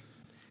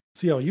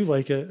 See how you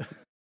like it.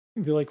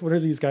 And be like, what are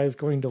these guys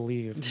going to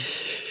leave?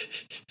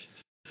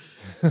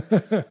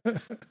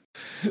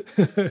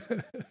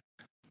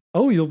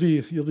 Oh, you'll be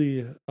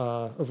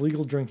of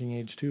legal drinking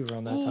age too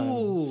around that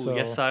time. So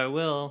yes, I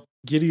will.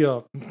 Giddy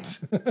up.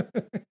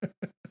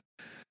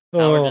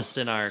 Now we're just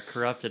in our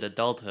corrupted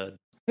adulthood.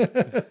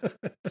 There's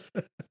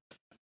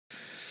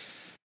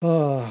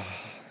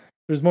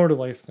more to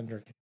life than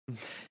drinking.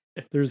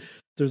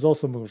 there's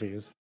also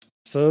movies.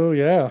 So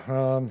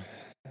yeah,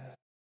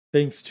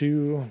 thanks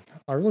to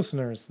our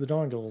listeners, the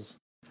Dongles.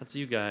 That's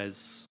you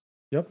guys.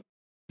 Yep.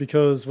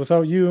 Because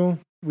without you,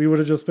 we would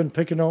have just been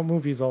picking out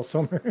movies all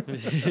summer.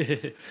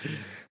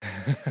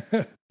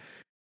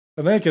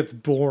 And that gets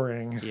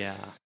boring. Yeah.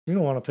 You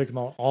don't want to pick them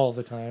out all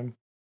the time.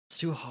 It's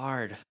too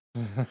hard.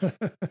 I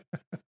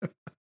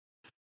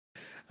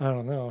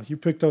don't know. You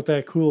picked out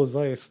that Cool as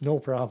Ice, no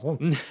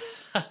problem.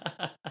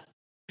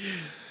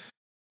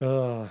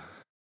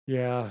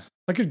 Yeah.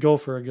 I could go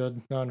for a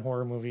good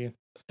non-horror movie.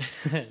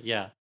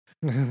 Yeah.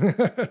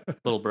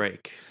 Little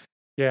break.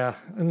 Yeah,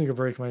 I think a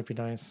break might be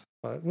nice.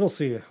 But we'll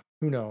see.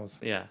 Who knows?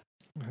 Yeah.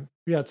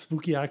 We got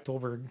Spooky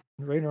October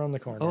right around the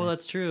corner. Oh,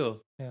 that's true.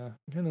 Yeah.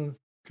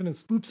 Kind of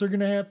spoops are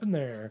going to happen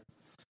there.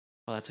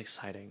 Oh, that's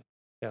exciting.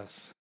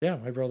 Yes. Yeah,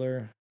 my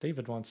brother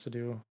David wants to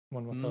do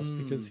one with us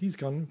because he's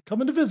coming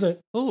to visit.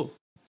 Oh,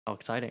 how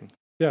exciting.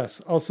 Yes.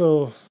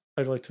 Also,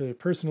 I'd like to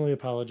personally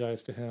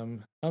apologize to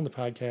him on the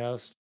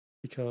podcast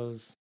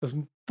because as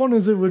fun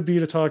as it would be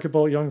to talk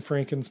about Young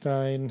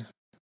Frankenstein,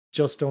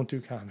 just don't do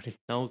comedy.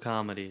 No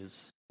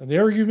comedies. And the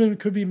argument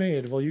could be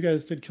made, well, you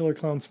guys did Killer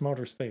Clowns from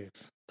Outer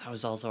Space. That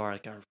was also our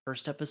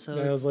first episode.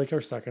 That was like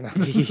our second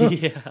episode.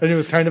 Yeah. And it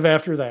was kind of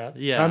after that.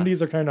 Yeah.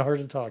 Comedies are kind of hard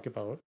to talk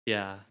about.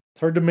 Yeah.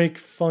 It's hard to make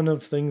fun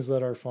of things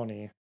that are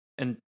funny.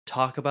 And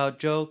talk about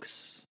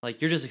jokes.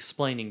 Like, you're just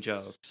explaining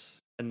jokes.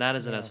 And that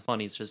isn't as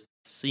funny as just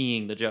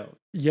seeing the joke.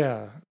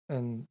 Yeah.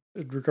 And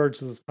in regards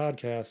to this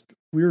podcast,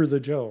 we're the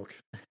joke.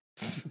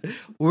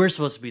 We're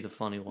supposed to be the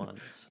funny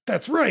ones.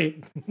 That's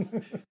right.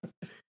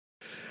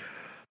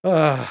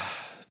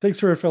 Thanks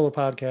for our fellow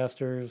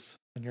podcasters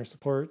and your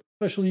support,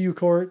 especially you,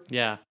 Court.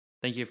 Yeah.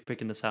 Thank you for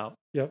picking this out.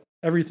 Yep.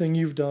 Everything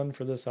you've done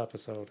for this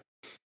episode.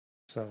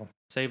 So.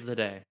 Save the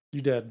day.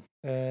 You did.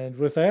 And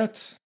with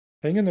that,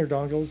 hang in there,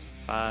 Dongles.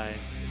 Bye.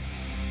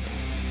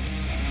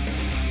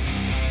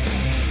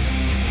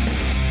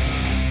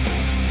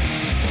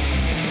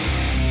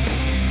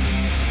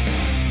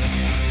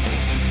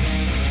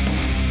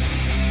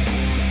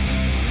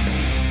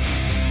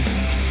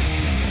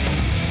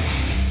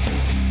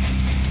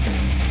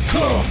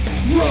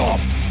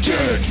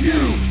 Corrupted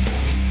youth!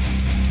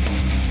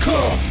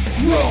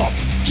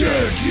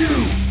 Corrupted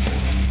youth!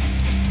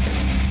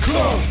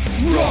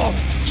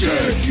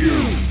 Corrupted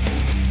youth!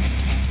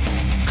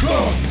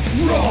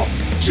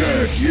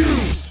 Corrupted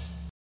youth!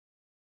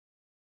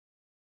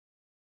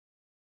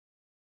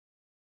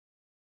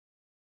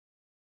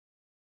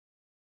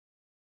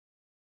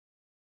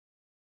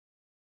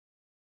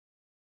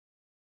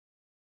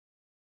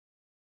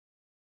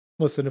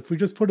 Listen, if we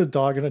just put a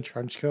dog in a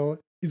trench coat,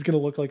 he's going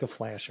to look like a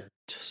flasher.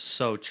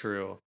 So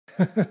true.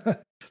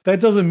 That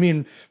doesn't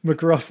mean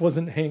McGruff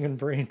wasn't hanging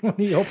brain when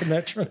he opened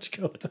that trench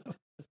coat, though.